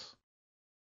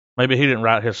 Maybe he didn't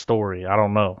write his story. I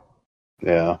don't know.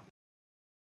 Yeah.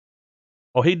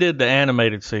 Well, he did the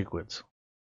animated sequence.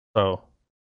 So...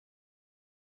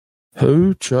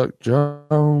 Who? Chuck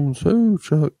Jones? Who?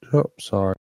 Chuck Jones?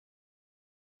 Sorry.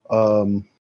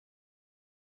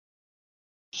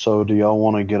 So do y'all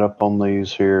want to get up on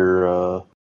these here?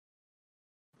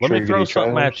 Let me throw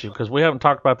something at you, because we haven't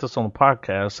talked about this on the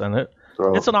podcast, and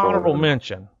it's an honorable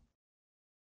mention.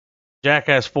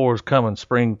 Jackass 4 is coming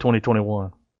spring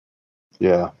 2021.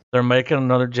 Yeah. They're making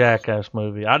another Jackass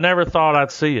movie. I never thought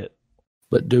I'd see it.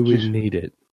 But do we need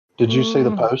it? Did you see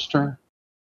the poster?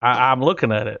 I'm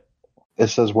looking at it. It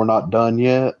says we're not done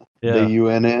yet. Yeah.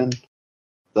 DUNN.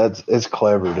 It's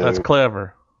clever, dude. That's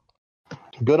clever.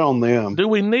 Good on them. Do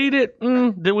we need it?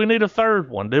 Do we need a third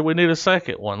one? Did we need a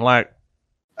second one? Like,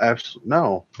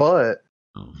 no, but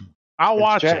I'll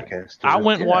watch Jackass, it. I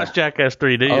went and watched Jackass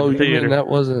 3D in the theater. That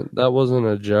wasn't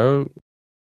a joke?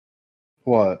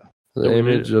 What? The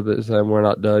image of it saying we're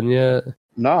not done yet?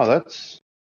 No, that's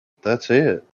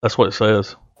it. That's what it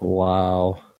says.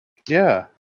 Wow. Yeah.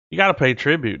 You got to pay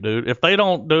tribute, dude. If they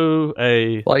don't do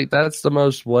that's the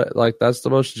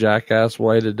most Jackass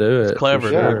way to do it. It's clever,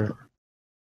 sure. dude.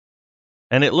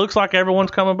 And it looks like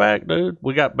everyone's coming back, dude.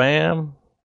 We got Bam.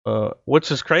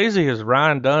 Which is crazy is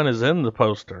Ryan Dunn is in the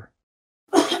poster.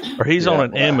 Or he's on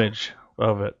an image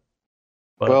of it.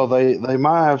 But well, they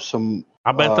might have some...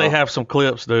 I bet they have some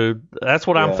clips, dude. That's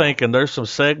what I'm thinking. There's some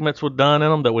segments with Dunn in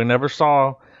them that we never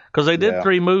saw. Because they did Yeah.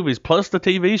 3 movies plus the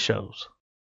TV shows.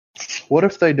 What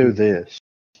if they do this?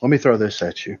 Let me throw this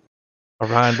at you. A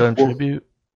Ryan Dunn Well, tribute.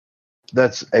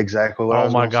 That's exactly what I Oh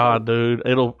was my gonna God, say.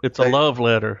 dude! It's a love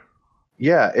letter.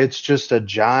 Yeah, it's just a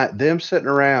giant them sitting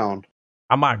around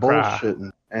I might cry.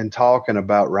 bullshitting and talking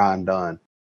about Ryan Dunn.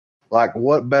 Like,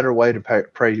 what better way to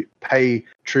pay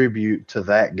tribute to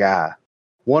that guy?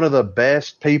 One of the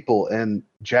best people in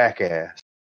Jackass.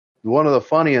 One of the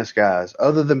funniest guys,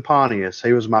 other than Pontius.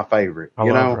 He was my favorite. I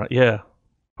love Ryan. Yeah,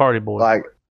 Party Boy. Like,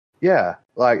 yeah,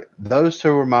 like those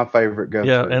two were my favorite go-tos.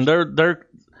 Yeah, and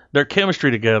their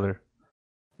chemistry together.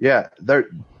 Yeah,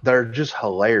 they're just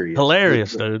hilarious.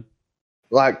 Hilarious, dude.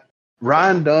 Like,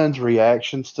 Ryan Dunn's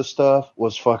reactions to stuff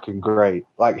was fucking great.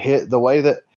 Like, the way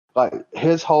that, like,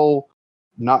 his whole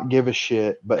not give a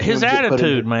shit, but His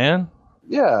attitude, man.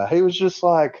 Yeah, he was just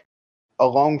like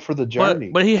along for the journey.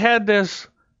 But he had this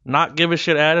not give a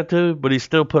shit attitude, but he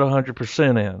still put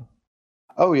 100% in.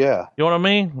 Oh yeah, You know what I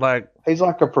mean? Like, he's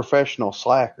like a professional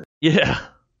slacker. yeah.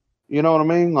 You know what I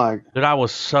mean? Like, Dude, I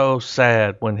was so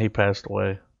sad when he passed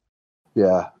away.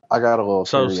 yeah, I got a little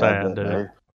So teary-eyed sad, that dude. day.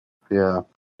 Yeah,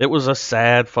 It was a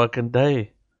sad fucking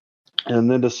day. and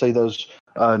then to see those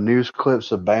news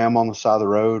clips of Bam on the side of the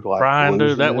road, like Brian, dude,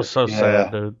 losing that it. was so Yeah.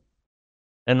 sad, dude.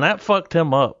 And that fucked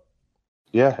him up.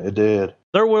 Yeah, it did.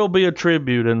 There will be a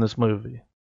tribute in this movie.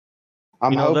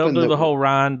 I'm They'll hoping do that the whole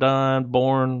Ryan Dunn,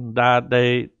 born, died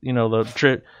date,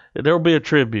 there'll be a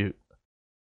tribute.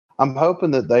 I'm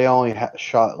hoping that they only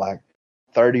shot like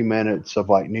 30 minutes of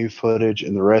like new footage,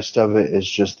 and the rest of it is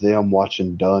just them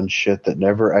watching Dunn shit that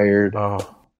never aired. Oh.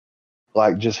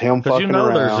 Like, just him Because fucking there's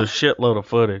around. a shitload of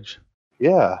footage.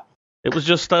 Yeah, It was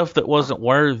just stuff that wasn't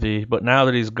worthy, but now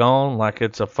that he's gone, like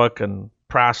it's a fucking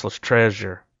priceless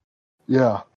treasure.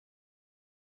 yeah.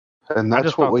 And I that's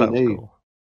just what thought we that was need. cool.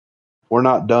 We're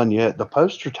not done yet. The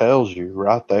poster tells you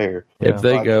right there. Yeah. If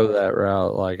they Like- go that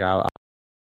route, like I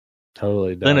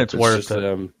totally Then down. it's worth just it.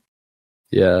 them.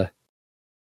 Yeah.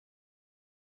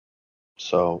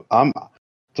 So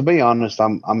to be honest,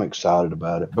 I'm excited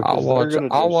about it. Because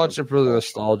I'll watch it for the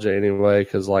nostalgia anyway,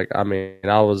 because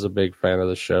I was a big fan of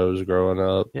the shows growing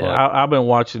up. Yeah, but I've been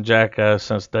watching Jackass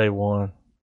since day one.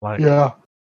 Like, Yeah.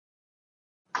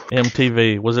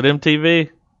 MTV. Was it MTV?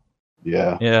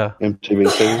 Yeah. Yeah,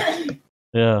 MTV2.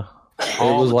 yeah. it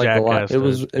All was the like Jackass it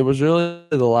was really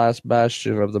the last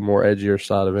bastion of the more edgier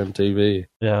side of MTV.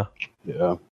 Yeah.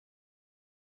 Yeah.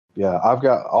 Yeah. I've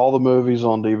got all the movies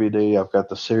on DVD. I've got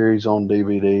the series on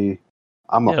DVD.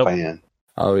 I'm a Yep. fan.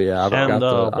 Oh yeah, I've And,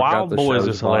 got the Wild Boys shows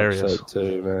is box hilarious. set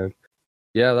too, man.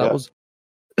 Yeah, that Yeah. was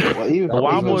Well, even, The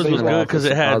Wild even Boys was Big good Love- because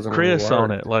it had surprisingly Chris on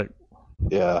worked. it. Like,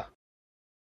 Yeah. him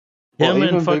Well, and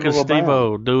even fucking Big Little Bam.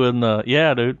 Steve-O doing the,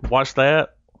 yeah, dude. Watch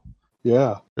that.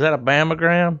 Yeah. Is that a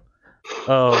Bamagram?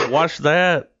 Watch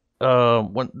that.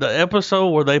 When the episode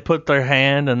where they put their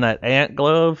hand in that ant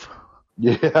glove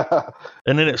Yeah.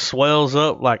 and then it swells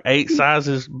up like 8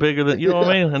 sizes bigger than, you know what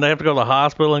I mean? And they have to go to the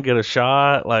hospital and get a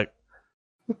shot. Like,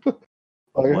 Like,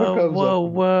 here whoa, comes whoa,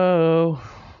 whoa.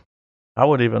 I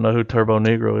wouldn't even know who Turbo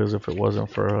Negro is if it wasn't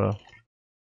for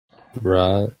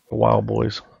right. the Wild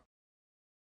Boys.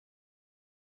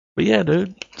 But yeah,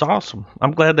 dude, it's awesome.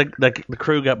 I'm glad that the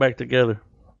crew got back together.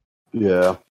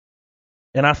 Yeah.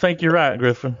 And I think you're right,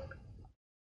 Griffin.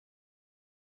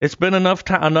 It's been enough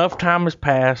time. Enough time has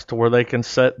passed to where they can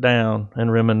sit down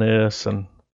and reminisce and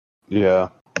Yeah.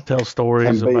 tell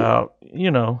stories And be- about,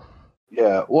 you know.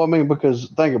 Yeah. Well, I mean, because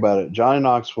think about it. Johnny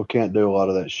Knoxville can't do a lot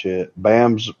of that shit.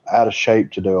 Bam's out of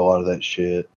shape to do a lot of that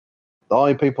shit. The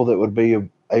only people that would be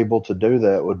able to do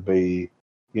that would be,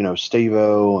 you know,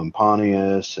 Steve-O and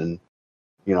Pontius and,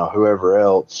 you know, whoever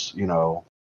else, you know,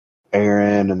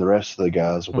 Aaron and the rest of the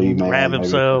guys. Wee Man. Rab maybe.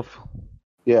 himself.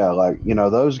 Yeah, like, you know,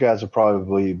 those guys would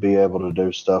probably be able to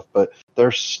do stuff, but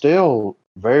they're still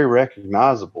very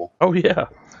recognizable. Oh yeah,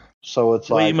 So it's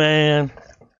Wee like, Man.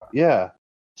 yeah.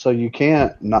 So you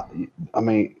can't not, I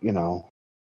mean, you know,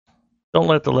 Don't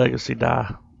let the legacy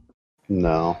die.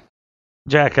 no.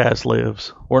 Jackass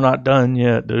lives. We're not done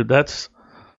yet, dude. That's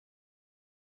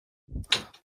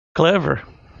clever.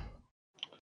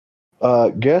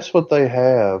 Guess what they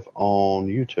have on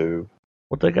YouTube?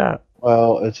 What they got?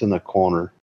 Well, it's in the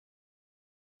corner.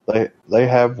 They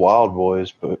have Wild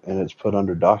Boys, and it's put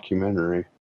under documentary.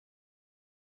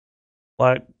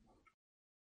 Like,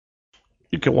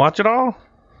 you can watch it all?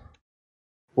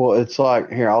 Well, it's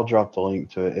like, here, I'll drop the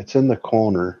link to it. It's in the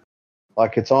corner.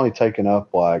 Like, it's only taken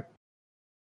up, like,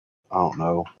 I don't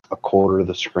know, a quarter of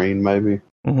the screen, maybe.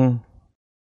 Mm-hmm.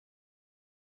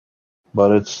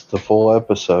 But it's the full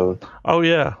episode. Oh,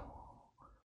 yeah.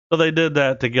 So they did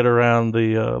that to get around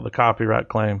the copyright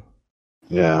claim.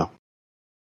 Yeah.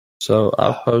 So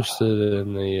I posted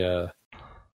in the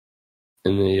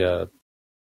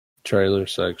trailer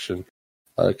section.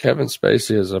 Kevin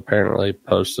Spacey has apparently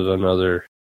posted another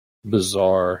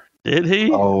bizarre, Did he?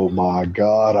 Oh my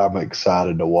God, I'm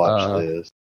excited to watch Uh, this.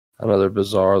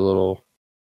 little.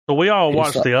 So we all He's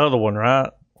watched not- the other one, right?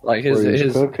 Like Where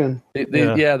he's cooking.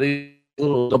 these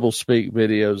little double speak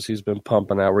videos he's been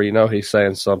pumping out where he's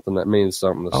saying something that means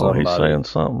something to Oh, somebody. he's saying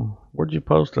something. Where'd you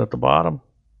post it, at the bottom?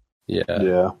 Yeah.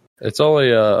 Yeah. It's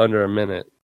only under a minute.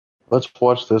 Let's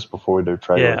watch this before we do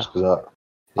trailers because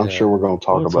I'm sure we're going to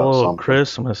talk It's about a little something.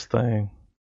 Christmas thing.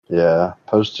 Yeah.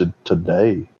 Posted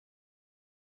today.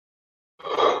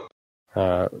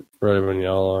 Ready when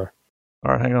y'all are.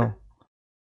 All right, hang on.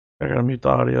 I gotta mute the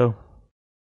audio.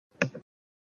 You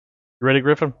ready,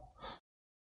 Griffin?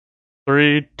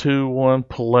 3, 2, 1,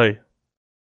 play.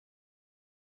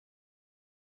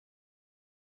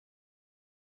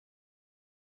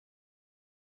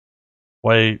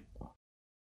 Wait.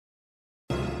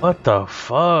 What the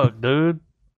fuck, dude?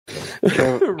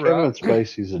 Kevin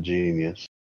Spacey's a genius.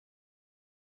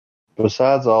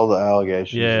 Besides all the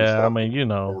allegations, and Yeah, stuff, I mean, you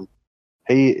know.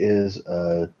 he is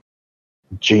a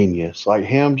genius. Like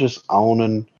him just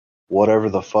owning whatever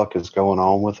the fuck is going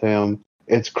on with him.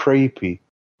 It's creepy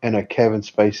in a Kevin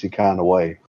Spacey kind of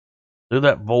way. Do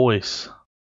that voice.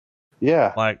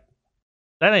 Yeah. Like,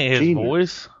 that ain't his Genius.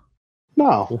 voice.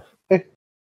 No. Hey,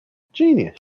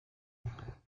 genius.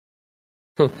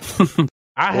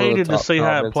 I hated to see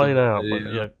how it played out,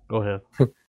 but yeah, go ahead.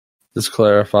 This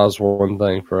clarifies one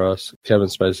thing for us. Kevin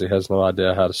Spacey has no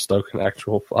idea how to stoke an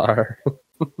actual fire.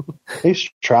 He's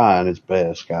trying his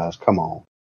best, guys. Come on.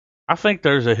 I think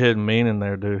there's a hidden meaning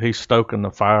there, dude. He's stoking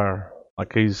the fire.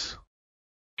 Like he's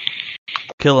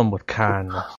killing with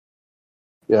kindness.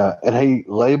 Yeah, and he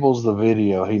labels the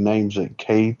video, he names it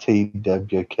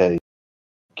KTWK.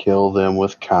 Kill them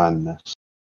with kindness.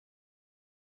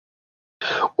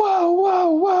 Whoa, whoa,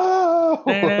 whoa!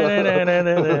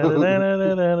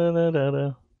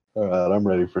 All right, I'm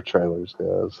ready for trailers,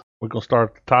 guys. We're going to start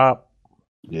at the top.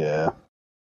 Yeah,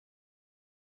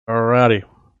 Alrighty.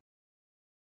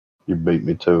 you beat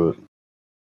me to it.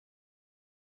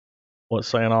 What's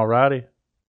saying alrighty?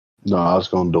 No, I was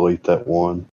going to delete that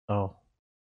one, Oh,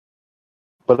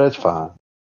 but that's fine.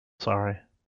 sorry.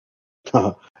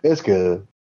 It's good.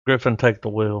 Griffin, take the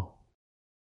wheel.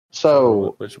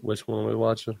 So, which one are we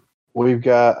watching? we've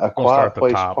got A We'll start Quiet at the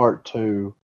Place top. Part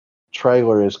 2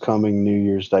 trailer is coming New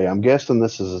Year's Day. I'm guessing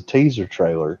this is a teaser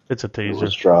trailer. It's a It teaser.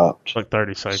 was dropped. It's like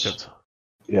 30 seconds.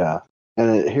 Yeah.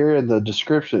 And here in the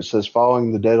description, it says,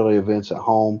 following the deadly events at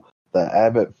home, the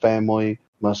Abbott family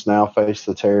must now face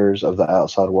the terrors of the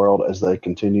outside world as they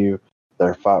continue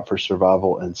their fight for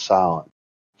survival in silence.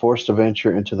 Forced to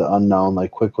venture into the unknown, they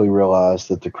quickly realize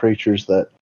that the creatures that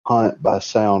hunt by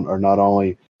sound are not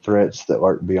only threats that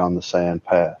lurk beyond the sand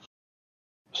path.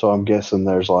 So I'm guessing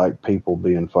there's like people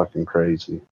being fucking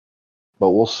crazy.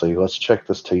 But we'll see. Let's check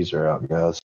this teaser out,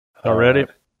 guys. Y'all ready?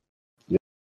 Yeah.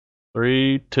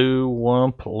 3, 2,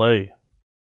 1, play.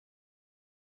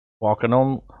 Walking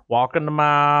the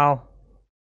mile.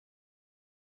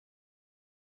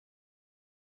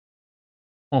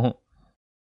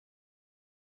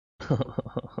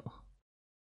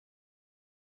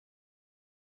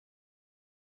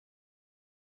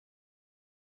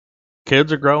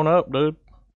 Kids are grown up, dude.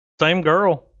 Same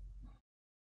girl.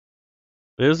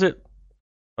 Is it?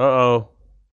 Uh-oh.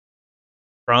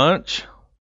 Crunch?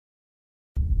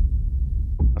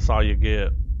 That's all you get.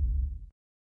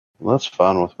 That's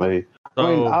fine with me. So,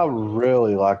 I mean, I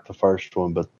really like the first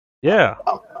one, but yeah.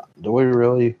 do we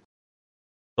really?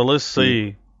 So let's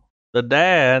see. The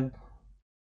dad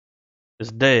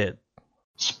is dead.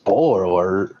 Spoiler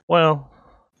alert. Well,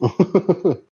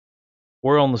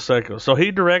 we're on the second. So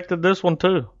he directed this one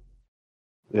too.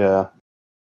 Yeah.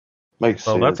 Makes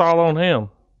So sense. that's all on him.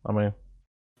 I mean,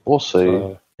 We'll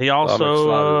see. he also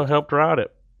excited. helped write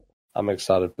it. I'm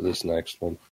excited for this next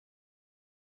one.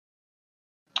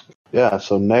 Yeah,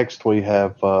 so next we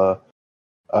have a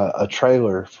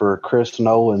trailer for Chris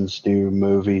Nolan's new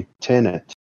movie,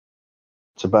 Tenet.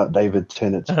 It's about David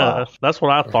Tennant's life. That's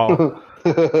what I thought.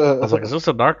 I was like, is this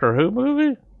a Doctor Who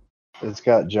movie? It's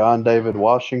got John David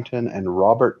Washington and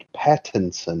Robert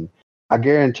Pattinson. I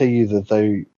guarantee you that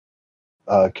they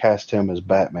cast him as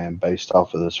Batman based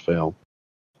off of this film,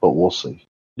 but we'll see.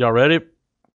 Y'all ready?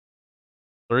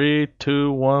 3,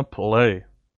 2, 1, play.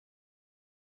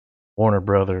 Warner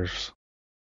Brothers.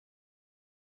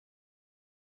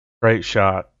 Great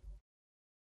shot.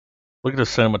 Look at the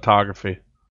cinematography.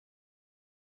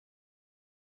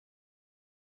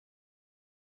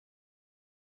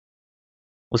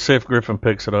 Let's see if Griffin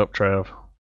picks it up, Trav.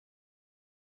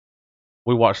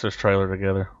 We watched this trailer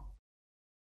together.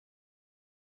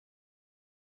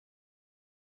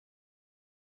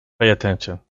 Pay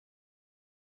attention.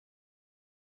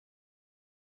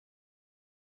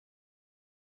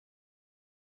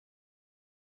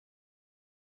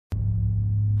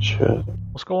 Shit.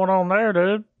 What's going on there,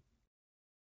 dude?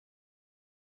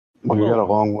 We got a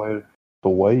long way to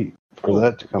wait for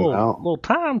that to come out. Little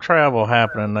time travel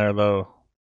happening there, though.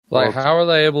 Like, how are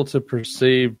they able to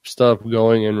perceive stuff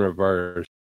going in reverse?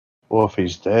 Well, if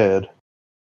he's dead.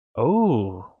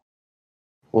 Oh.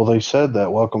 Well, they said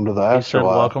that. Welcome to the afterlife. He said,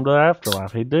 welcome to the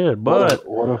afterlife. He did. But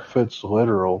what if it's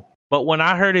literal? But when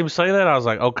I heard him say that, I was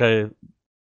like, okay.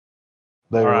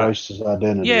 They erased his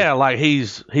identity. Yeah, like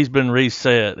he's been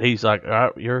reset. He's like, all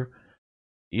right, you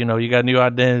got a new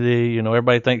identity.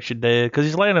 Everybody thinks you're dead because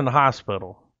he's laying in the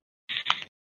hospital.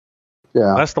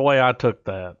 Yeah. That's the way I took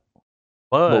that.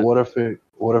 But what if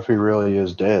he really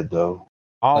is dead, though?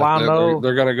 All I know,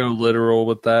 they're going to go literal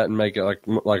with that and make it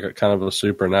like a kind of a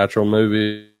supernatural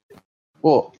movie.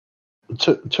 Well,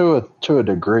 to a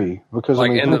degree, because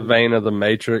like in the vein of The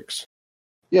Matrix.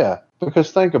 Yeah,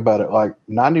 because think about it. Like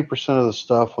 90% of the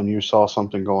stuff when you saw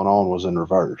something going on was in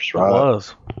reverse, right? It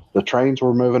was. The trains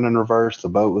were moving in reverse. The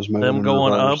boat was moving. Them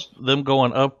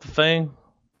going up the thing.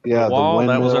 Yeah, the wall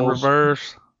that was in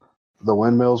reverse. The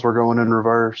windmills were going in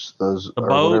reverse. Those or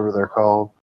whatever they're called.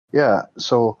 Yeah.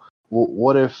 So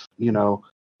what if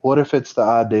it's the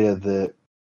idea that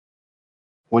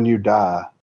when you die,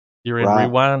 you're in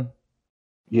rewind?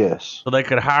 Yes. So they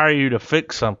could hire you to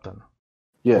fix something.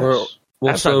 Yes.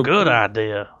 That's a good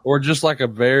idea. Or just like a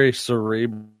very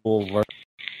cerebral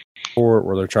report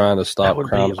where they're trying to stop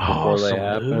crimes before they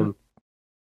happen. Dude.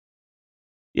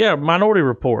 Yeah, Minority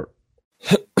Report.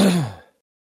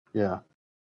 Yeah.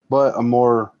 But a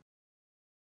more,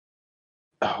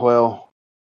 at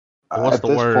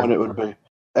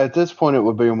this point it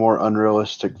would be a more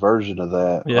unrealistic version of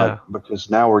that. Yeah. Because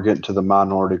now we're getting to the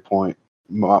Minority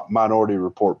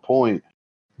Report point.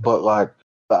 But like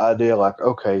the idea, like,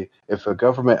 okay, if a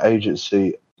government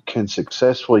agency can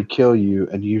successfully kill you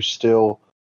and you still,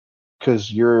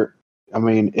 if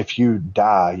you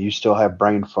die, you still have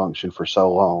brain function for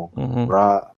so long,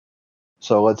 right?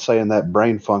 So let's say in that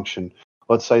brain function,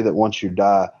 let's say that once you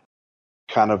die,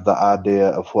 kind of the idea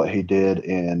of what he did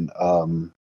in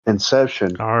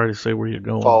Inception. I already see where you're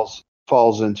going.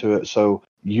 Falls into it. So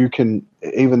you can,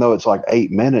 even though it's like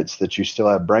 8 minutes that you still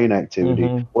have brain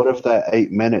activity, what if that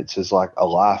 8 minutes is like a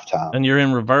lifetime? And you're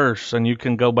in reverse and you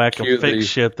can go back and fix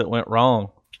shit that went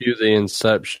wrong. Cue the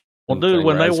Inception. Well, dude,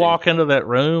 when they walk into that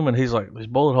room and he's like, these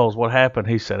bullet holes, what happened?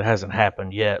 He said, it hasn't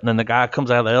happened yet. And then the guy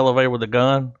comes out of the elevator with a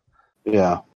gun.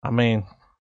 Yeah. I mean.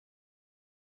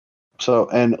 So,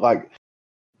 and like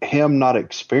him not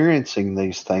experiencing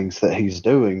these things that he's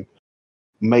doing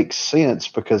makes sense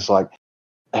because like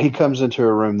he comes into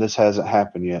a room, this hasn't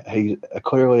happened yet. He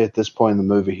clearly at this point in the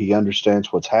movie, he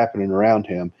understands what's happening around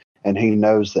him and he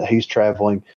knows that he's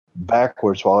traveling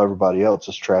backwards while everybody else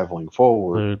is traveling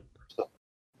forward. Dude. So,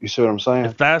 you see what I'm saying?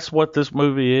 If that's what this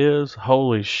movie is,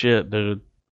 holy shit, dude.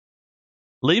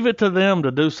 Leave it to them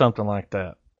to do something like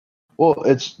that. Well,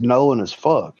 it's Nolan as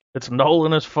fuck. It's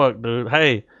Nolan as fuck, dude.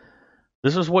 Hey,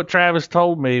 this is what Travis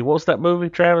told me. What's that movie,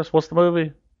 Travis? What's the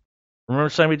movie? Remember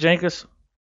Sammy Jenkins?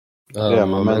 Yeah,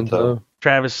 Memento.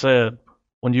 Travis said,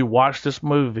 when you watch this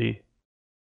movie,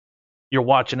 you're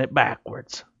watching it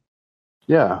backwards.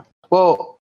 Yeah.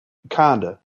 Well,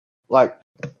 kinda. Like,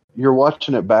 you're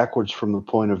watching it backwards from the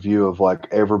point of view of, like,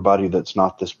 everybody that's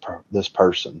not this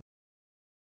person.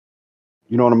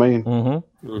 You know what I mean?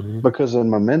 Mm-hmm. Because in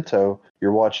Memento,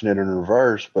 you're watching it in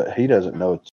reverse, but he doesn't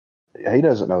know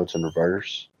it's in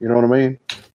reverse. You know what I mean?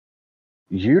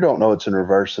 You don't know it's in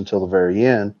reverse until the very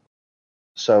end.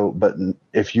 So, but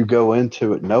if you go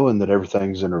into it knowing that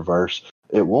everything's in reverse,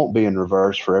 it won't be in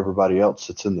reverse for everybody else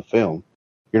that's in the film.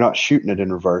 You're not shooting it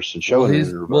in reverse and showing it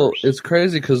in reverse. Well, it's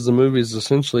crazy because the movie's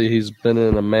essentially he's been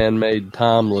in a man-made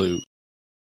time loop.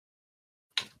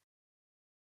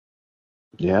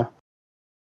 Yeah.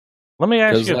 Let me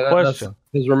ask you a question.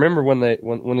 Because remember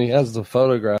when he has the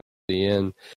photograph at the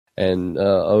end, and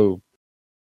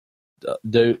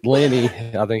dude, Lenny,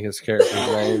 I think his character's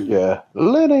name. Yeah,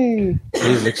 Lenny.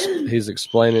 He's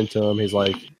explaining to him. He's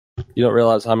like, you don't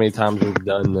realize how many times we've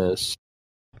done this.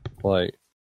 Like,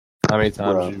 how many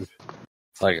times you've,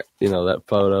 like, that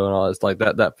photo and all. It's like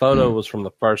that photo was from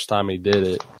the first time he did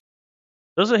it.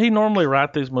 Doesn't he normally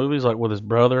write these movies like with his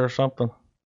brother or something?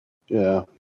 Yeah.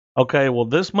 Okay, well,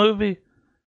 this movie,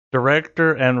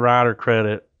 director and writer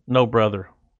credit, no brother.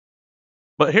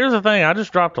 But here's the thing. I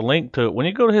just dropped a link to it. When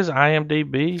you go to his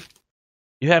IMDb,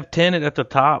 you have Tenet at the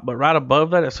top, but right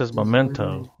above that it says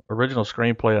Memento, original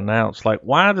screenplay announced. Like,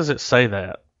 why does it say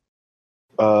that?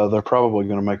 They're probably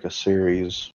going to make a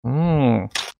series.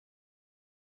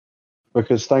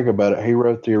 Because think about it. He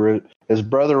wrote his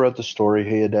brother wrote the story.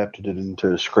 He adapted it into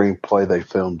a screenplay. They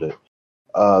filmed it.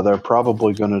 They're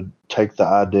probably going to take the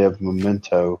idea of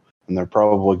Memento, and they're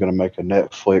probably going to make a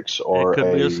Netflix or it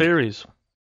could be a series.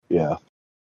 Yeah.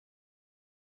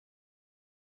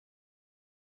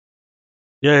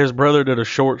 Yeah, his brother did a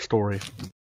short story.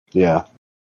 Yeah.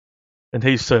 And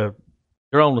he said,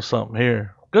 "You're on to something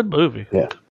here." Good movie. Yeah.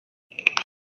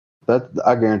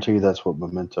 I guarantee you that's what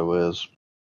Memento is.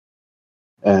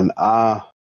 And I'm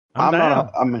down.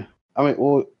 not. I mean,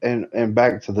 well, and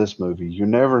back to this movie, you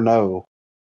never know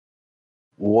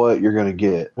what you're gonna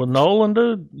get. With Nolan,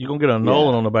 dude, you're gonna get a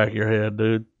Nolan on the back of your head,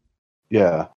 dude.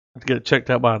 Yeah. To get it checked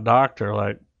out by a doctor,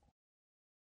 like.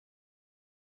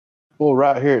 Well,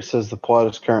 right here it says the plot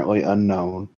is currently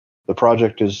unknown. The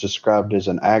project is described as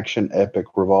an action epic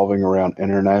revolving around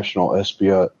international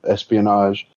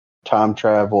espionage, time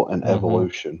travel, and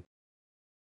evolution.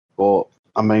 Well,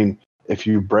 I mean, if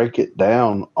you break it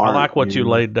down, I like what you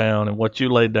laid down, and what you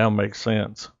laid down makes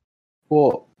sense.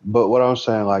 Well, but what I'm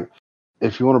saying, like,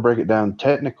 if you want to break it down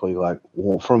technically, like,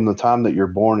 from the time that you're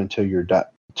born until you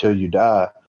die,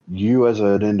 you as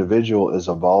an individual is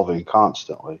evolving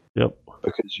constantly. Yep.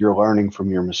 Because you're learning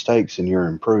from your mistakes and you're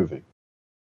improving.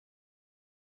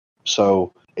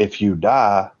 So if you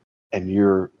die and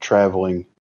you're traveling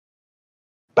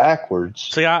backwards.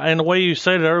 See, and the way you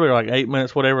said it earlier, like 8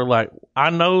 minutes, whatever, like,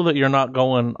 I know that you're not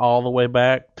going all the way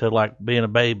back to, like, being a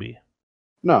baby.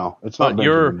 No, it's not.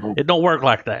 It don't work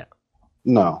like that.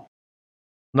 No.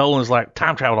 Nolan's like,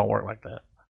 time travel don't work like that.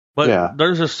 But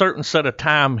there's a certain set of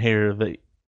time here that,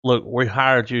 look, we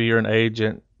hired you, you're an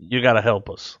agent, you got to help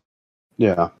us.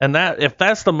 Yeah. And if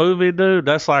that's the movie, dude,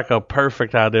 that's like a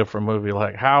perfect idea for a movie.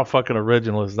 Like, how fucking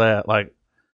original is that? Like,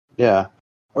 yeah.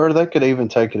 Or they could even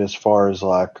take it as far as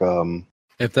like,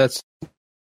 if that's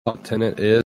what Tenet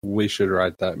is, we should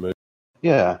write that movie.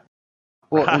 Yeah.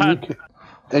 Well,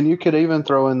 and you could even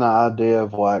throw in the idea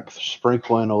of like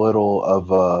sprinkling a little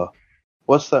of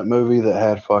what's that movie that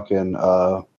had fucking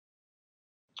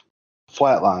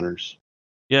Flatliners?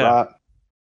 Yeah. Right?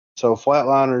 So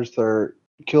Flatliners, they're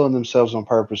killing themselves on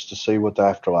purpose to see what the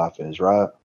afterlife is, right?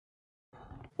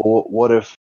 Well, what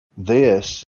if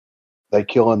they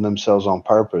killing themselves on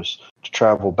purpose to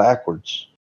travel backwards?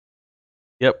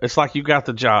 Yep, it's like you got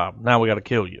the job. Now we got to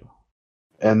kill you.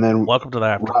 And then welcome to the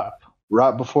afterlife.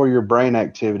 Right before your brain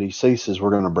activity ceases,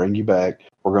 we're going to bring you back.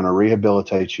 We're going to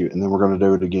rehabilitate you, and then we're going to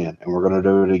do it again, and we're going to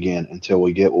do it again until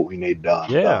we get what we need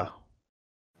done. Yeah.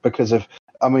 Because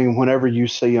whenever you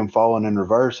see him falling in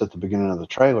reverse at the beginning of the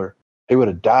trailer, he would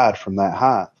have died from that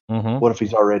height. Mm-hmm. What if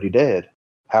he's already dead?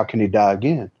 How can he die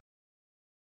again?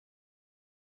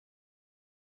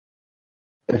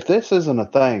 If this isn't a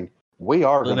thing, we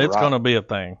are going to. Then it's going to be a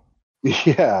thing.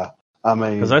 Yeah.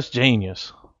 Because that's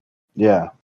genius. Yeah.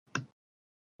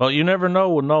 Well, you never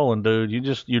know with Nolan, dude.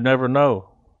 You never know.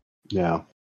 Yeah.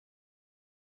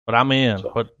 But I'm in.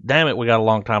 So, but damn it, we got a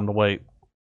long time to wait.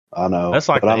 I know. That's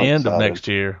like the end of next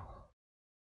year.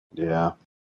 Yeah.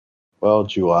 Well,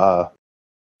 July.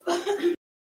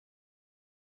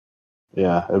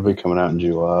 Yeah, it'll be coming out in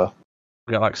July.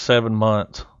 We got like 7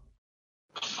 months.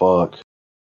 Fuck.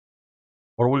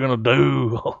 What are we going to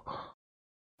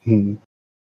do?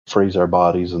 Freeze our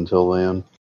bodies until then.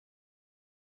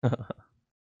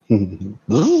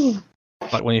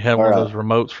 Like when you have one of those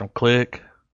remotes from Click.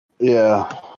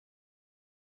 Yeah.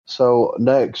 So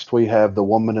next we have The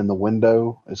Woman in the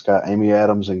Window. It's got Amy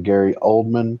Adams and Gary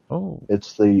Oldman. Oh.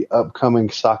 It's the upcoming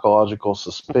psychological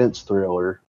suspense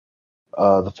thriller.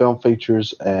 The film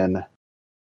features an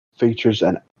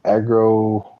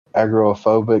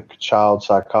agoraphobic child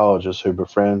psychologist who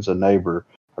befriends a neighbor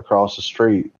across the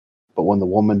street. But when the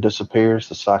woman disappears,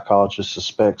 the psychologist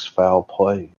suspects foul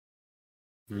play.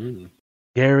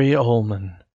 Gary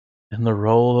Oldman in the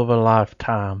role of a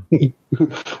lifetime.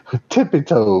 Tippy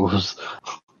Toes.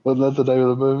 Wasn't that the name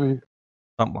of the movie?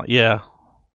 Something like, yeah.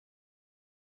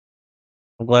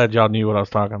 I'm glad y'all knew what I was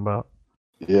talking about.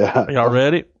 Yeah. Are y'all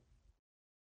ready?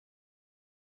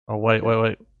 Oh, wait.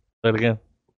 Say it again.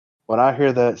 When I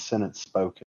hear that sentence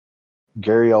spoken,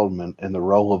 Gary Oldman in the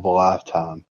role of a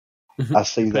lifetime, I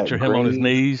see that picture him on his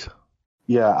knees.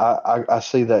 Yeah, I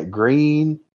see that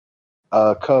green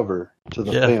cover to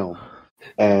the film,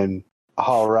 and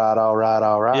all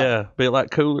right. Yeah, be a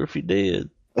lot cooler if you did.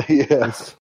 Yeah,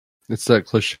 it's that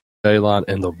cliche line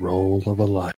in the role of a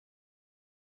life.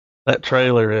 That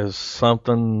trailer is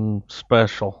something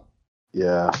special.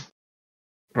 Yeah.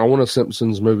 I want a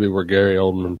Simpsons movie where Gary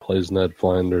Oldman plays Ned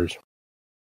Flanders.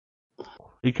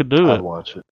 He could do I'd it.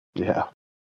 watch it. Yeah.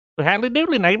 Howdy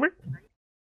doodly, neighbor.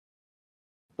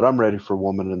 But I'm ready for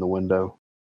Woman in the Window.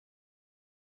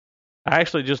 I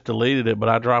actually just deleted it, but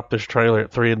I dropped this trailer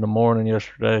at 3 a.m.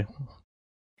 yesterday.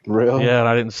 Really? Yeah, and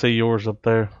I didn't see yours up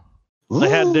there. They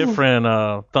had different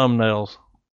thumbnails.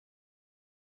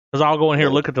 Because I'll go in here,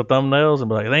 look at the thumbnails, and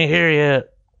be like, they ain't here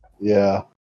yet. Yeah.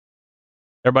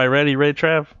 Everybody ready? Ready,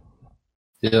 Trav?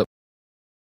 Yep.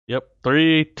 Yep.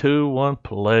 3, 2, 1,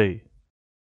 play.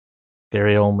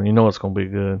 Gary Oldman, you know it's going to be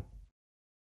good.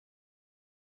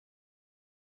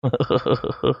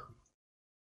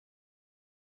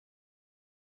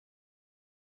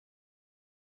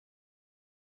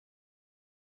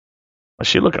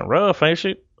 She looking rough, ain't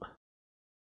she?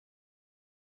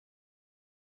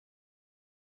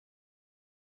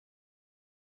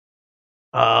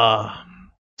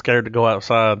 Scared to go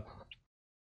outside.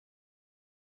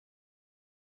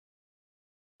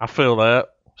 I feel that.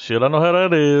 Shit, I know how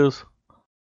that is.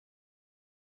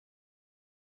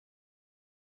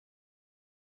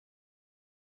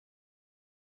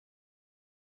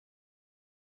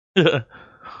 Got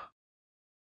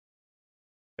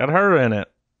her in it.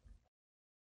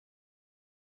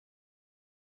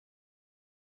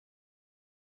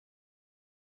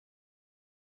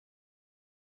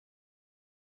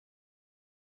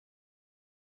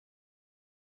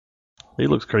 He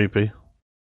looks creepy.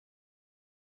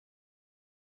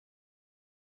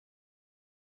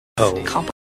 Oh.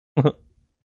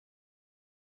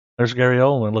 There's Gary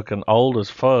Oldman looking old as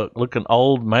fuck. Looking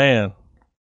old man.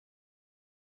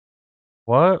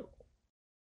 What?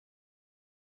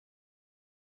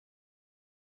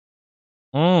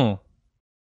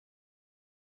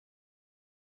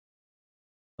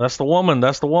 That's the woman.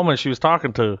 That's the woman she was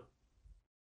talking to.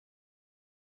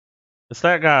 It's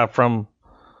that guy from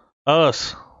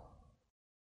Us.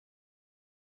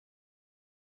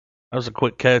 That was a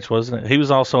quick catch, wasn't it? He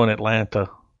was also in Atlanta.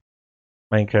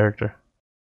 Main character.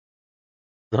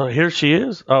 Oh, here she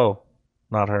is. Oh,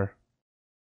 not her.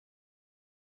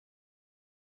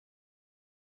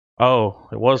 Oh,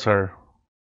 it was her.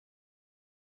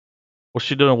 What's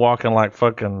she doing walking like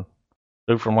fucking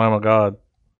dude from Lamb of God?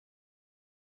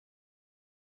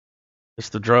 It's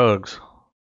the drugs.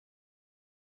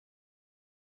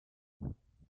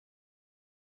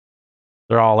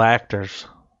 They're all actors.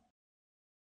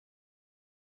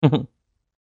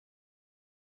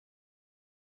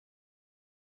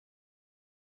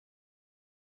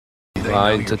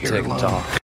 Line to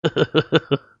TikTok.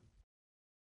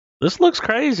 This looks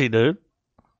crazy, dude.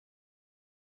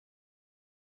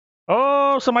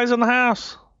 Oh, somebody's in the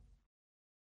house.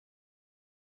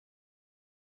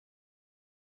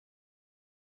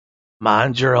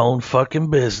 Mind your own fucking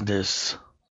business.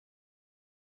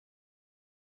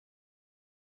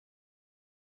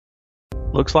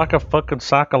 Looks like a fucking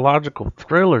psychological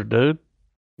thriller, dude.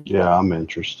 Yeah, I'm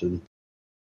interested.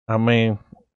 I mean,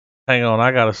 hang on,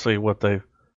 I gotta see what's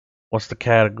the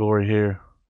category here.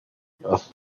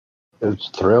 It's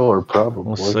thriller,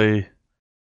 probably. Let's see.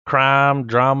 Crime,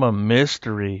 drama,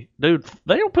 mystery. Dude,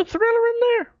 they don't put thriller in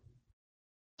there.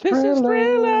 This is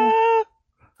thriller.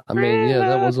 I mean, yeah,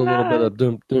 that was a little bit of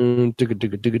doom doom digga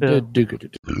digga digga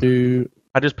digga digga.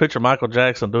 I just picture Michael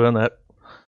Jackson doing that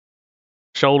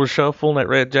shoulder shuffle in that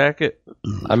red jacket.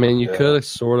 I mean, you could have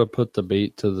sort of put the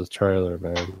beat to the trailer,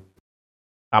 man.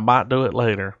 I might do it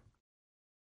later.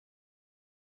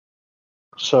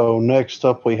 So next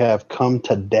up we have Come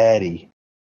to Daddy.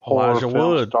 Horror Elijah film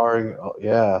Wood. starring,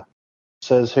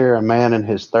 says here a man in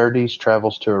his 30s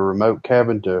travels to a remote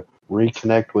cabin to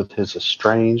reconnect with his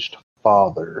estranged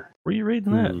father. Were you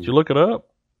reading that? Did you look it up?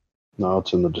 No,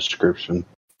 it's in the description.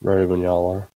 Ready when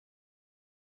y'all are.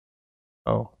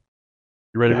 Oh.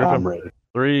 You ready, Yeah, Griffin? I'm ready.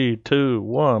 3, 2,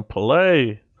 1,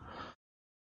 play.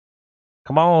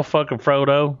 Come on, fucking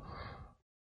Frodo.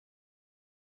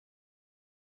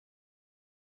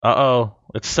 Uh-oh.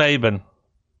 It's Saban.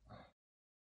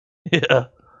 Yeah.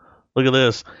 Look at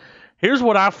this. Here's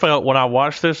what I felt when I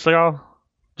watched this, y'all.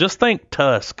 Just think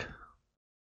Tusk.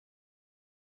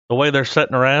 The way they're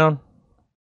sitting around.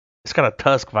 It's got a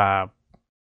Tusk vibe.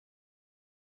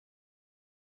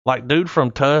 Like, dude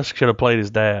from Tusk should have played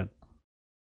his dad.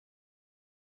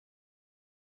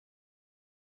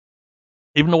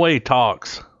 Even the way he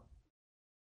talks.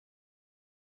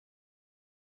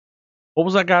 What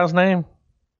was that guy's name?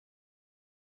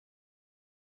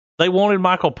 They wanted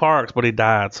Michael Parks, but he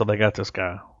died, so they got this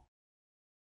guy.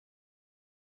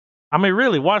 I mean,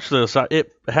 really, watch this.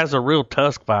 It has a real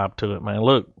Tusk vibe to it, man.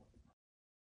 Look.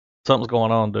 Something's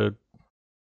going on, dude.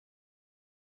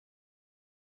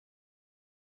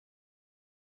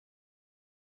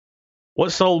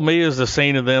 What sold me is the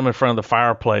scene of them in front of the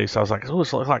fireplace. I was like, oh,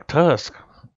 it looks like Tusk.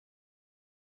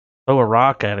 Throw a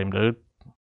rock at him, dude.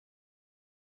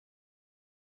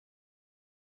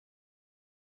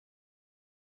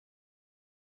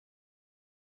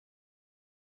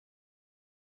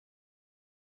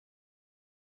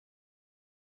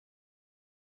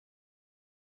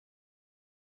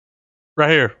 Right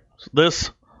here.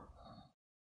 This.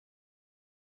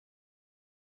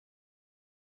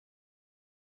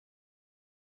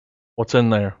 What's in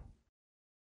there?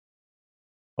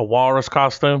 A walrus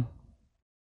costume?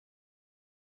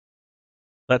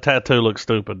 That tattoo looks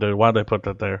stupid, dude. Why'd they put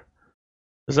that there?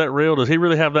 Is that real? Does he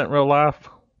really have that in real life?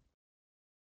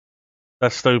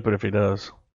 That's stupid if he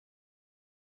does.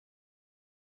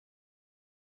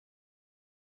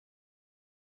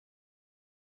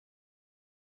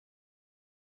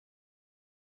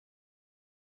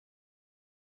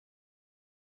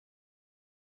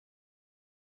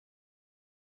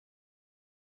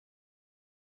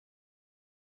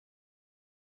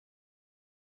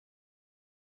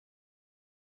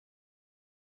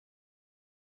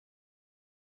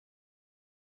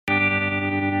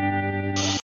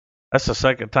 That's the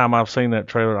second time I've seen that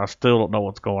trailer. I still don't know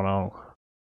what's going on.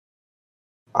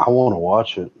 I want to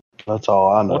watch it. That's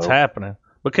all I know. What's happening?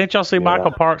 But can't y'all see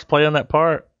Michael Parks playing that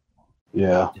part?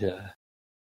 Yeah. Yeah.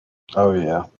 Oh,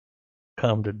 yeah.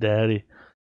 Come to daddy.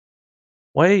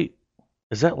 Wait,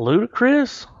 is that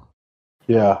Ludacris?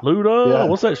 Yeah. Luda? Yeah.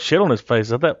 What's that shit on his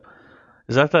face? Is that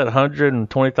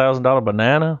 $120,000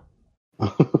 banana?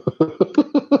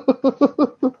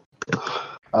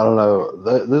 I don't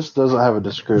know. This doesn't have a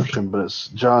description, but it's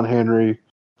John Henry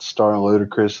starring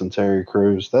Ludacris and Terry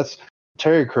Crews. That's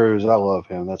Terry Crews. I love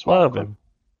him. That's why. Love him.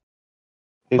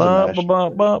 He's Bump,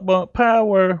 bump, bump, bump,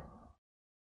 power.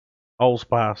 Old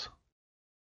Spice.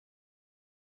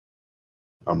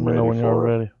 I'm Let me know when you're ready for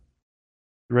it. ready.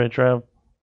 You ready, Trav?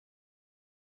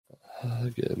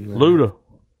 Good. Luda.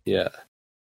 Yeah.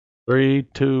 3,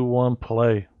 2, 1,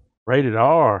 play. Rated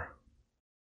R.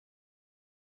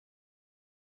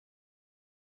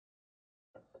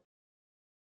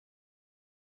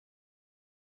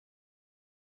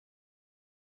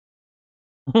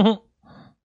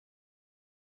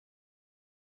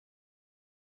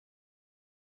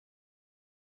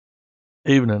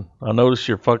 Evening. I noticed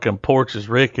your fucking porch is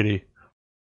rickety.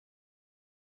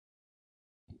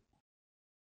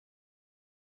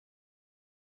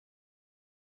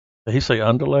 Did he say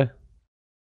underlay?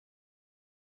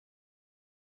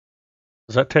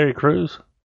 Is that Terry Crews?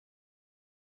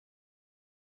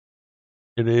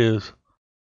 It is.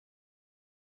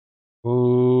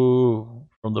 Ooh,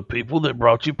 from the people that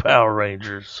brought you Power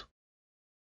Rangers.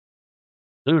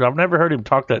 Dude, I've never heard him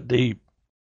talk that deep.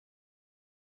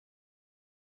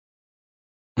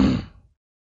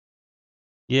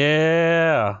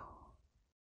 Yeah.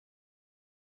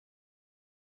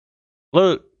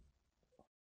 Look.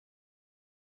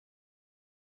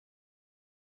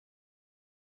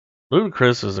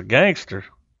 Ludacris is a gangster.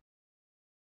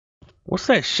 What's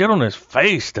that shit on his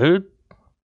face, dude?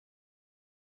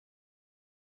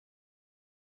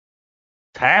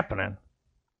 What's happening?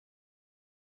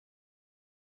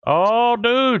 Oh,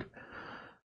 dude.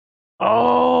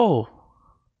 Oh.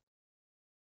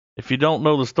 If you don't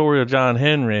know the story of John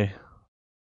Henry,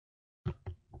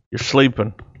 you're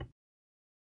sleeping.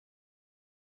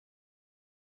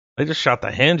 They just shot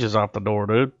the hinges off the door,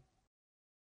 dude.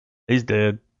 He's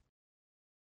dead.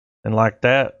 And like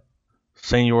that,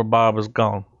 Senor Bob is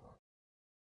gone.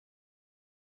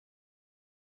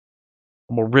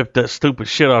 I'm gonna rip that stupid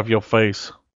shit off your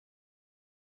face.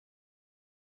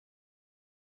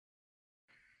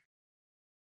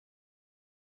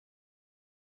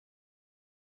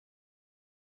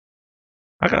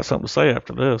 I got something to say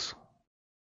after this.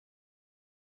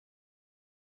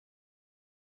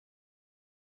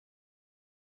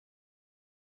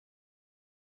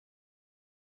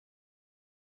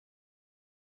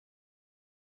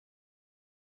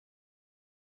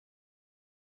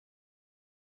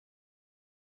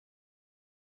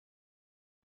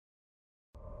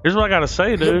 Here's what I gotta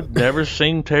say, dude. Never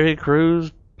seen Terry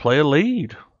Crews play a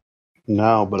lead.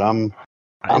 No, but I'm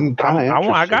kind of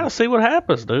interested. I gotta see what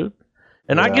happens, dude.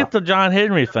 And I get the John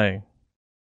Henry thing.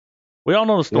 We all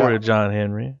know the story of John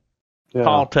Henry. Yeah.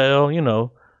 Tall tale, you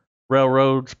know,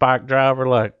 railroad spike driver,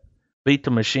 like beat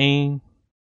the machine.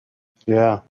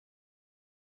 Yeah.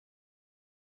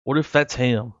 What if that's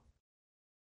him?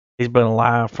 He's been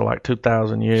alive for like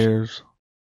 2,000 years.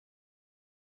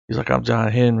 He's like, I'm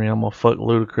John Henry. I'm gonna fuck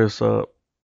Ludacris up.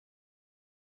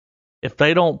 if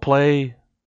they don't play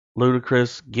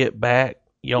Ludacris Get Back,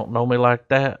 You Don't Know Me Like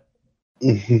That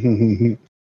during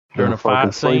a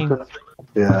fight scene,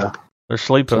 yeah, they're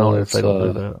sleeping So on it if they don't do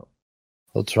let's, that.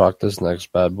 Let's rock this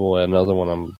next bad boy. Another one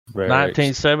I'm very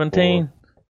 1917.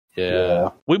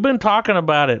 Yeah. We've been talking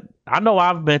about it. I know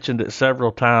I've mentioned it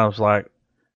several times. Like,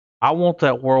 I want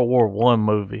that World War One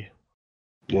movie.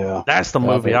 yeah. That's the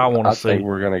movie I want to see. I think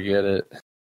we're gonna get it.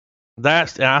 And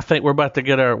I think we're about to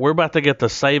get the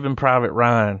Saving Private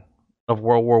Ryan of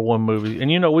World War One movie.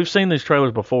 And you know, we've seen these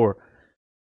trailers before.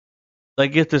 They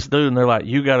get this dude and they're like,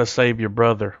 "You got to save your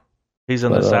brother. He's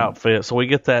in this outfit." So we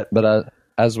get that. But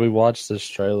as we watch this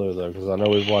trailer, though, because I know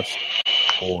we've watched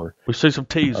before, we see some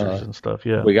teasers and stuff.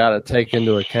 Yeah, we got to take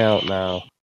into account now.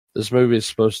 This movie is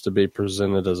supposed to be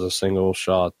presented as a single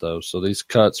shot, though. So these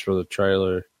cuts for the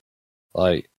trailer,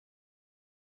 like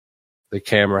the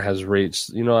camera has reached.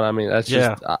 You know what I mean? That's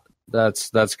just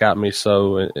that's got me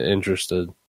so interested.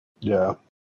 Yeah.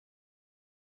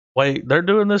 Wait, they're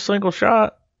doing this single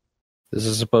shot? This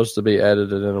is supposed to be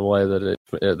edited in a way that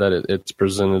it's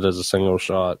presented as a single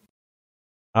shot.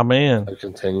 I'm in. A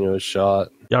continuous shot.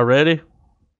 Y'all ready?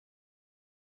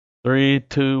 3,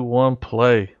 2, 1,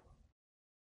 play.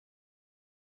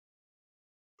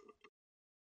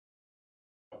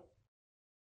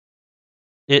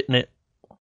 Hitting it.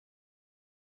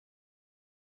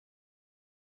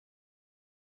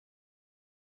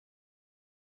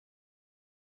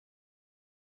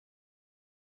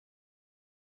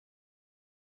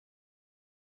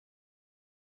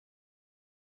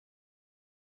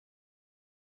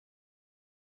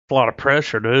 A lot of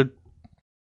pressure, dude.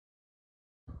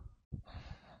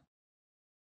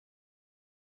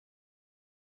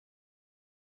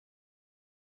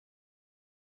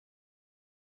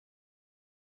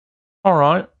 All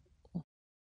right.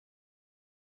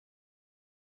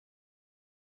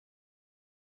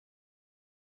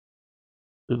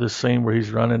 Do this scene where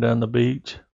he's running down the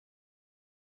beach.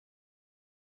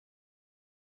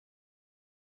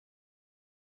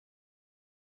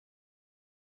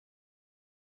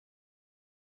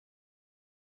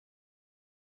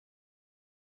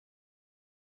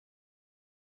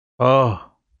 Oh.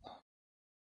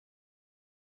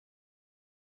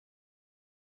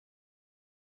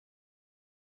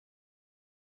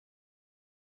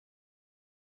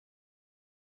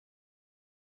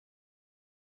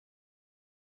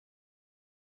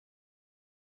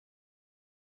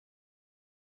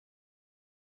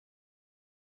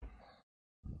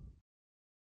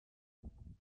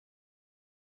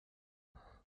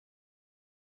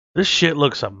 This shit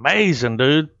looks amazing,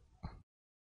 dude.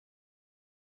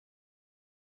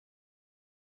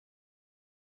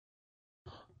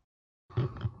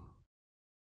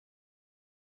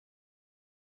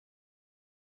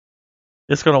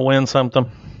 It's going to win something.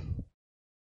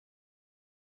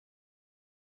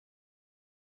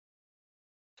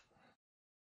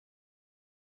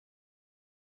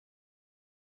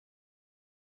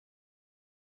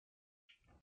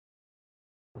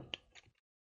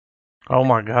 Oh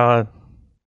my God.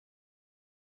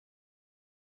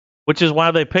 Which is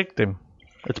why they picked him.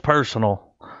 It's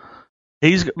personal.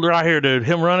 He's right here, dude.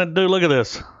 Him running, dude, look at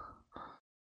this.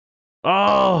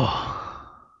 Oh.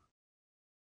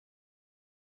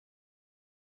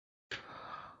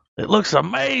 It looks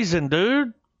amazing,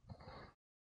 dude.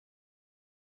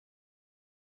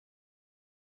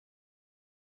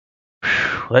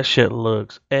 Whew, that shit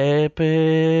looks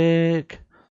epic.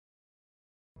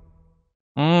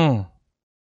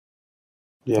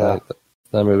 Yeah.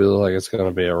 That movie looks like it's going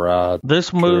to be a ride.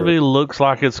 This movie looks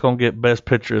like it's going to get Best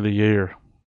Picture of the Year.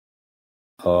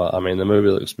 I mean, the movie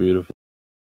looks beautiful.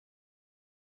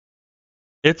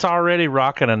 It's already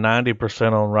rocking a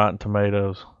 90% on Rotten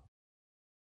Tomatoes.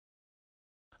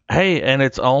 Hey, and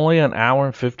it's only an hour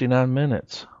and 59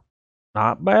 minutes.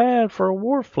 Not bad for a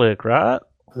war flick, right?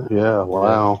 Yeah,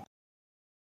 wow.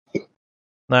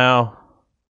 Now,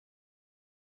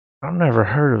 I've never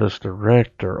heard of this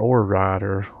director or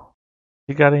writer.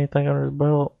 He got anything under his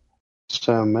belt?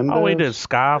 Sam Mendes? Oh, he did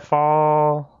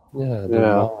Skyfall.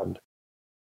 Yeah.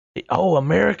 Oh,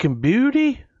 American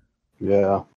Beauty?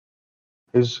 Yeah.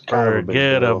 He's kind of a big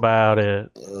Forget deal. about it.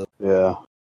 Yeah.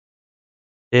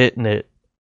 Isn't it?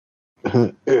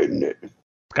 Isn't it?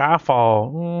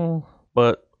 Skyfall,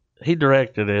 but he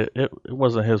directed it. It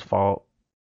wasn't his fault.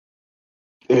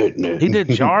 Isn't it? He did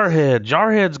Jarhead.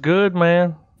 Jarhead's good,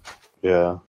 man.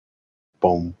 Yeah.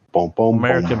 Boom, boom, boom,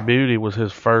 American boom. Beauty was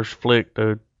his first flick,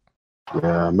 dude.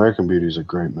 Yeah, American Beauty is a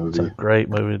great It's movie. a great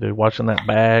movie, dude. Watching that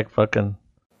bag fucking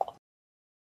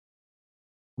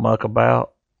muck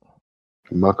about.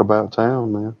 Muck about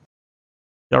town, man.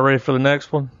 Y'all ready for the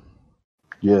next one?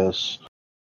 Yes.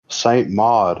 Saint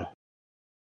Maud.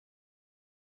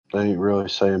 They ain't really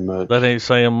saying much. That ain't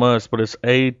saying much, but it's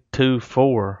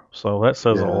A24, so that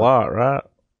says a lot, right?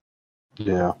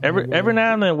 Yeah. Every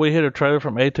now and then we hit a trailer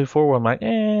from A24 where I'm like,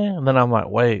 and then I'm like,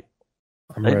 wait,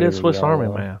 they did Swiss Army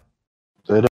Man.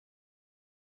 They did.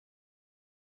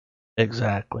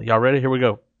 Exactly. Y'all ready? Here we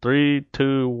go. 3,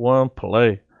 2, 1,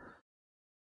 play.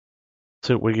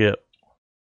 See what we get.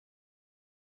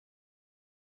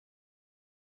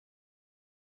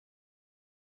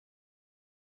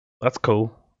 That's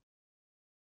cool.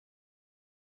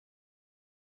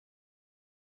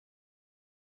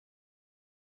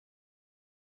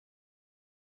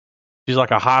 She's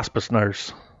like a hospice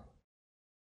nurse.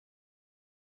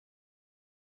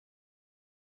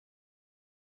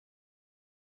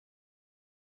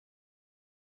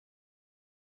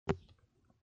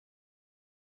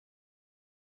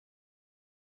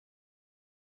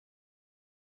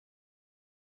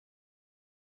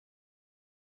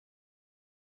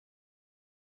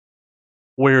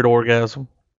 Weird orgasm.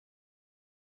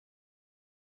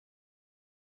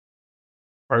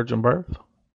 Virgin birth.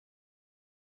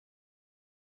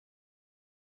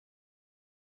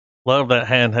 Love that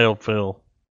handheld feel.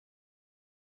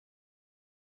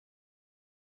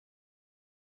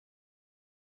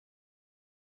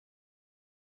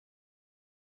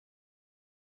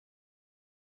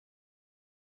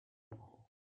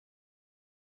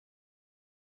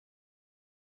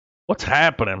 What's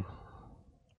happening?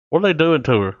 What are they doing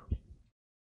to her?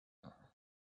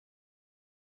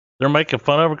 They're making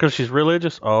fun of her because she's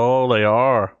religious? Oh, they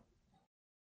are.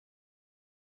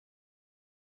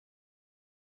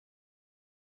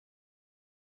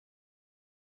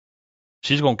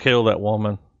 She's going to kill that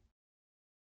woman.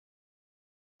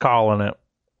 Calling it.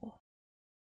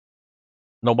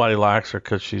 Nobody likes her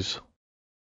because she's...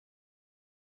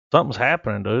 Something's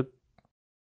happening, dude.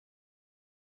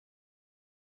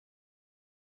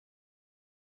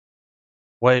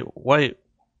 Wait.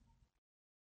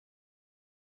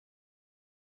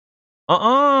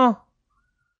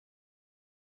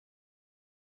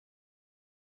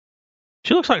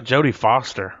 She looks like Jodie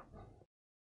Foster.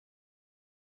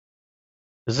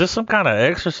 Is this some kind of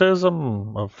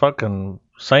exorcism of fucking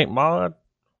Saint Maud?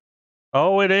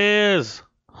 Oh, it is.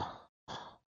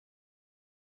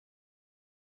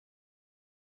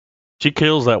 She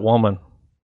kills that woman.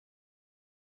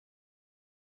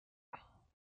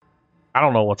 I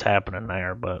don't know what's happening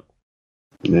there, but...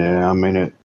 Yeah, I mean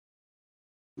it.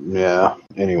 Yeah,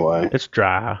 anyway. It's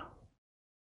dry.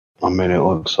 I mean, it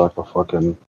looks like a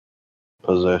fucking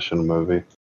possession movie.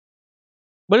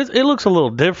 But it looks a little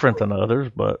different than others,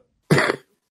 but...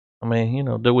 I mean, you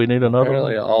know, do we need another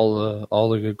Apparently one? all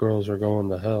the good girls are going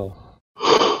to hell.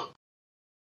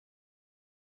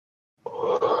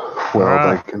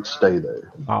 Well, they can stay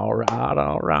there. All right.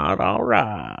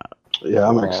 Yeah,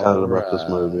 I'm excited about this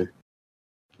movie.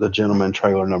 The Gentleman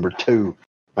trailer number 2.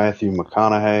 Matthew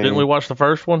McConaughey. Didn't we watch the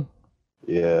first one?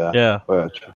 Yeah. Yeah.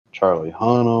 Charlie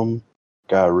Hunnam.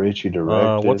 Guy Ritchie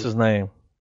directed. What's his name?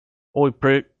 Oi,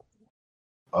 prick.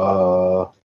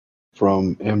 From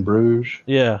In Bruges.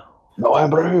 Yeah. No, In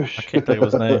Bruges. I can't think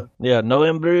of his name. Yeah, no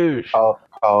In Bruges.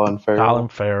 Colin Farrell. Colin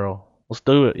Farrell. Let's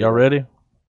do it. Y'all ready?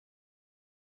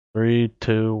 3,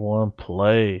 2, 1,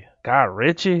 play. Guy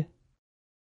Ritchie?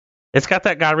 It's got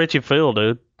that Guy Ritchie feel,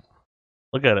 dude.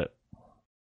 Look at it.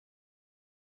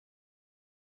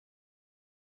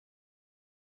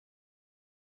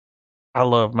 I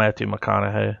love Matthew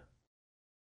McConaughey.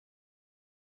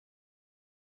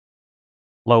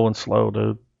 Low and slow,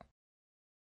 dude.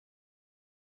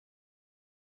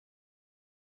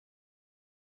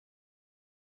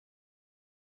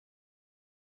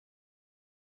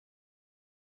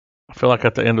 I feel like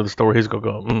at the end of the story, he's going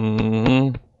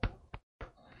to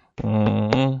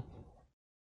go,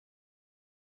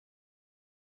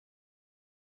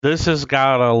 This has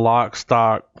got a lock,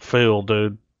 stock feel,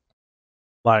 dude.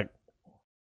 Like,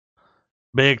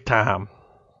 big time.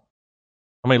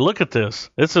 I mean, look at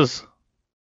this. This is...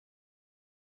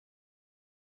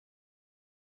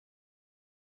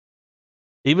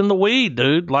 Even the weed,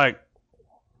 dude. Like...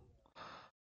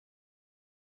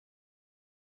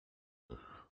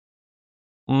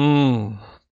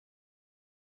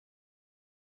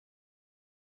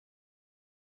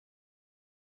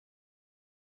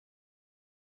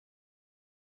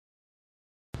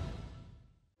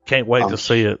 Can't wait to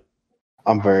see it.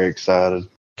 I'm very excited.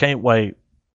 Can't wait.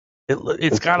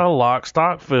 It's got a lock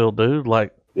stock feel, dude.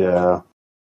 Like, yeah,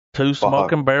 2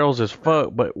 smoking barrels is fuck,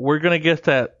 but we're gonna get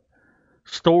that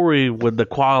story with the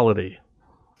quality.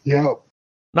 Yep.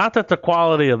 Not that the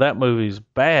quality of that movie's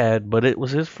bad, but it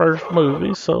was his first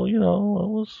movie, so it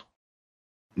was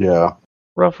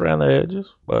rough around the edges.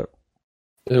 But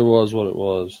it was what it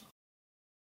was.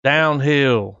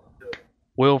 Downhill.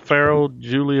 Will Ferrell,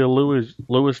 Julia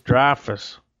Louis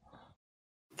Dreyfus.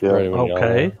 Yeah.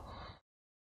 Okay.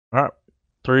 All right.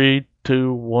 3,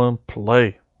 2, 1,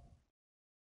 play.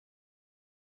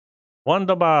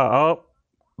 Wonderbar. Oh,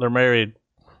 they're married.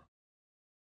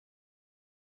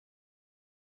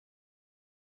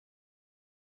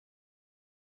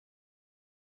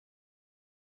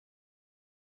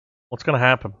 What's going to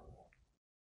happen?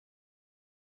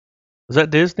 Is that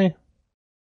Disney?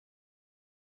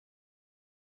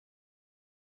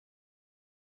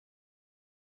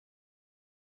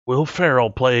 Will Ferrell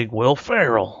playing Will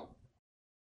Ferrell.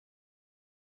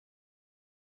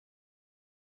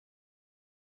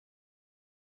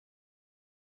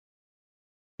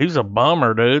 He's a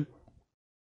bummer, dude.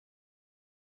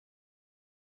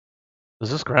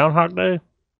 Is this Groundhog Day?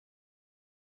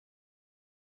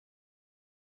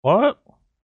 What?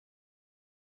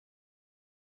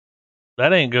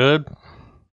 That ain't good.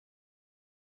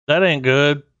 That ain't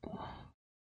good.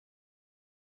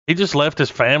 He just left his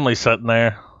family sitting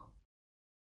there.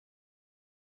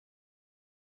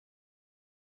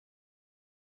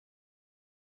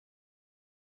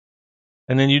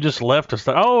 And then you just left us.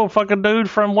 Oh, fucking dude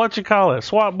from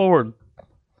SWAT board.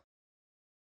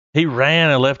 He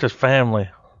ran and left his family.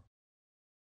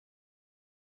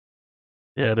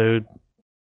 Yeah, dude.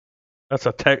 That's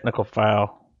a technical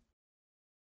foul.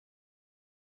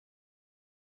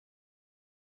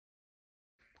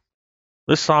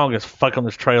 This song is fucking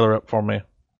this trailer up for me.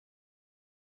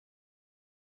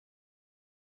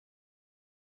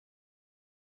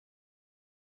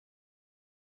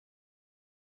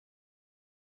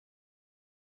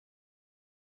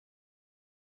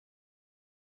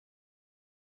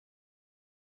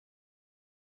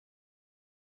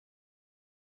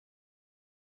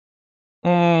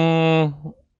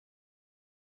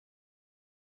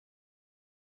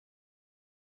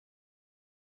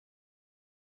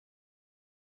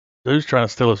 Dude's trying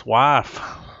to steal his wife.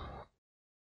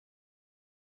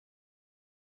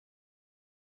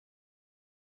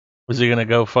 Was he gonna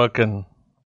go fucking...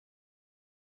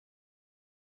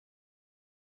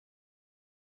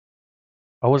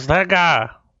 Oh, was that guy?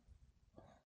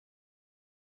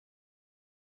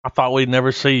 I thought we'd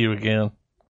never see you again.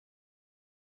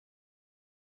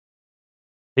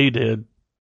 He did.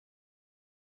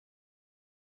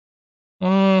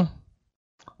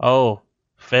 Oh,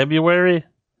 February?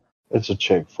 It's a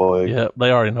chick flick. Yeah,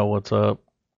 they already know what's up.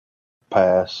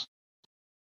 Pass.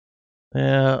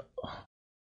 Yeah.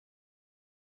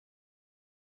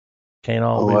 Can't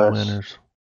all be winners.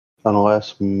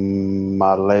 Unless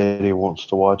my lady wants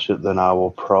to watch it, then I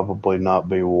will probably not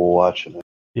be watching it.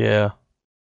 Yeah.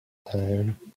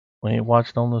 We ain't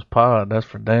watching on this pod, that's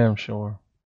for damn sure.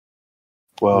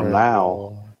 Well,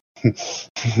 now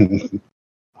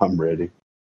I'm ready.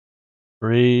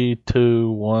 3,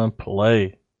 2, 1,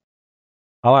 play.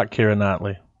 I like Keira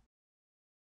Knightley.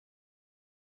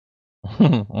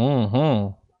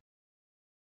 Mm-hmm.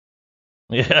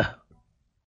 Yeah.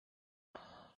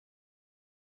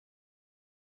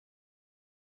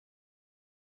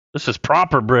 This is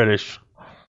proper British.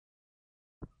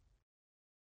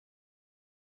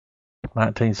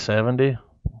 1970.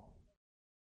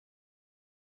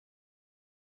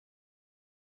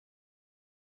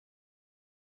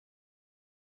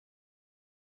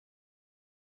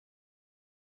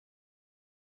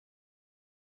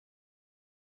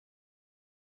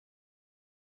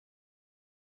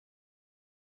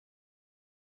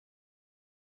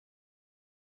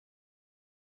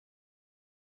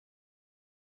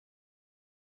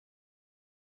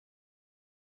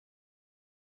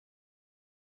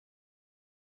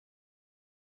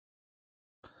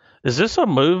 Is this a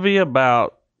movie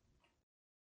about...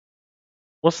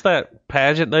 What's that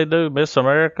pageant they do? Miss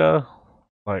America?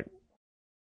 Like...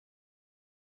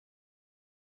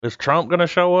 Is Trump gonna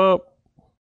show up?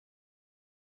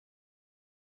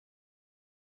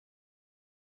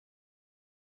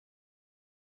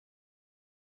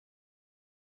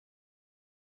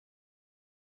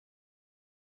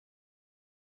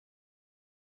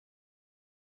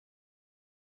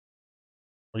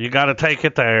 Well, you gotta take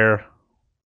it there.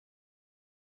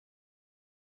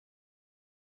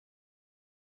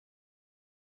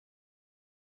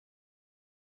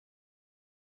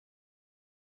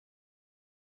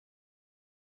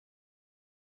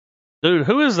 Dude,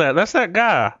 who is that? That's that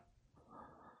guy.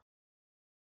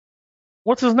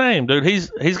 What's his name, dude? He's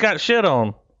got shit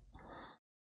on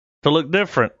to look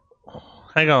different.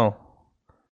 Hang on.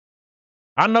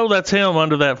 I know that's him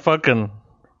under that fucking.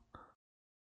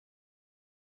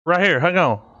 Right here, hang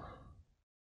on.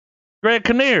 Greg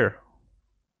Kinnear.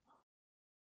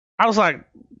 I was like,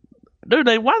 dude,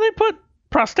 why they put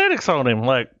prosthetics on him?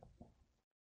 Like,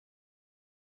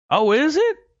 oh, is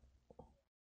it?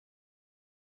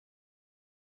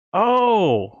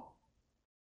 Oh,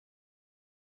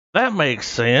 that makes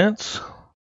sense.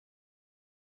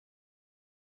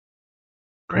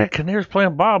 Greg Kinnear's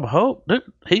playing Bob Hope. Dude,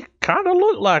 he kind of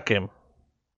looked like him.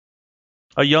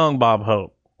 A young Bob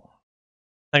Hope.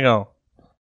 Hang on.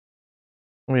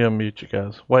 Let me unmute you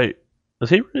guys. Wait, is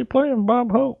he really playing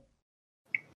Bob Hope?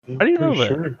 How do you know that?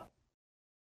 Sure.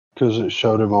 Because it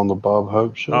showed him on the Bob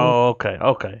Hope show. Oh,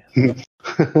 okay.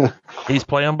 He's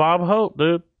playing Bob Hope,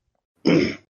 dude.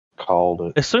 Called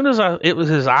it. As soon as it was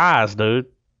his eyes, dude.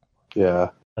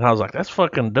 Yeah. And I was like, that's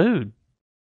fucking dude.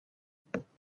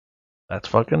 That's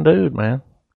fucking dude, man.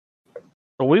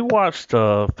 So we watched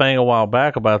a thing a while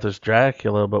back about this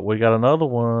Dracula, but we got another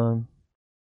one.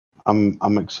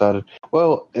 I'm excited.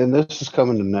 Well, and this is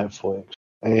coming to Netflix.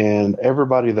 And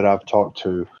everybody that I've talked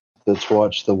to that's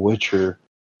watched The Witcher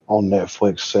on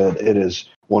Netflix said it is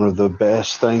one of the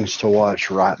best things to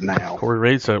watch right now. Corey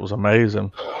Reed said it was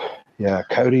amazing. Yeah,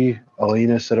 Cody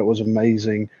Alina said it was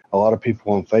amazing. A lot of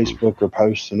people on Facebook are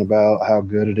posting about how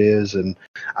good it is, and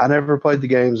I never played the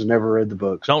games and never read the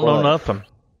books. Don't know nothing.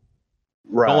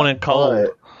 Right, going in cold.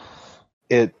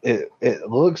 It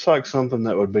looks like something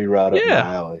that would be right up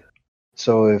my alley.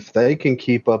 So if they can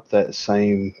keep up that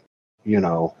same,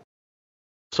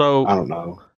 so I don't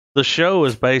know. The show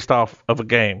is based off of a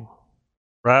game,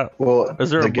 right? Well, is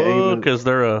there a book? Is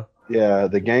there a? Yeah,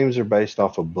 the games are based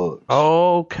off of books.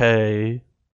 Okay.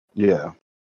 Yeah.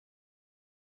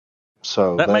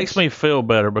 So that makes me feel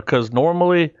better because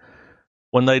normally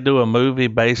when they do a movie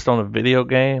based on a video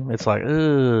game, it's like,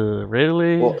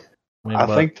 really? Well, I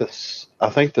think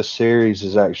the series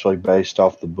is actually based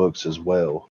off the books as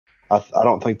well. I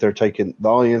don't think they're taking the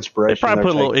only inspiration. They probably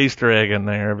put a little Easter egg in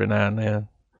there every now and then.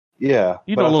 Yeah,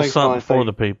 a little something for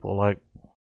the people, like.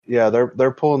 Yeah,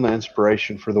 they're pulling the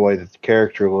inspiration for the way that the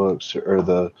character looks, or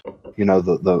the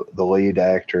lead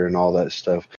actor and all that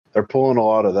stuff. They're pulling a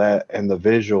lot of that and the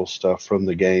visual stuff from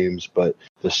the games, but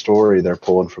the story they're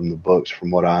pulling from the books,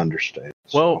 from what I understand.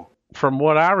 Well, from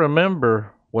what I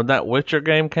remember, when that Witcher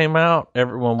game came out,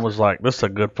 everyone was like, "This is a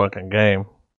good fucking game."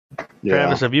 Yeah.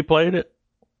 Travis, have you played it?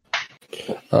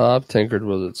 I've tinkered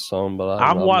with it some, but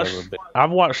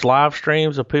I've watched live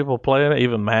streams of people playing it,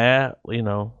 even Matt,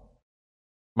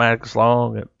 Maddox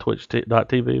Long at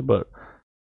twitch.tv, but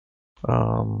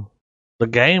the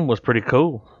game was pretty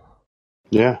cool.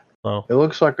 Yeah. So it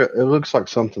looks like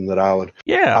something that I would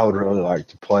really like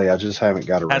to play. I just haven't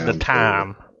got around at the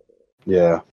time.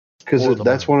 Yeah. Because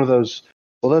that's one of those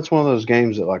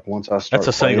games that, like, once I start That's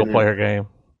a single player game.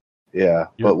 Yeah,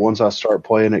 but once I start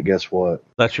playing it, guess what?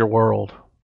 That's your world.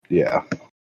 Yeah.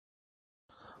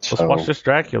 Let's watch this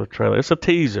Dracula trailer. It's a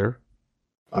teaser.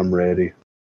 I'm ready.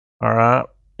 All right.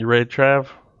 You ready, Trav?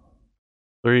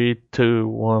 3, 2,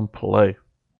 1, play.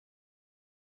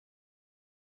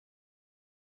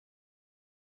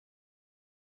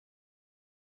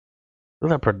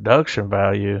 Look at that production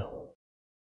value.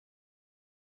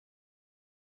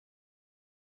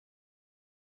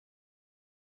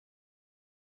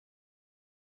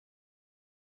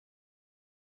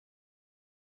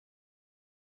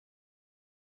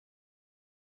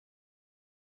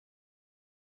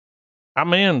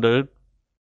 I'm in, dude.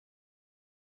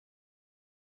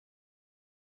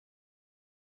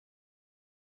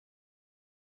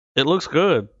 It looks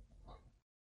good.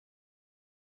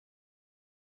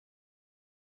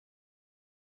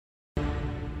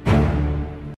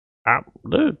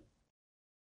 Dude.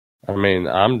 I mean,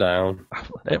 I'm down.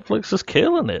 Netflix is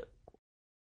killing it.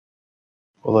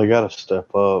 Well, they got to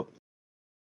step up.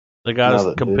 They got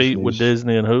to compete with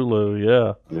Disney and Hulu,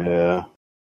 yeah. Yeah.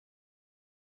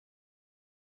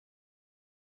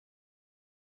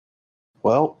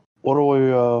 Well, what are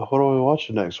we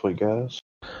watching next week, guys?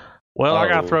 Well, I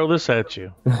gotta throw this at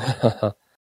you.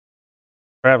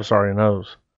 Travis already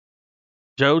knows.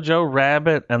 Jojo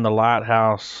Rabbit and The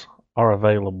Lighthouse are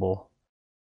available.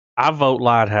 I vote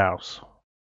Lighthouse.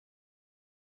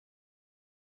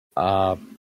 I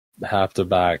have to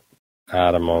back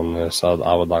Adam on this. I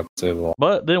would like to see the.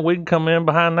 But then we can come in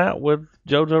behind that with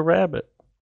Jojo Rabbit.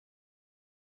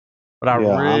 But I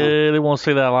really want to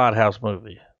see that Lighthouse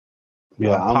movie.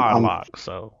 Yeah,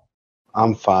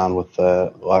 I'm fine with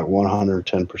that. Like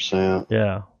 110%.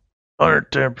 Yeah,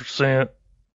 110%.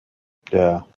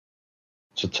 Yeah,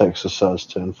 it's a Texas size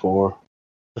 10-4.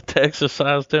 The Texas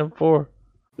size 10-4.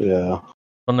 Yeah.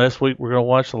 So next week we're gonna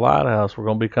watch The Lighthouse. We're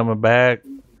gonna be coming back.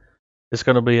 It's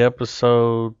gonna be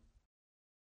episode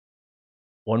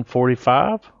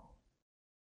 145.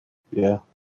 Yeah.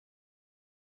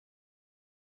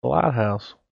 The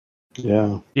Lighthouse.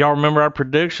 Yeah. Y'all remember our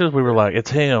predictions? We were like,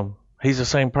 it's him. He's the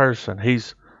same person.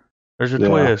 There's a Yeah.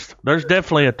 twist. There's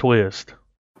definitely a twist.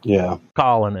 Yeah.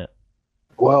 Calling it.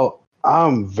 Well,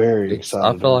 I'm very excited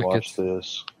I feel to like watch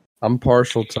this. I'm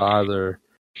partial to either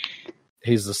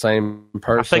he's the same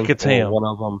person. I think it's or him.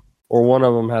 One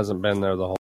of them hasn't been there the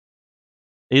whole.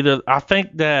 Either I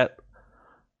think that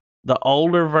the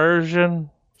older version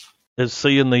is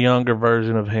seeing the younger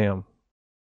version of him.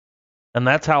 And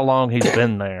that's how long he's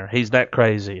been there. He's that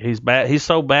crazy. He's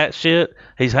so batshit,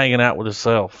 he's hanging out with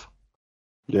himself.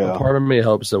 Yeah. Part of me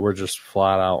hopes that we're just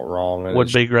flat out wrong. And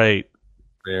Would be great.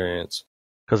 experience.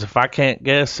 Because if I can't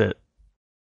guess it,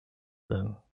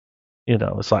 then,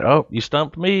 it's like, oh, you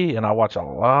stumped me, and I watch a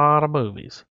lot of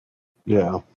movies.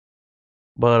 Yeah.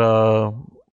 But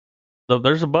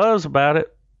there's a buzz about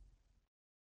it.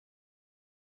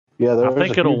 Yeah. I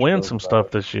think it'll win some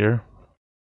stuff this year.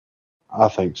 I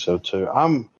think so too.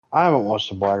 I haven't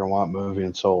watched a black and white movie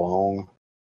in so long,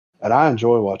 and I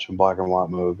enjoy watching black and white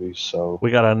movies. So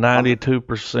We got a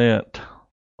 92%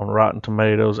 on Rotten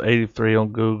Tomatoes, 83 on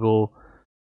Google,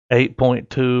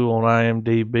 8.2 on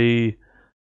IMDb.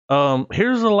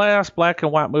 Here's the last black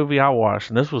and white movie I watched,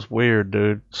 and this was weird,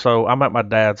 dude. So I'm at my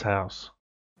dad's house,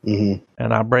 Mhm.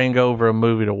 and I bring over a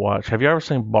movie to watch. Have you ever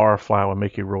seen Barfly with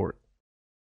Mickey Rourke?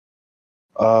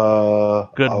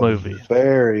 Good a movie.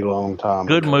 Very long time.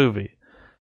 Good ago. movie.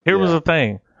 Here was Yeah. the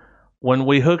thing. When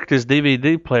we hooked his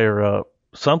DVD player up,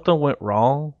 something went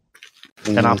wrong,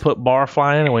 and I Mhm. put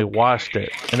Barfly in, and we watched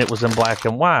it, and it was in black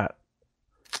and white.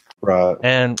 Right.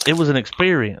 And it was an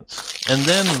experience. And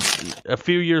then a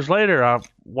few years later, I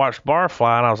watched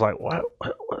Barfly, and I was like, what?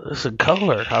 This is in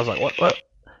color. I was like, what? And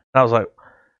I was like,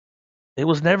 it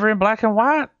was never in black and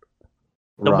white.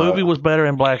 The Right. movie was better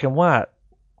in black and white.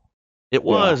 It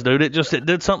was, dude. It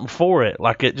did something for it.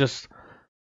 Like, it just,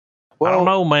 I don't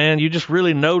know, man. You just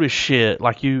really notice shit.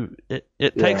 Like, it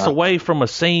takes Yeah. away from a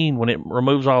scene when it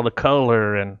removes all the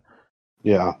color, and,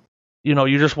 Yeah.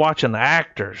 you're just watching the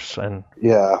actors. And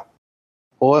Yeah.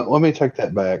 Well, let me take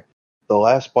that back. The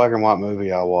last black and white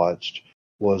movie I watched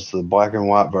was the black and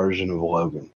white version of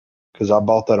Logan, because I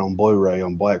bought that on Blu-ray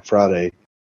on Black Friday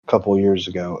a couple of years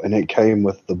ago, and it came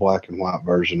with the black and white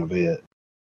version of it.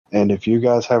 And if you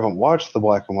guys haven't watched the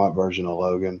black and white version of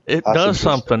Logan, it I does suggest-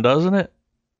 something, doesn't it?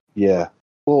 Yeah.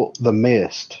 Well, The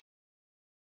Mist,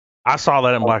 I saw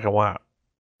that in black and white.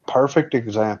 perfect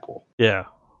example Yeah.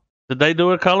 Did they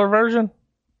do a color version?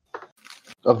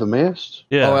 of The Mist.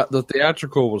 Yeah. Oh, the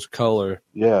theatrical was color.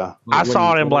 Yeah. I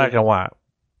saw it in black and white.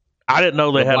 I didn't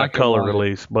know they The had a black and color white.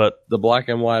 release, but The black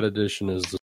and white edition is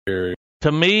the scary.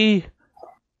 to me,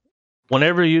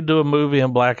 whenever you do a movie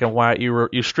in black and white,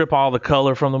 you strip all the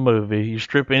color from the movie. You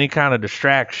strip any kind of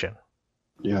distraction.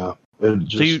 Yeah. So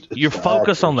you're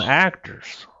focused on the actors.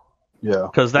 actors, Yeah.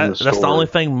 because and that's the the story. only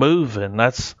thing moving.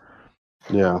 That's,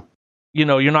 Yeah.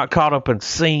 you're not caught up in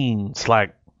scenes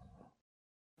like,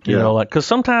 Yeah. like, because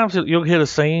sometimes you'll hit a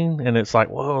scene and it's like,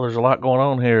 whoa, there's a lot going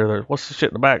on here. What's the shit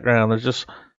in the background? There's just,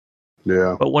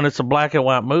 Yeah. but when it's a black and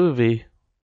white movie,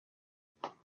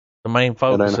 the main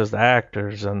focus is the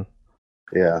actors, and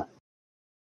Yeah.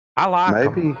 I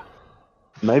like them.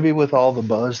 Maybe with all the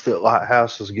buzz that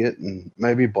Lighthouse is getting,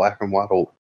 maybe black and white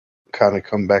will kind of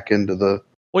come back into the.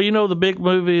 Well, the big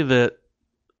movie that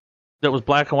was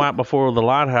black and white before The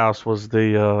Lighthouse was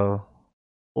the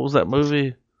what was that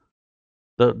movie?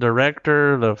 The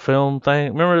director, the film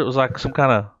thing. Remember, it was like some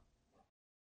kind of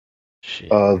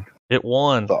shit. It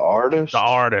won The Artist. The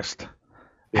Artist.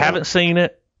 Yeah. Haven't seen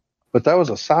it. But that was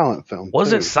a silent film.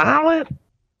 Was too. it silent?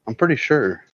 I'm pretty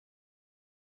sure.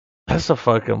 That's a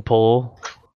fucking pull.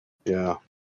 Yeah.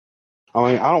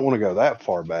 I mean, I don't want to go that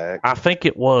far back. I think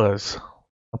it was.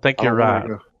 I think I you're don't wanna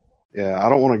right. go- yeah, I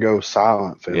don't want to go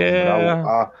silent film. Yeah.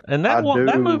 But And that I do-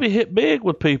 that movie hit big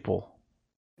with people,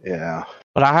 yeah.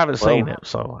 but I haven't Well- seen it,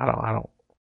 so I don't.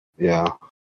 Yeah.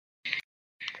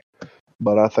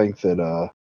 But I think that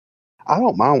I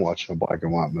don't mind watching a black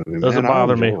and white movie. Doesn't man. I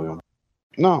bother me. enjoy 'em.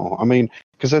 No, I mean,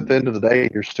 because at the end of the day,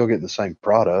 you're still getting the same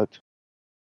product.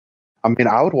 I mean,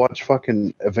 I would watch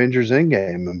fucking Avengers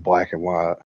Endgame in black and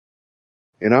white.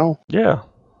 You know? Yeah.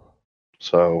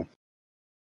 So,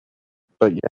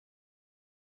 but yeah.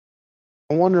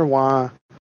 I wonder why,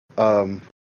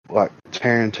 like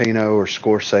Tarantino or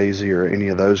Scorsese or any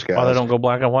of those guys. Why they don't go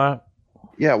black and white?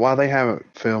 Yeah, why they haven't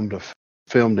filmed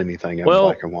anything in Well,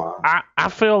 black and white. I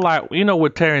feel like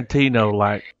with Tarantino,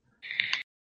 like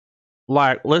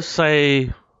like, let's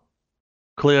say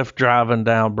Cliff driving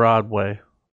down Broadway.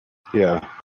 Yeah.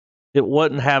 It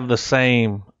wouldn't have the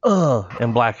same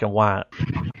in black and white.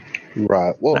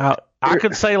 Right. Well, Now, I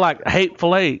could say like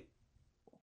Hateful Eight.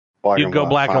 You'd go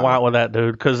black and white with that,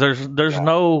 dude, because there's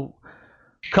no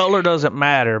color doesn't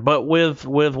matter. But with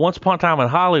Once Upon a Time in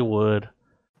Hollywood,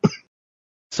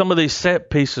 some of these set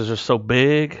pieces are so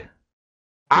big.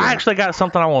 I actually got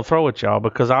something I want to throw at y'all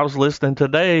because I was listening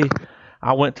today.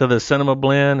 I went to the Cinema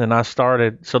Blend and I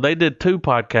started. So they did 2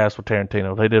 podcasts with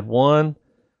Tarantino. They did one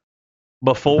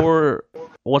before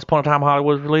Once Upon a Time in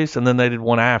Hollywood was released, and then they did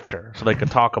one after, so they could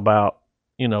talk about,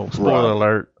 spoiler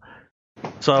alert.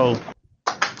 So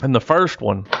in the first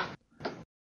one,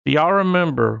 do y'all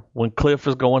remember when Cliff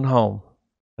is going home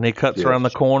and he cuts around the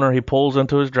corner? He pulls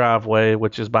into his driveway,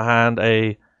 which is behind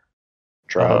a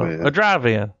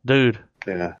drive-in, dude.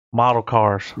 Yeah. Model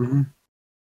cars. Mm-hmm.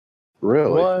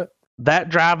 Really? What? That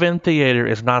drive-in theater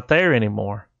is not there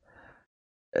anymore,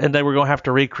 and they were going to have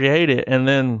to recreate it. And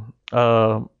then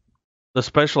the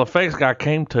special effects guy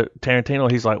came to Tarantino.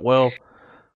 He's like, well,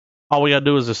 all we got to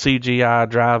do is a CGI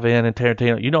drive-in. And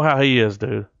Tarantino, you know how he is,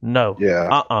 dude. No.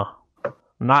 Yeah.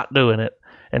 Not doing it.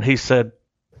 And he said,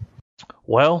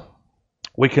 well,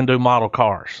 we can do model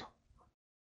cars.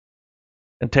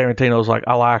 And Tarantino's like,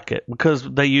 I like it, because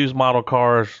they use model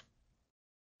cars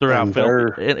throughout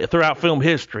film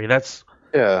history. That's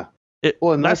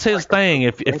that's his thing.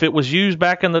 If it was used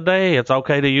back in the day, it's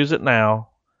okay to use it now.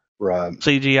 Right.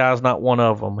 CGI is not one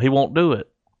of them. He won't do it.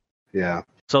 Yeah.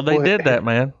 So they did that,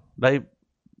 man.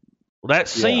 That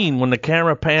scene when the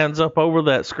camera pans up over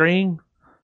that screen,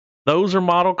 those are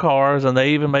model cars, and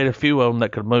they even made a few of them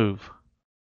that could move.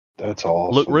 That's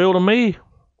awesome. Look real to me.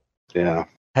 Yeah.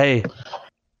 Hey,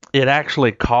 it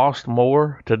actually cost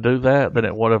more to do that than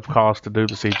it would have cost to do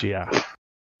the CGI.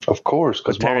 Of course,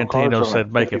 because Tarantino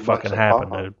said, make it fucking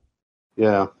happen, dude.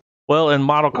 Yeah. Well, and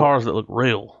model cars that look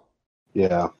real.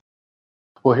 Yeah.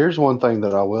 Well, here's one thing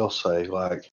that I will say.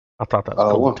 Like, I thought that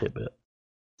was a cool tidbit.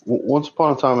 Once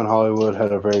Upon a Time in Hollywood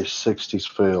had a very 60s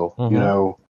feel.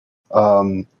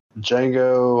 Mm-hmm.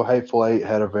 Django, Hateful Eight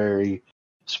had a very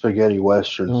spaghetti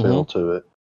western feel to it.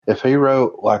 If he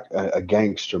wrote like a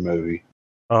gangster movie,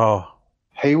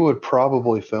 he would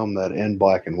probably film that in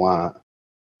black and white,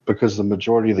 because the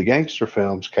majority of the gangster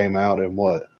films came out in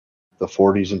the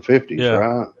 40s and 50s,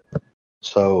 right?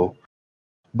 So,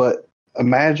 but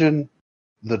imagine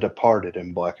The Departed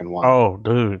in black and white. Oh,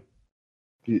 dude.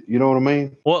 You know what I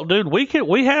mean? Well, dude, we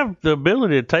have the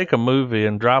ability to take a movie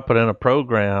and drop it in a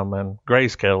program and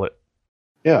grayscale it.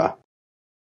 Yeah.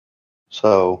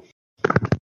 So,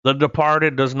 The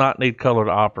Departed does not need color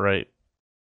to operate.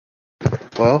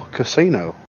 Well,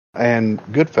 Casino and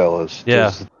Goodfellas.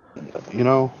 Yeah.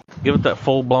 Give it that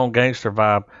full-blown gangster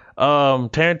vibe.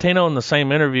 Tarantino in the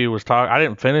same interview was talking. I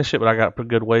didn't finish it, but I got pretty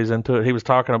good ways into it. He was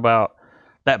talking about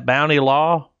that Bounty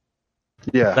Law.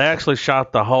 Yeah. They actually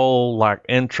shot the whole like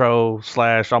intro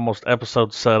 / almost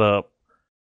episode setup.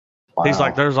 Wow. He's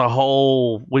like,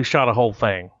 we shot a whole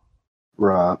thing.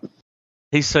 Right.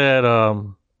 He said,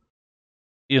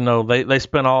 they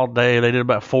spent all day. They did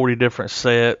about 40 different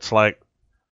sets.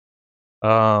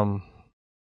 And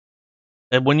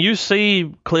when you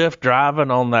see Cliff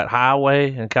driving on that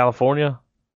highway in California,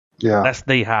 that's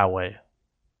the highway.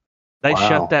 They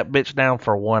shut that bitch down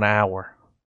for 1 hour.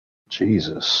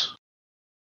 Jesus.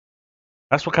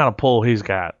 That's what kind of pull he's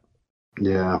got.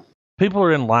 Yeah. People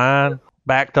are in line,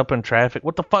 backed up in traffic.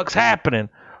 What the fuck's happening?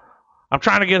 I'm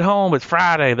trying to get home. It's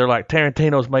Friday. They're like,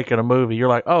 Tarantino's making a movie. You're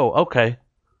like, oh, okay.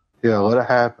 Yeah, let it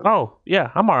happen. Oh, yeah,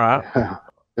 I'm all right.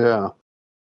 Yeah.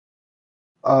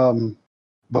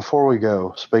 Before we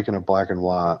go, speaking of black and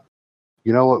white,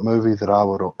 you know what movie that I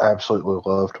would absolutely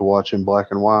love to watch in black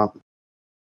and white?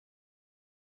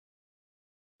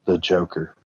 The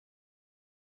Joker.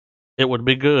 It would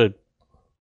be good.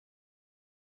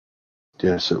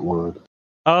 Yes, it would.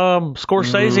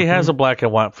 Scorsese has a black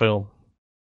and white film.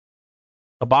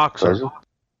 A Boxer.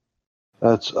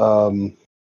 That's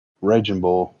Raging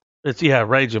Bull. It's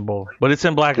Raging Bull, but it's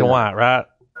in black and white, right?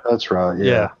 That's right.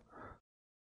 Yeah.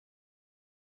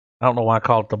 I don't know why I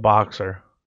call it The Boxer.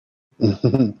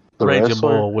 The Raging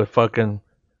Bull with fucking,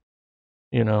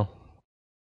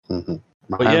 Mm-hmm.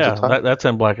 But yeah, that's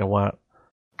in black and white.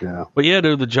 Yeah. But yeah,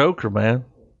 dude, the Joker, man.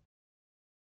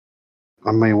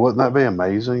 I mean, wouldn't that be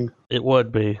amazing? It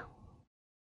would be.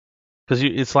 Because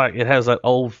it's like it has that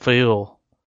old feel.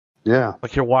 Yeah.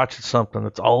 Like you're watching something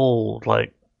that's old.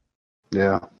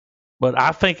 Yeah. But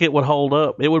I think it would hold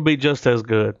up. It would be just as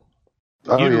good.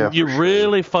 Oh, you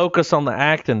really focus on the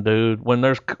acting, dude.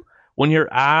 When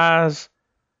your eyes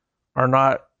are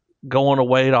not going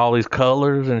away to all these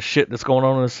colors and shit that's going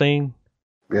on in the scene.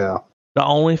 Yeah. The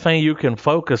only thing you can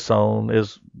focus on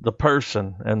is the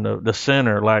person and the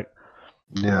center, like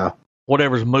Yeah.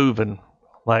 whatever's moving.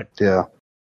 Like, Yeah.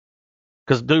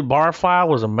 because dude, Barfly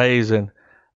was amazing.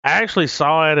 I actually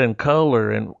saw it in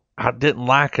color and I didn't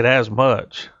like it as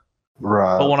much.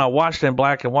 Right. But when I watched it in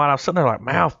black and white, I was sitting there like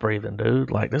mouth breathing,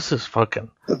 dude. Like, this is fucking,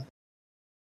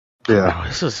 Yeah.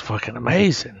 this is fucking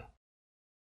amazing.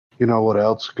 You know what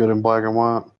else is good in black and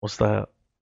white? What's that?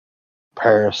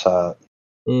 Parasite.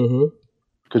 Mm-hmm.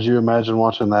 Could you imagine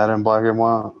watching that in black and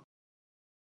white?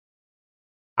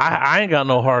 I ain't got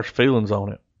no harsh feelings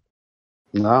on it.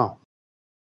 No.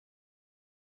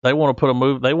 They want to put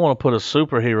a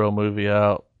superhero movie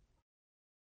out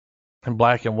in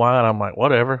black and white. I'm like,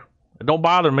 whatever. It don't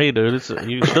bother me, dude.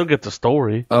 You still get the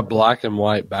story. A black and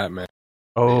white Batman.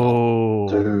 Oh,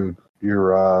 Dude, you're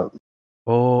right.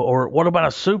 oh, or what about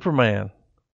a Superman?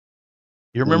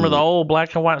 You remember the old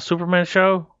black and white Superman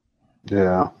show?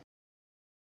 Yeah.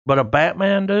 But a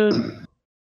Batman, dude.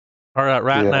 All right,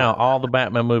 right now, all the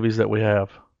Batman movies that we have.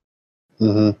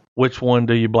 Mm-hmm. Which one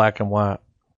do you black and white?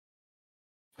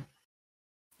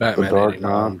 Batman. The Dark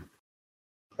 89.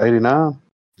 89?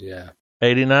 Yeah.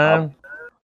 89?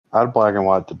 I'd black and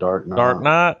white The Dark Knight. Dark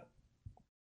Knight?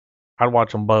 I'd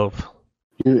watch them both.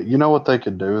 You know what they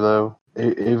could do, though?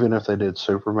 Even if they did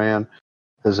Superman,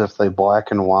 is if they black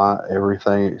and white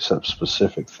everything except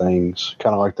specific things.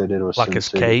 Kind of like they did with Like Sin his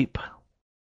City. cape?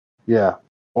 Yeah.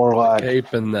 Or like...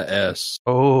 Cape and the S.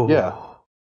 Oh. Yeah.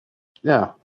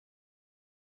 Yeah.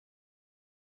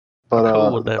 But, How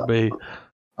cool would that be?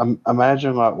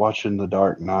 Imagine like watching The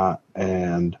Dark Knight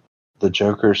and the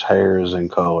Joker's hair is in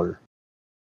color.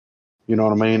 You know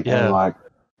what I mean? Yeah. And like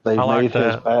they I made like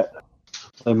his back,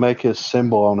 they make his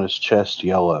symbol on his chest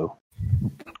yellow.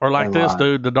 Or like And this, like-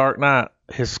 dude, The Dark Knight,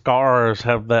 his scars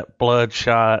have that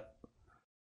bloodshot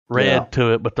red Yeah.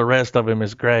 to it, but the rest of him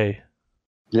is gray.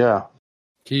 Yeah.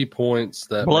 Key points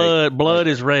that Blood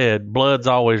is red. Blood's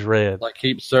always red. like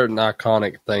keep certain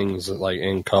iconic things like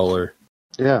in color.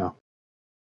 Yeah.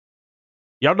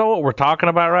 Y'all know what we're talking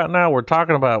about right now? We're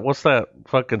talking about, what's that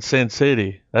fucking Sin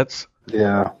City? That's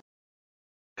Yeah.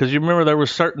 because you remember there were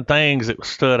certain things that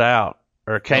stood out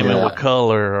or came in Yeah. with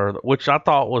color, or which I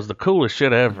thought was the coolest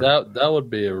shit ever. That would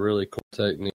be a really cool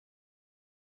technique.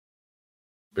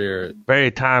 Spirit.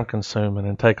 Very time consuming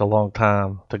and take a long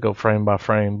time to go frame by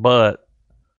frame, but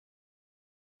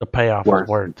the payoff is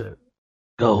worth it.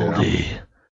 Goldie,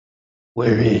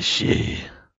 where is she?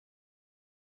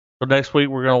 So next week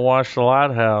we're gonna watch The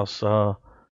Lighthouse.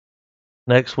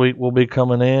 Next week we'll be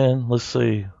coming in. Let's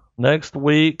see. Next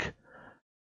week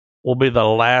will be the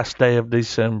last day of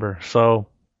December. So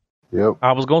Yep.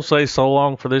 I was gonna say so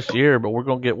long for this year, but we're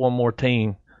gonna get one more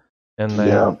team in there.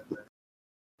 Yeah.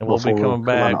 And we'll be Before coming we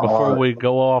back come before out we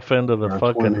go off into the or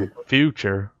fucking 20.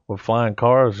 future with flying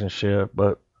cars and shit.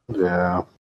 But Yeah.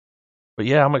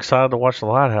 yeah, I'm excited to watch The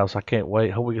Lighthouse. I can't wait.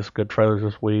 Hope we get some good trailers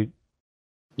this week.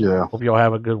 Yeah. Hope y'all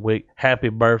have a good week. Happy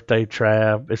birthday,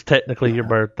 Trav. It's technically your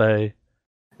birthday.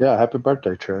 Yeah. Happy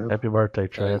birthday, Trev. Happy birthday,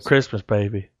 Trav. Thanks. Christmas,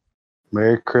 baby.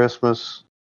 Merry Christmas.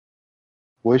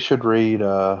 We should read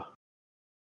The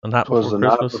night it was before the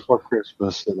night Christmas. before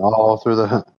Christmas and all through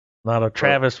the Not a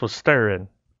Travis was stirring.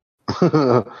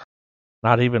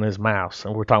 Not even his mouse.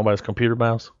 And we're talking about his computer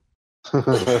mouse.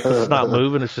 It's not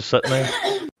moving. It's just sitting there.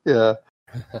 Yeah.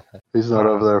 He's not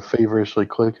over there feverishly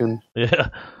clicking. Yeah.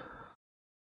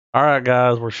 All right,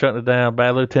 guys, we're shutting it down.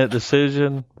 Bad Lieutenant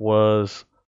Decision was,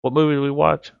 what movie did we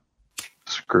watch?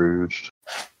 Scrooged.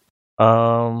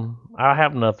 I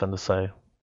have nothing to say.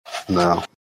 No.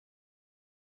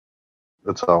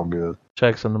 It's all good.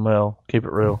 Checks in the mail. Keep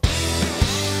it real.